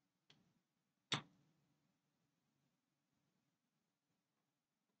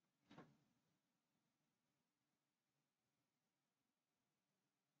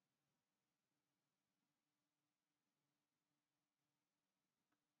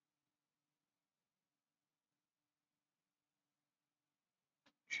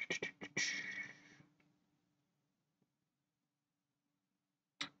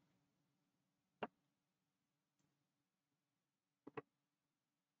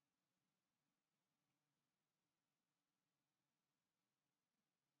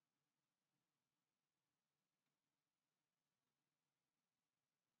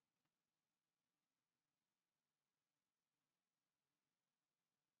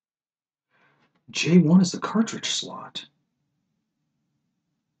 J1 is the cartridge slot.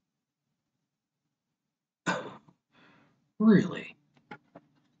 Really?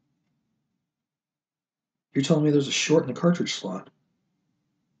 You're telling me there's a short in the cartridge slot?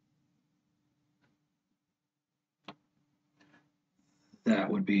 That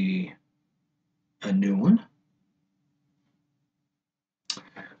would be a new one.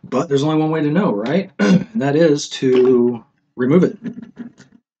 But there's only one way to know, right? And that is to remove it.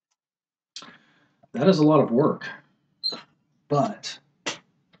 That is a lot of work, but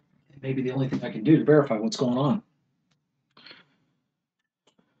it may be the only thing I can do to verify what's going on.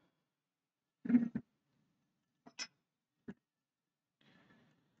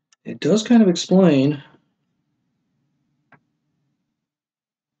 It does kind of explain,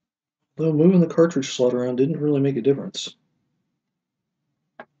 though moving the cartridge slot around didn't really make a difference.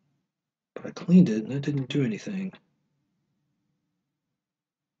 But I cleaned it and it didn't do anything.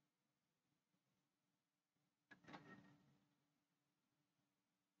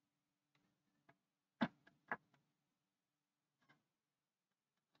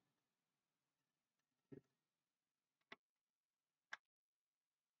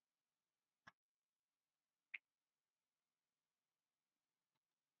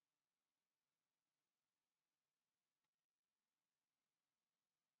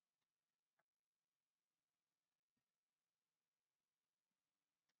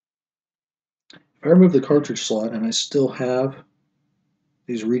 If I remove the cartridge slot and I still have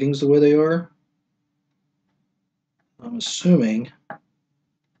these readings the way they are, I'm assuming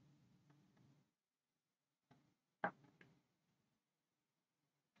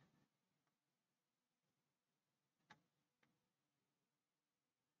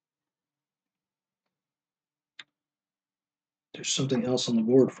there's something else on the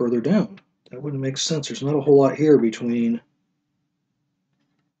board further down. That wouldn't make sense. There's not a whole lot here between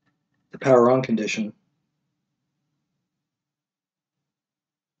the power on condition.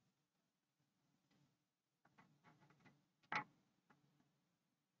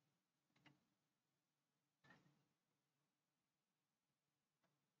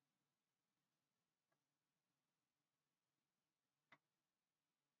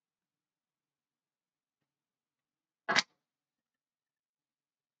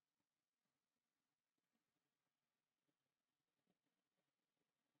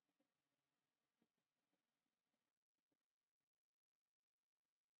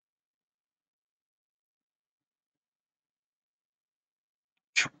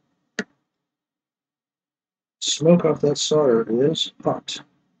 Smoke off that solder is hot.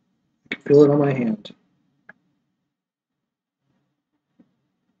 I can feel it on my hand.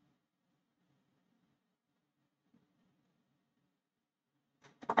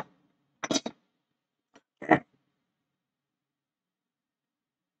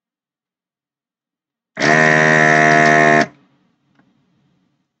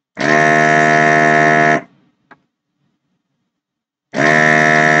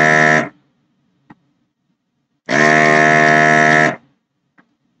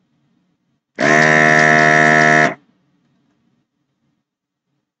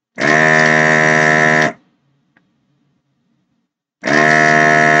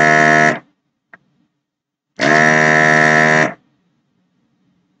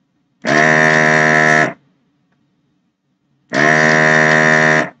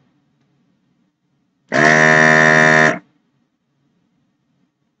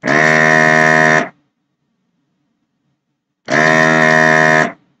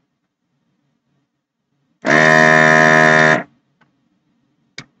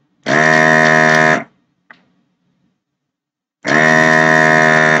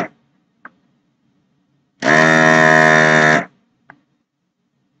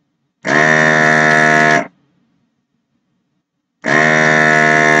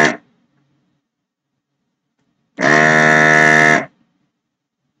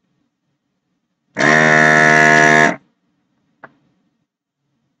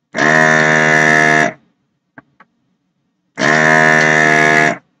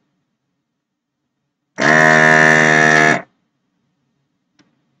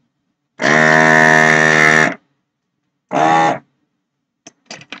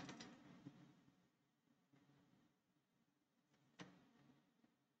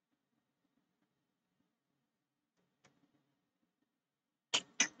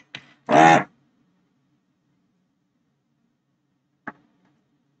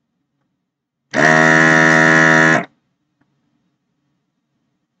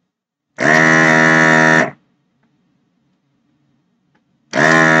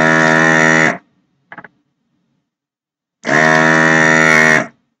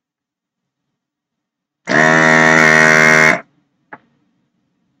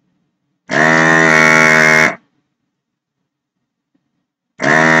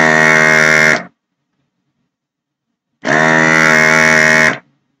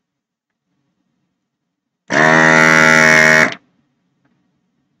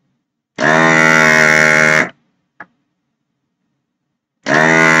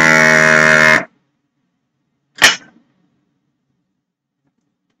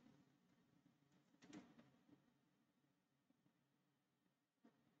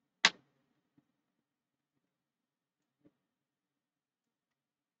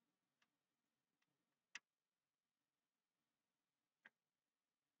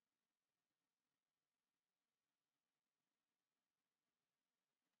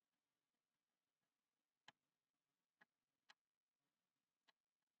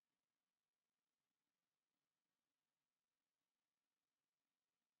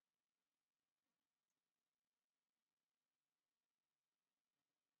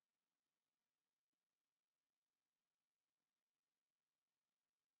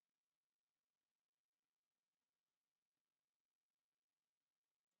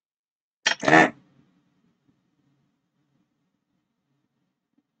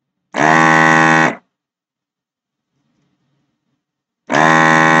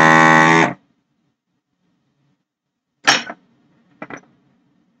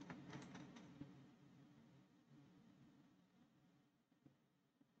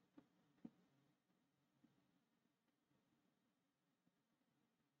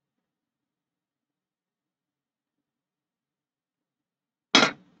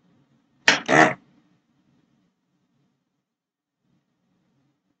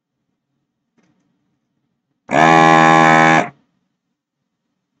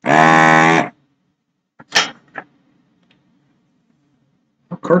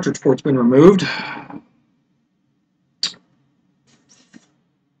 Cartridge port's been removed.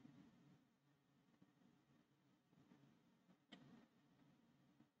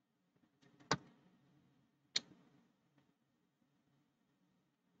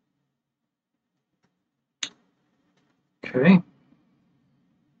 Okay.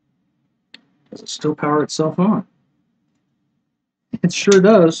 Does it still power itself on? It sure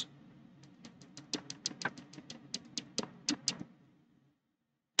does.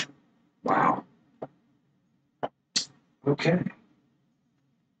 Wow. Okay.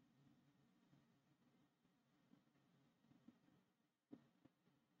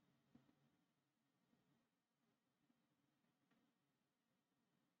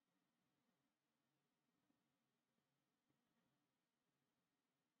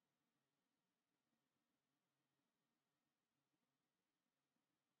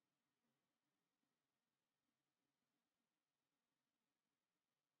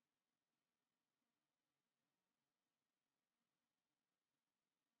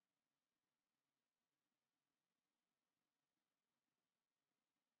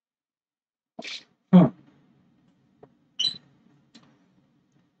 Huh.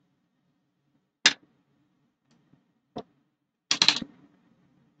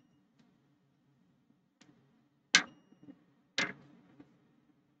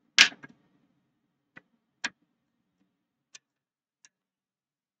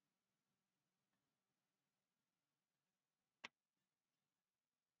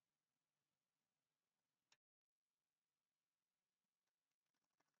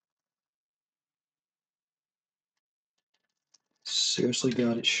 Seriously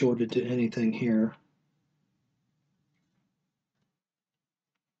got it shorted to anything here.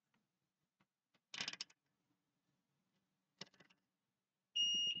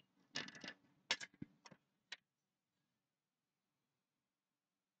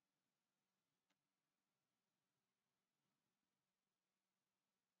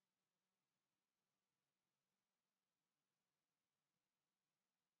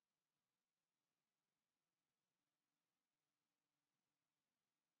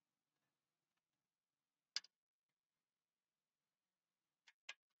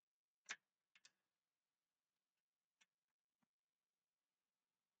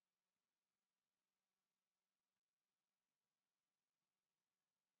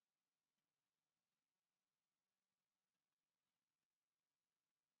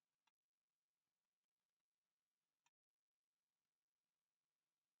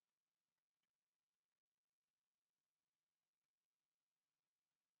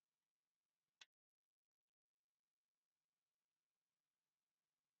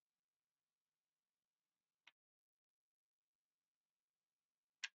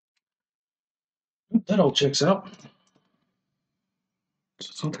 That all checks out. So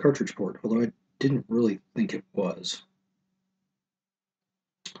it's not the cartridge port, although I didn't really think it was.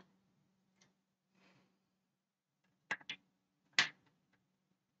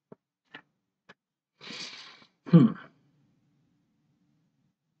 Hmm.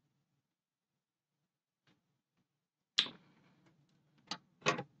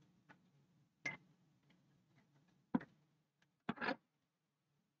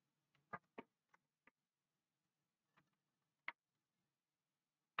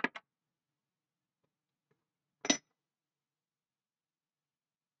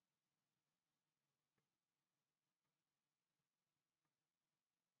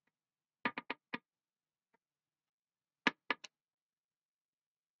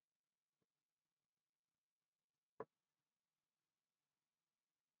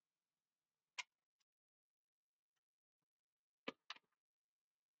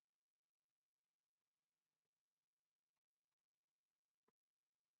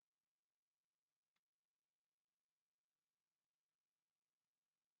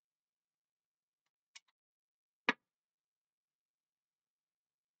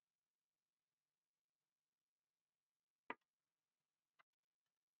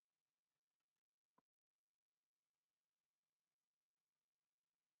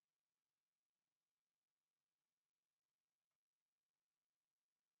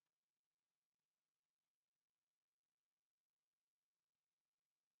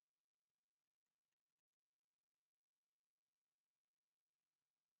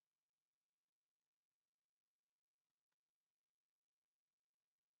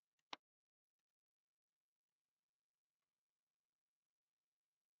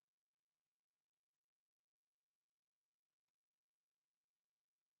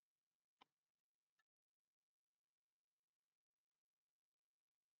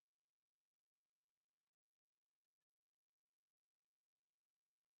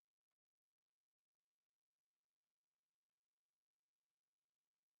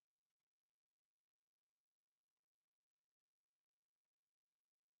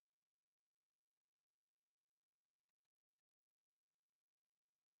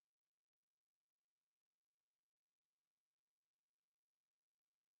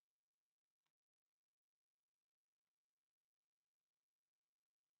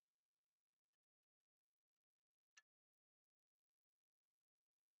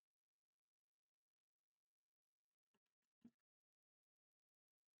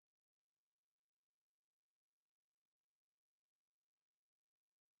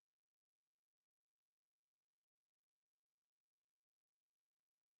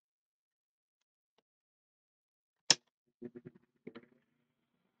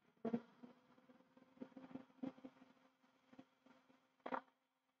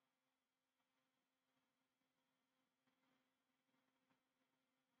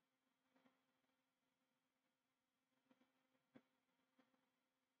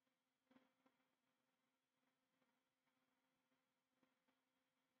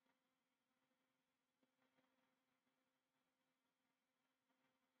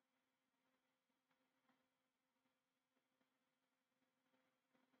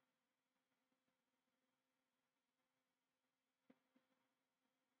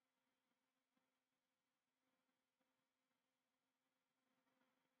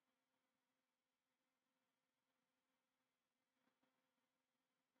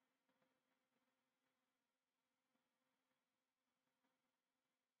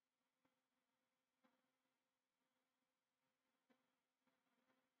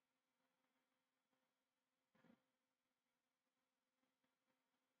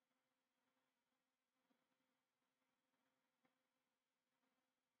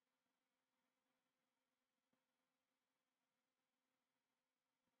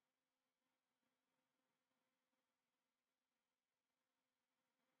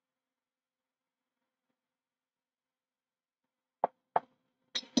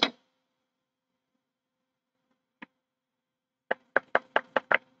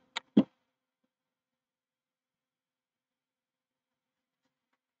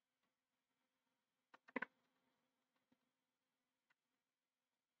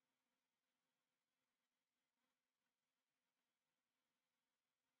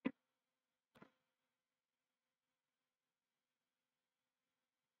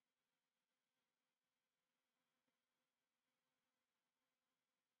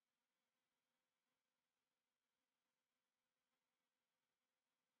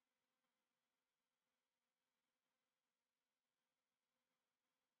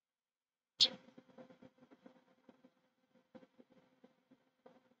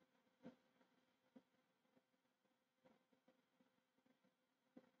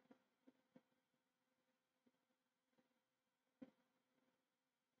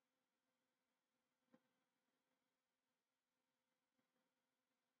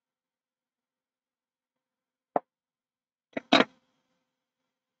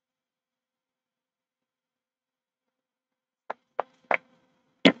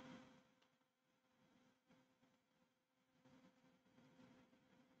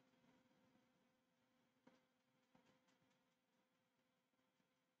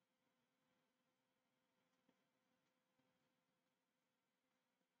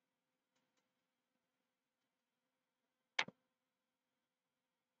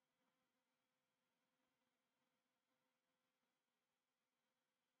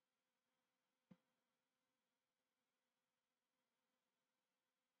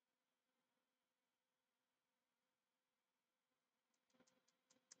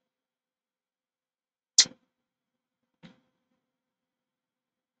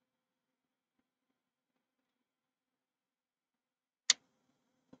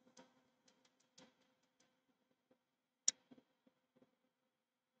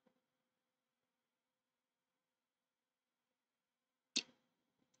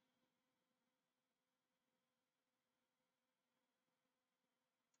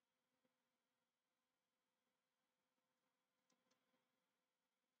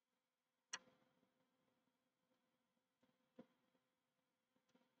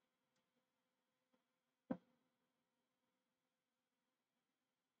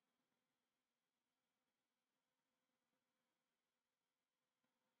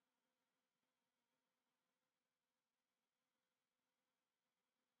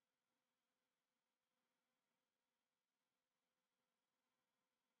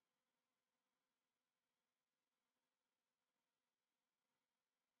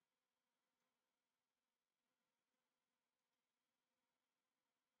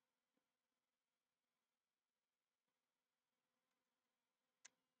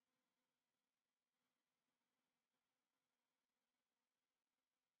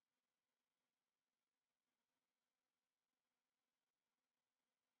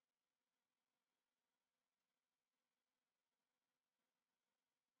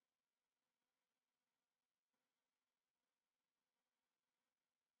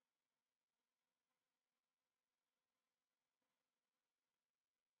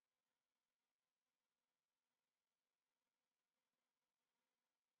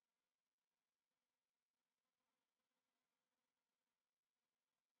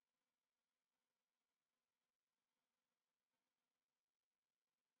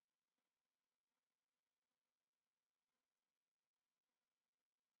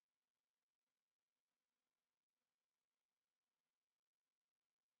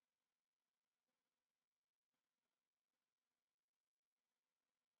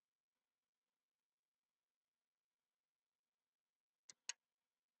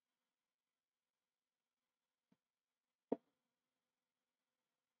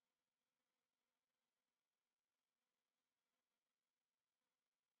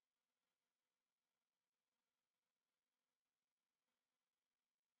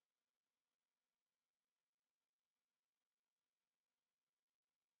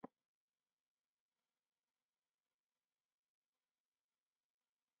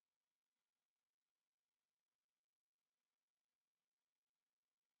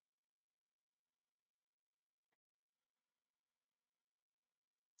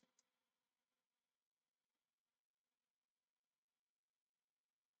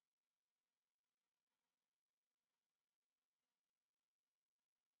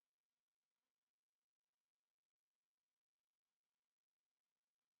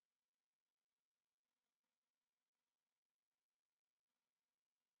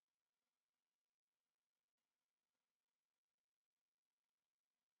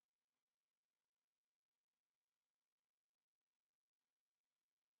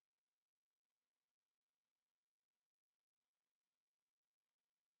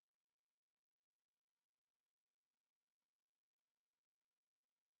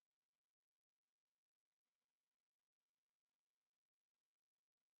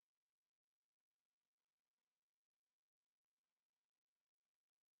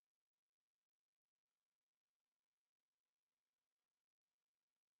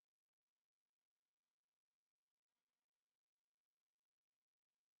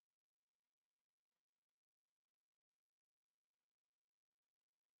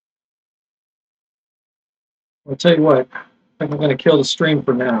 I'll tell you what, I'm going to kill the stream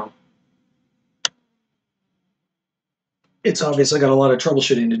for now. It's obvious I got a lot of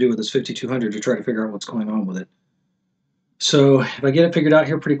troubleshooting to do with this 5200 to try to figure out what's going on with it. So if I get it figured out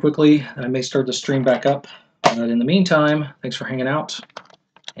here pretty quickly, I may start the stream back up. But in the meantime, thanks for hanging out,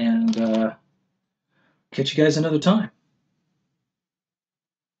 and catch you guys another time.